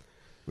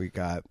 We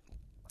got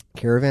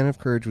Caravan of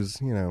Courage was,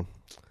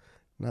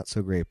 not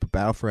so great, but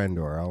Battle for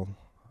Endor,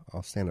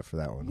 I'll stand up for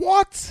that one.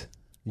 What?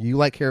 You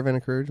like Caravan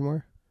of Courage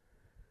more?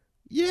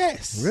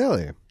 Yes.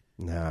 Really?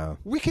 No.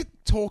 Wicket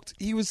talked.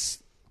 He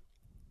was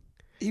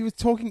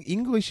talking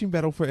English in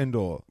Battle for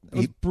Endor. It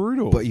was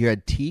brutal. But you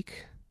had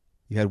Teak,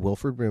 you had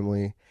Wilford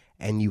Brimley,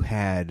 and you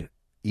had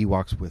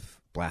Ewoks with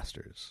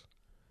blasters.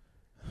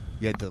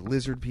 You had the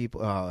lizard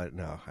people. Oh,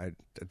 no. I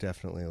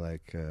definitely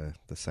like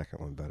the second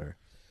one better.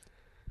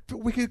 But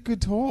Wicket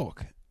could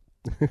talk.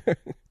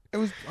 It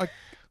was like...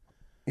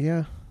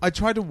 Yeah. I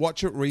tried to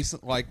watch it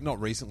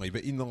not recently,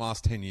 but in the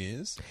last 10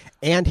 years.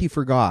 And he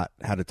forgot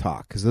how to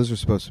talk, because those are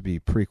supposed to be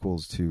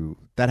prequels to...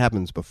 That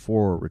happens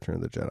before Return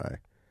of the Jedi.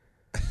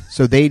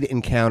 So they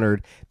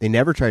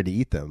never tried to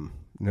eat them.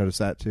 Notice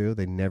that too?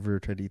 They never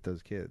tried to eat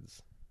those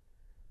kids.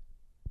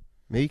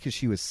 Maybe because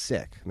she was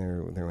sick.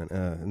 And they went,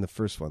 in the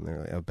first one, they're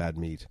like, oh, bad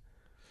meat.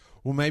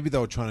 Well, maybe they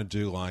were trying to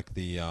do like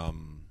the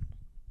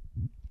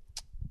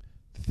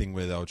thing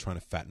where they were trying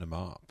to fatten them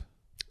up.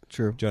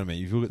 True. Do you know what I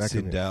mean? If you look at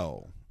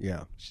Sindel,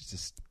 yeah, she's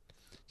just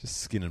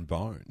skin and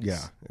bones. Yeah,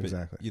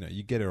 exactly. But,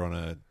 you get her on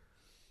I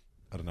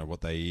don't know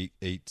what they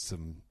eat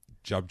some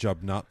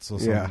jub nuts or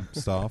some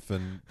stuff,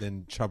 and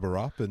then chub her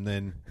up, and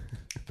then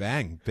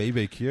bang,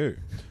 BBQ.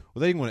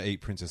 Well, they didn't want to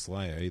eat Princess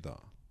Leia either.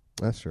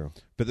 That's true.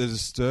 But the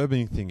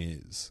disturbing thing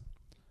is,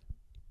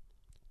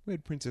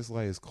 where'd Princess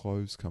Leia's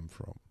clothes come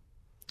from?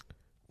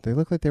 They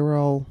look like they were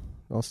all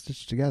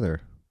stitched together,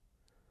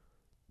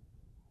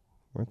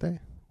 weren't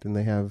they? Didn't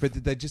they have... But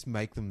did they just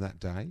make them that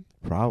day?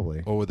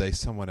 Probably. Or were they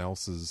someone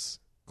else's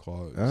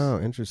clothes? Oh,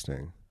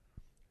 interesting.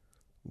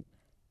 Do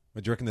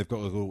you reckon they've got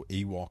a little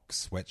Ewok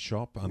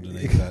sweatshop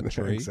underneath that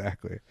tree?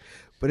 Exactly.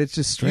 But it's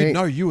just strange.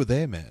 You were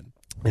there, man.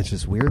 It's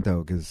just weird,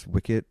 though, because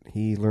Wicket,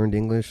 he learned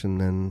English,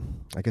 and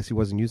then I guess he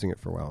wasn't using it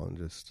for a while, and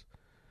just...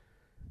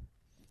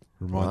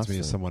 Reminds me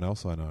of someone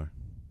else I know.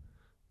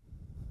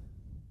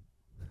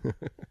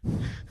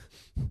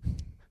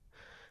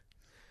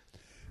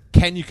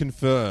 Can you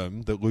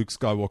confirm that Luke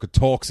Skywalker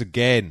talks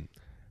again?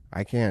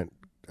 I can't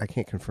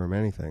confirm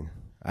anything.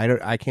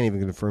 I can't even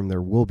confirm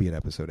there will be an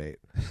episode 8.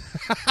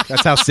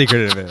 That's how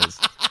secretive it is.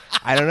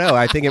 I don't know.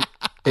 I think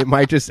it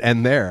might just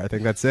end there. I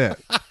think that's it.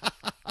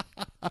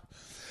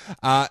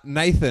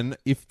 Nathan,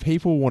 if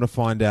people want to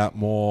find out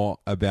more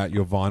about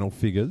your vinyl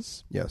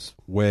figures, yes,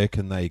 where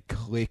can they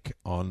click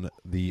on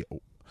the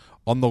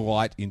on the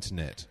light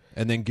internet,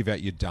 and then give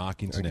out your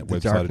dark internet The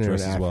website dark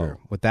address internet as well. after.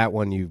 With that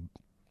one, you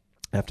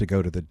have to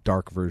go to the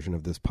dark version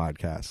of this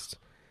podcast,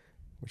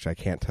 which I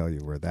can't tell you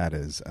where that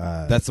is.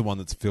 That's the one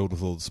that's filled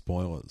with all the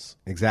spoilers.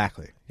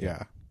 Exactly.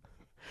 Yeah.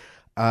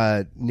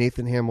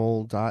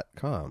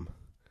 NathanHamill.com.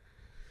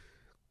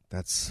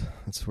 That's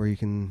where you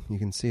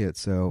can see it.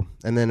 So,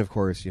 and then of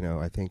course,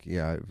 I think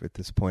at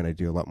this point I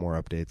do a lot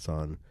more updates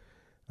on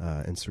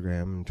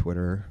Instagram,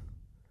 Twitter,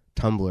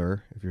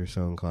 Tumblr, if you're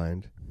so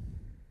inclined,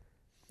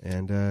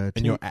 and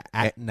you're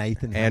at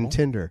Nathan Hamill? and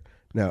Tinder.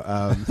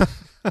 No,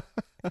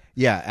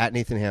 yeah, at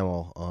Nathan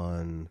Hamill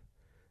on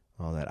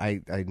all that.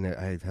 I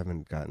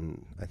haven't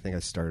gotten. I think I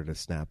started a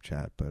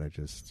Snapchat, but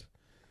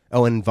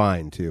and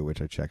Vine too,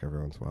 which I check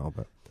every once in a while,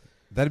 but.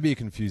 That'd be a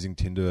confusing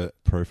Tinder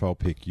profile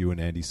pic, you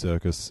and Andy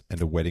Serkis and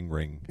a wedding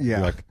ring. Yeah.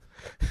 You're like,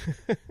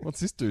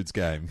 what's this dude's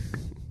game?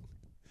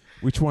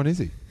 Which one is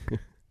he?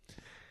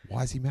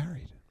 Why is he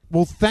married?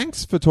 Well,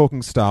 thanks for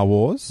talking Star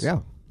Wars.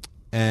 Yeah.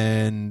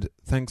 And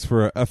thanks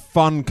for a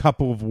fun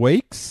couple of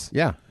weeks.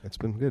 Yeah, it's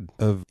been good.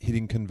 Of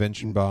hitting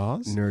convention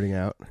bars. Nerding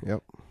out,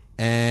 yep.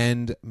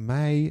 And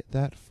may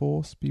that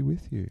force be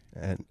with you.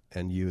 And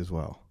you as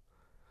well.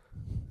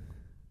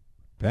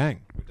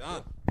 Bang. We're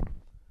done.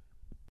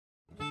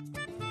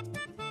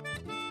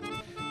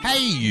 Hey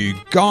you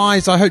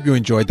guys, I hope you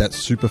enjoyed that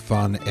super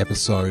fun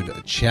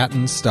episode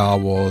chatting Star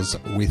Wars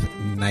with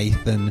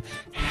Nathan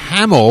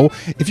Hamill.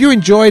 If you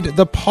enjoyed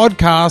the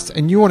podcast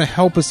and you want to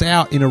help us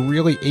out in a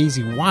really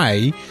easy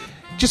way,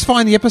 just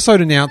find the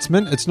episode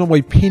announcement. It's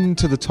normally pinned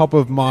to the top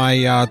of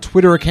my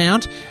Twitter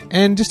account,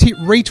 and just hit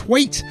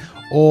retweet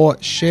or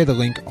share the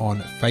link on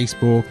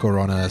Facebook or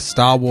on a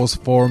Star Wars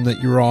forum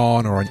that you're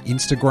on or on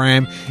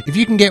Instagram. If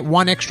you can get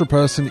one extra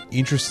person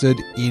interested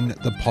in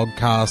the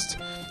podcast,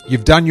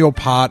 you've done your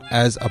part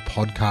as a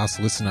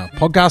podcast listener.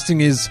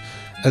 Podcasting is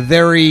a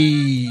very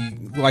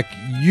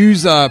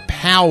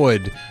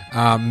user-powered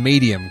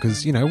medium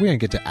because, we don't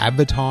get to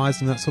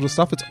advertise and that sort of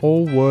stuff. It's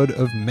all word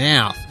of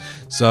mouth.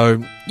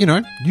 So,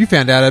 you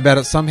found out about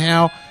it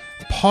somehow.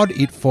 Pod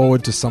it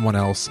forward to someone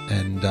else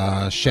and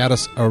shout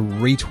us a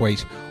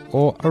retweet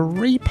or a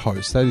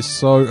repost. That is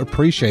so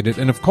appreciated.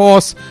 And of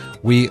course,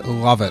 we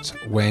love it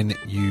when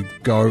you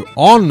go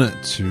on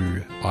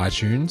to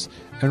iTunes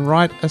and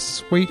write a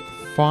sweet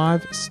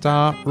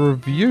 5-star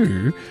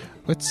review.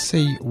 Let's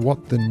see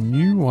what the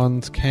new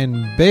ones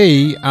can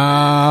be.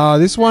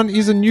 This one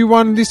is a new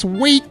one this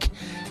week,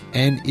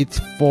 and it's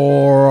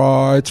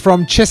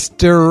from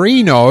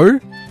Chesterino.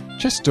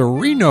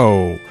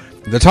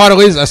 The title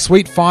is A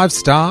Sweet 5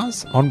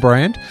 Stars, on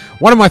brand.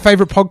 One of my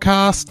favourite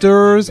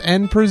podcasters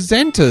and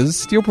presenters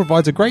still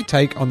provides a great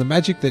take on the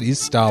magic that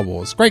is Star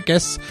Wars. Great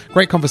guests,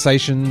 great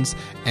conversations,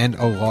 and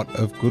a lot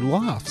of good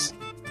laughs.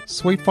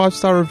 Sweet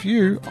 5-star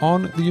review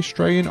on the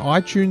Australian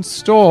iTunes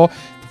store.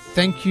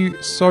 Thank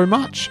you so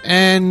much.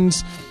 And,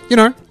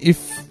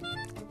 if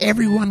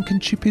everyone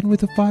can chip in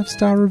with a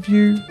 5-star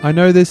review, I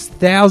know there's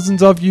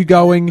thousands of you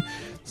going,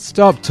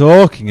 stop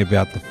talking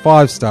about the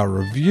 5-star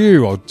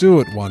review. I'll do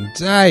it one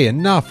day.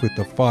 Enough with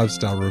the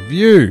 5-star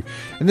review.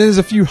 And then there's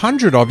a few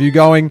hundred of you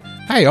going,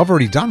 hey, I've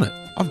already done it.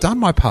 I've done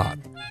my part.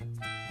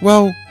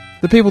 Well,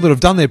 the people that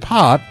have done their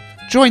part,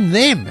 join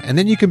them. And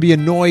then you can be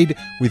annoyed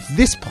with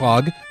this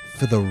plug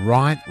for the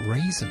right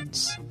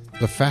reasons.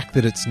 The fact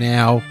that it's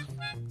now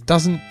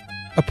doesn't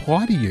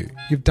apply to you.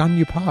 You've done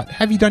your part.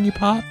 Have you done your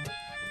part?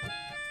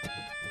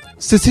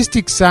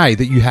 Statistics say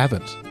that you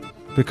haven't,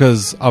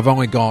 because I've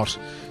only got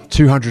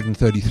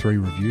 233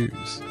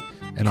 reviews,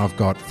 and I've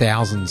got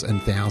thousands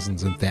and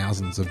thousands and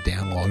thousands of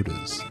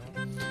downloaders.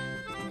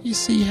 You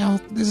see how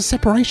there's a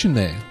separation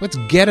there. Let's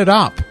get it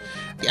up.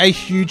 A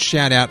huge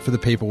shout out for the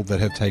people that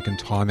have taken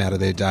time out of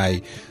their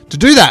day to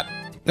do that.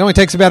 It only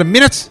takes about a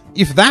minute,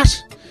 if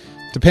that.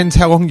 Depends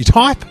how long you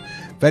type,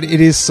 but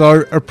it is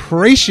so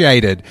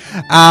appreciated.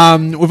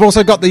 We've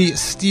also got the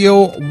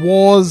Steel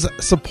Wars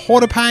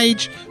supporter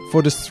page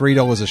for just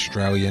 $3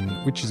 Australian,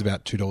 which is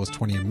about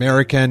 $2.20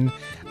 American.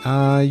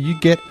 You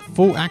get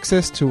full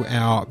access to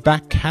our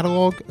back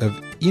catalogue of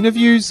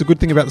interviews. The good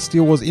thing about the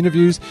Steel Wars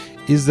interviews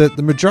is that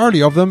the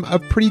majority of them are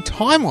pretty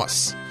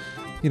timeless.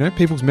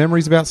 People's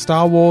memories about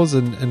Star Wars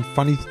and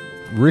funny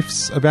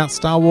riffs about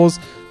Star Wars,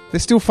 they're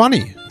still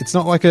funny. It's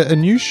not like a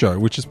news show,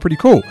 which is pretty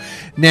cool.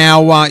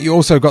 Now, you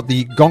also got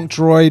the Gonk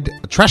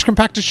Droid Trash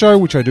Compactor show,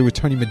 which I do with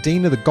Tony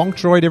Medina, the Gonk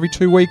Droid, every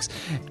 2 weeks.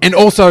 And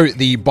also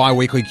the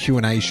bi-weekly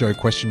Q&A show,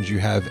 Questions You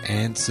Have,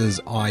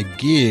 Answers I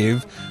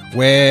Give,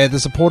 where the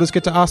supporters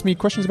get to ask me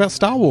questions about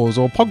Star Wars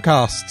or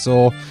podcasts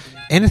or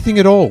anything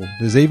at all.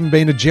 There's even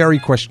been a Jerry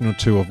question or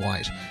two of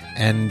late.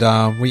 And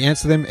we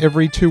answer them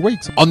every 2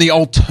 weeks on the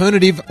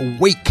alternative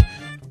week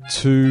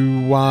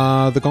to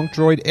the Gonk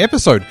Droid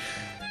episode.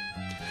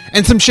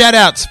 And some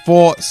shout-outs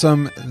for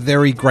some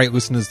very great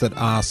listeners that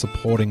are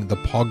supporting the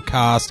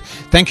podcast.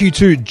 Thank you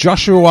to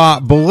Joshua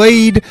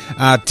Bleed,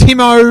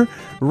 Timo,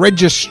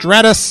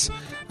 Registratus,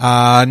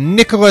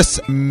 Nicholas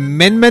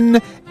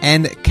Menman,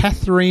 and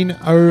Catherine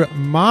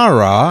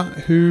O'Mara,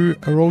 who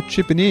are all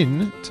chipping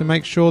in to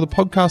make sure the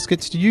podcast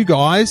gets to you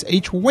guys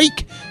each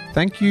week.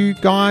 Thank you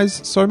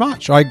guys so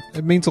much.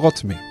 It means a lot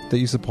to me that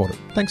you support it.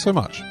 Thanks so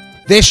much.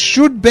 There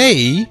should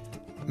be,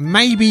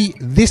 maybe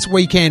this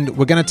weekend,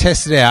 we're going to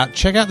test it out.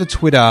 Check out the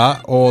Twitter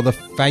or the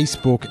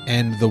Facebook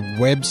and the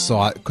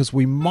website, because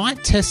we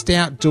might test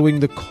out doing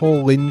the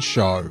call-in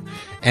show.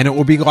 And it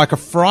will be like a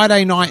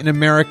Friday night in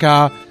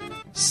America,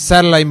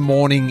 Saturday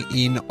morning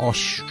in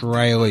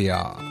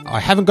Australia. I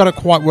haven't got it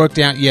quite worked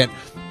out yet,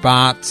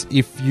 but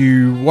if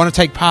you want to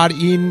take part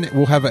in,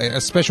 we'll have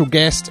a special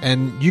guest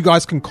and you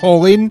guys can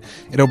call in.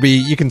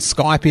 You can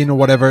Skype in or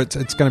whatever.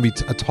 It's going to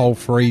be a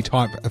toll-free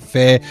type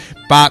affair.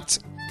 But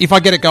if I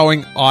get it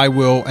going, I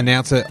will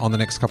announce it on the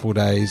next couple of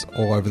days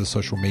all over the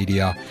social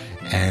media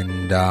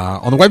and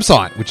on the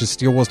website, which is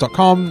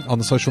steelwars.com. On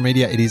the social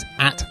media, it is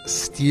at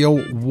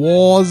Steel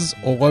Wars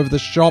all over the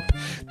shop,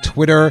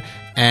 Twitter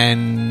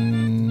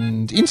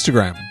and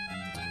Instagram.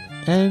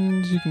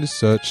 And you can just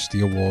search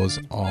Steel Wars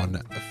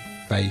on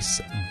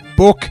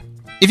Facebook.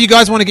 If you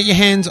guys want to get your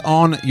hands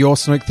on your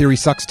Snoke Theory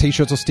Sucks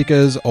t-shirts or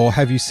stickers, or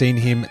Have You Seen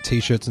Him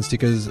t-shirts and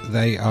stickers,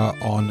 they are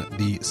on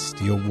the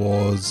Steel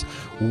Wars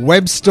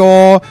web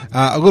store.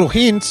 A little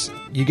hint,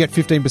 you get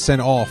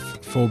 15% off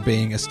for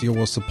being a Steel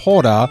Wars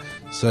supporter,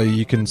 so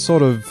you can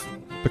sort of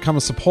become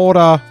a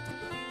supporter,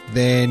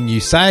 then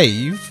you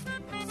save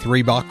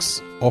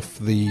 $3 off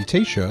the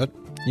t-shirt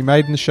you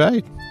made in the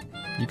shade.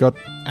 You got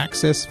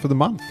access for the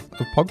month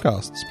of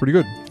podcasts. It's pretty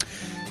good.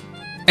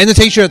 And the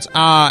t-shirts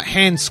are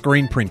hand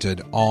screen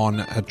printed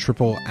on a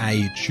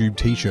AAA tube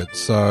t-shirt,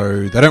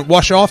 so they don't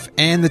wash off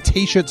and the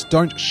t-shirts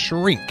don't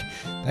shrink.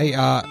 They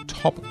are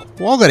top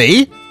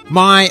quality.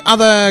 My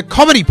other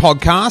comedy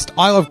podcast,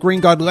 I Love Green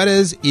Guide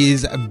Letters,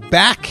 is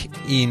back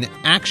in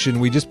action.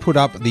 We just put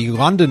up the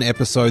London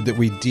episode that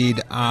we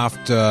did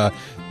after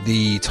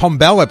the Tom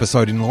Bell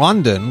episode in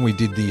London. We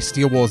did the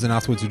Steel Wars and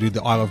afterwards we did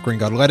the I Love Green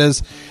Guide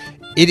Letters.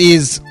 It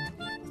is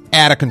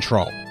out of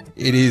control.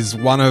 It is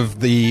one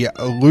of the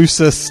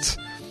loosest,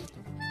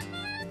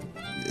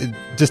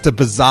 just a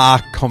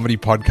bizarre comedy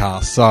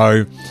podcast.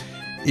 So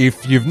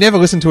if you've never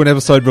listened to an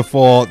episode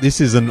before,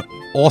 this is an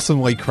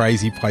awesomely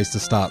crazy place to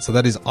start. So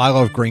that is I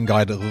Love Green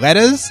Guide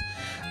Letters.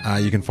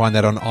 You can find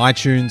that on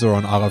iTunes or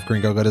on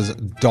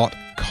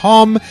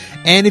ilovegreenguideletters.com.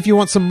 And if you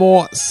want some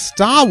more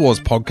Star Wars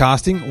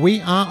podcasting,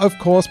 we are, of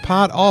course,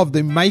 part of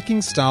the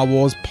Making Star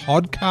Wars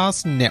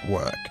podcast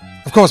network.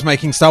 Of course,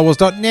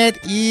 MakingStarWars.net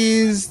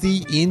is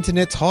the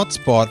internet's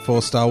hotspot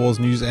for Star Wars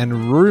news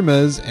and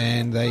rumors,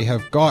 and they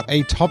have got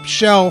a top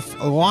shelf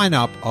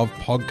lineup of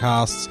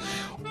podcasts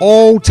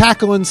all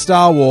tackling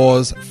Star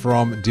Wars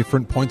from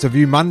different points of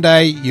view.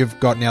 Monday, you've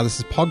got Now This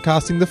Is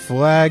Podcasting, the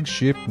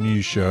flagship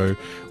news show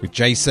with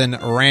Jason,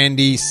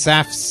 Randy,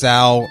 Saf,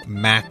 Sal,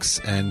 Max,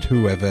 and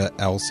whoever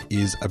else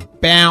is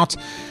about.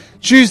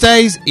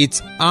 Tuesdays,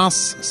 it's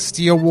us,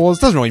 Steel Wars.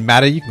 Doesn't really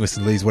matter. You can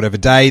listen to these whatever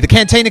day. The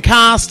Cantina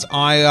Cast.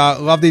 I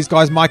love these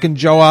guys, Mike and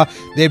Joa.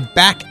 They're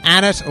back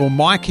at it, or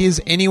Mike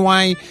is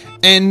anyway.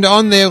 And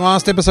on their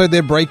last episode,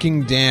 they're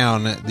breaking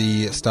down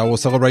the Star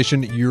Wars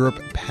Celebration Europe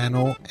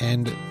panel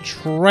and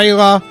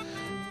trailer.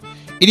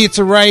 Idiots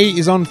Array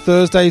is on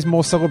Thursdays.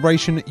 More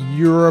Celebration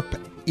Europe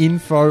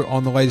info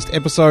on the latest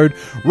episode.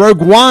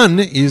 Rogue One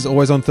is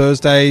always on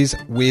Thursdays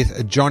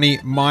with Johnny,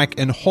 Mike,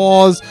 and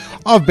Hawes.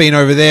 I've been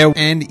over there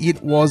and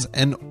it was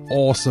an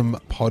awesome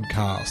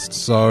podcast.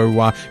 So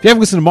if you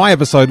haven't listened to my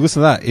episode,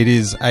 listen to that. It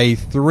is a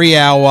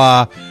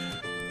 3-hour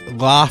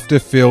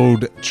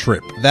laughter-filled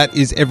trip. That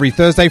is every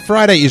Thursday.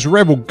 Friday is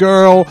Rebel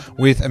Girl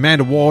with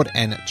Amanda Ward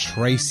and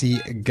Tracy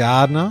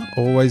Gardner.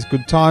 Always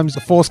good times.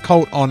 The Force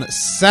Cult on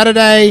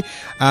Saturday.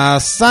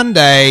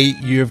 Sunday,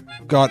 you've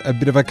got a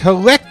bit of a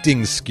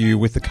collecting skew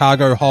with the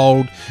Cargo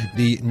Hold,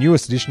 the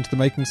newest addition to the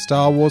Making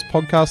Star Wars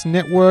podcast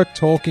network,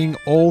 talking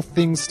all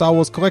things Star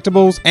Wars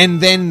collectibles.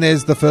 And then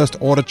there's the First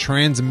Order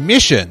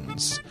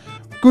Transmissions.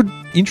 Good,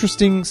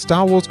 interesting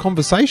Star Wars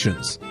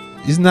conversations.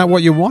 Isn't that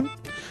what you want?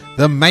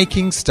 The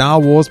Making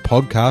Star Wars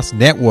Podcast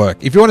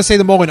Network. If you want to see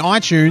them all in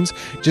iTunes,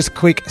 just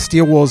click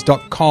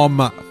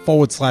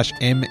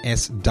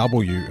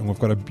steelwars.com/MSW and we've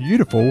got a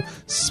beautiful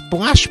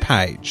splash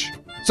page.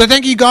 So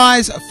thank you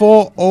guys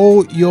for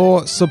all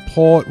your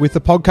support with the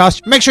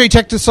podcast. Make sure you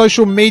check the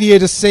social media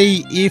to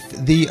see if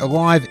the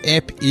live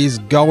ep is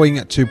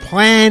going to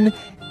plan,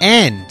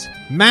 and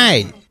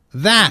may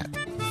that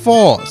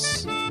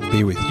force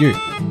be with you.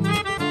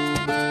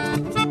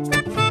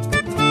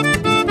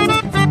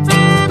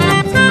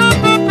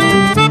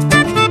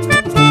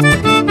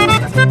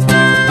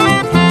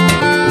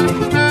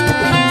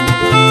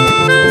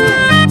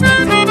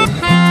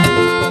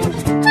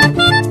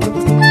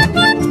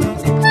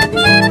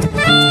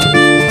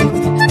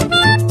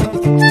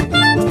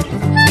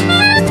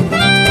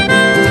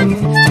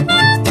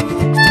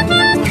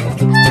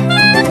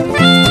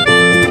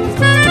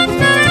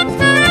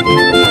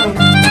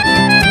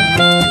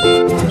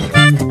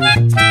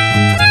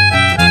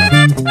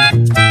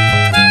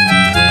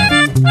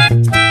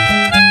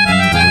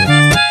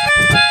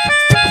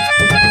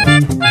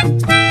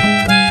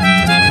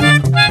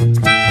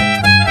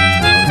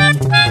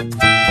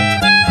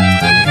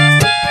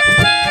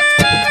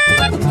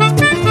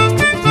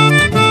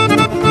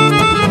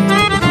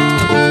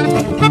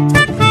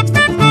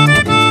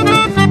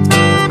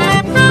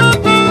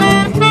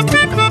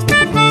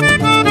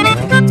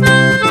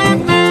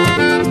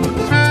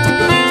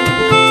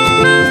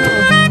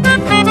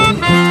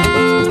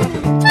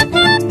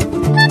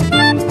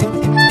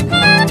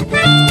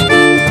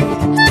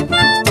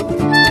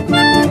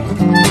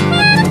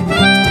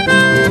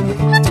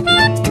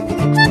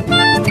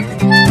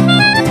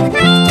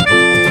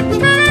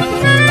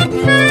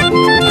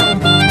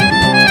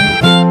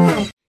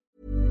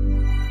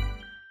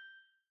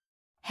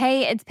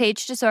 it's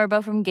Paige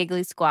DeSorbo from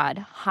Giggly Squad.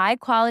 High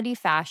quality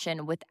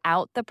fashion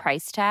without the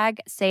price tag.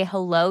 Say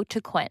hello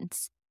to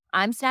Quince.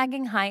 I'm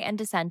snagging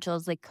high-end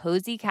essentials like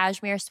cozy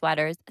cashmere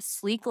sweaters,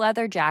 sleek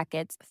leather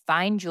jackets,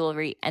 fine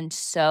jewelry, and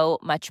so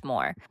much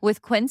more.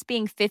 With Quince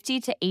being 50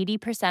 to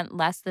 80%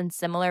 less than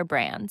similar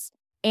brands.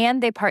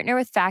 And they partner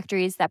with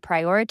factories that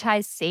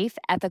prioritize safe,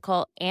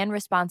 ethical, and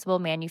responsible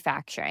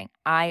manufacturing.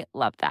 I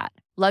love that.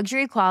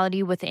 Luxury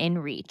quality within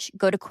reach.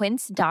 Go to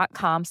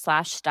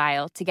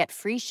quince.com/style to get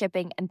free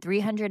shipping and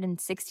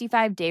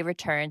 365-day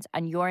returns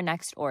on your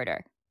next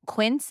order.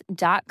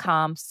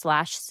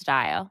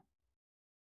 Quince.com/style.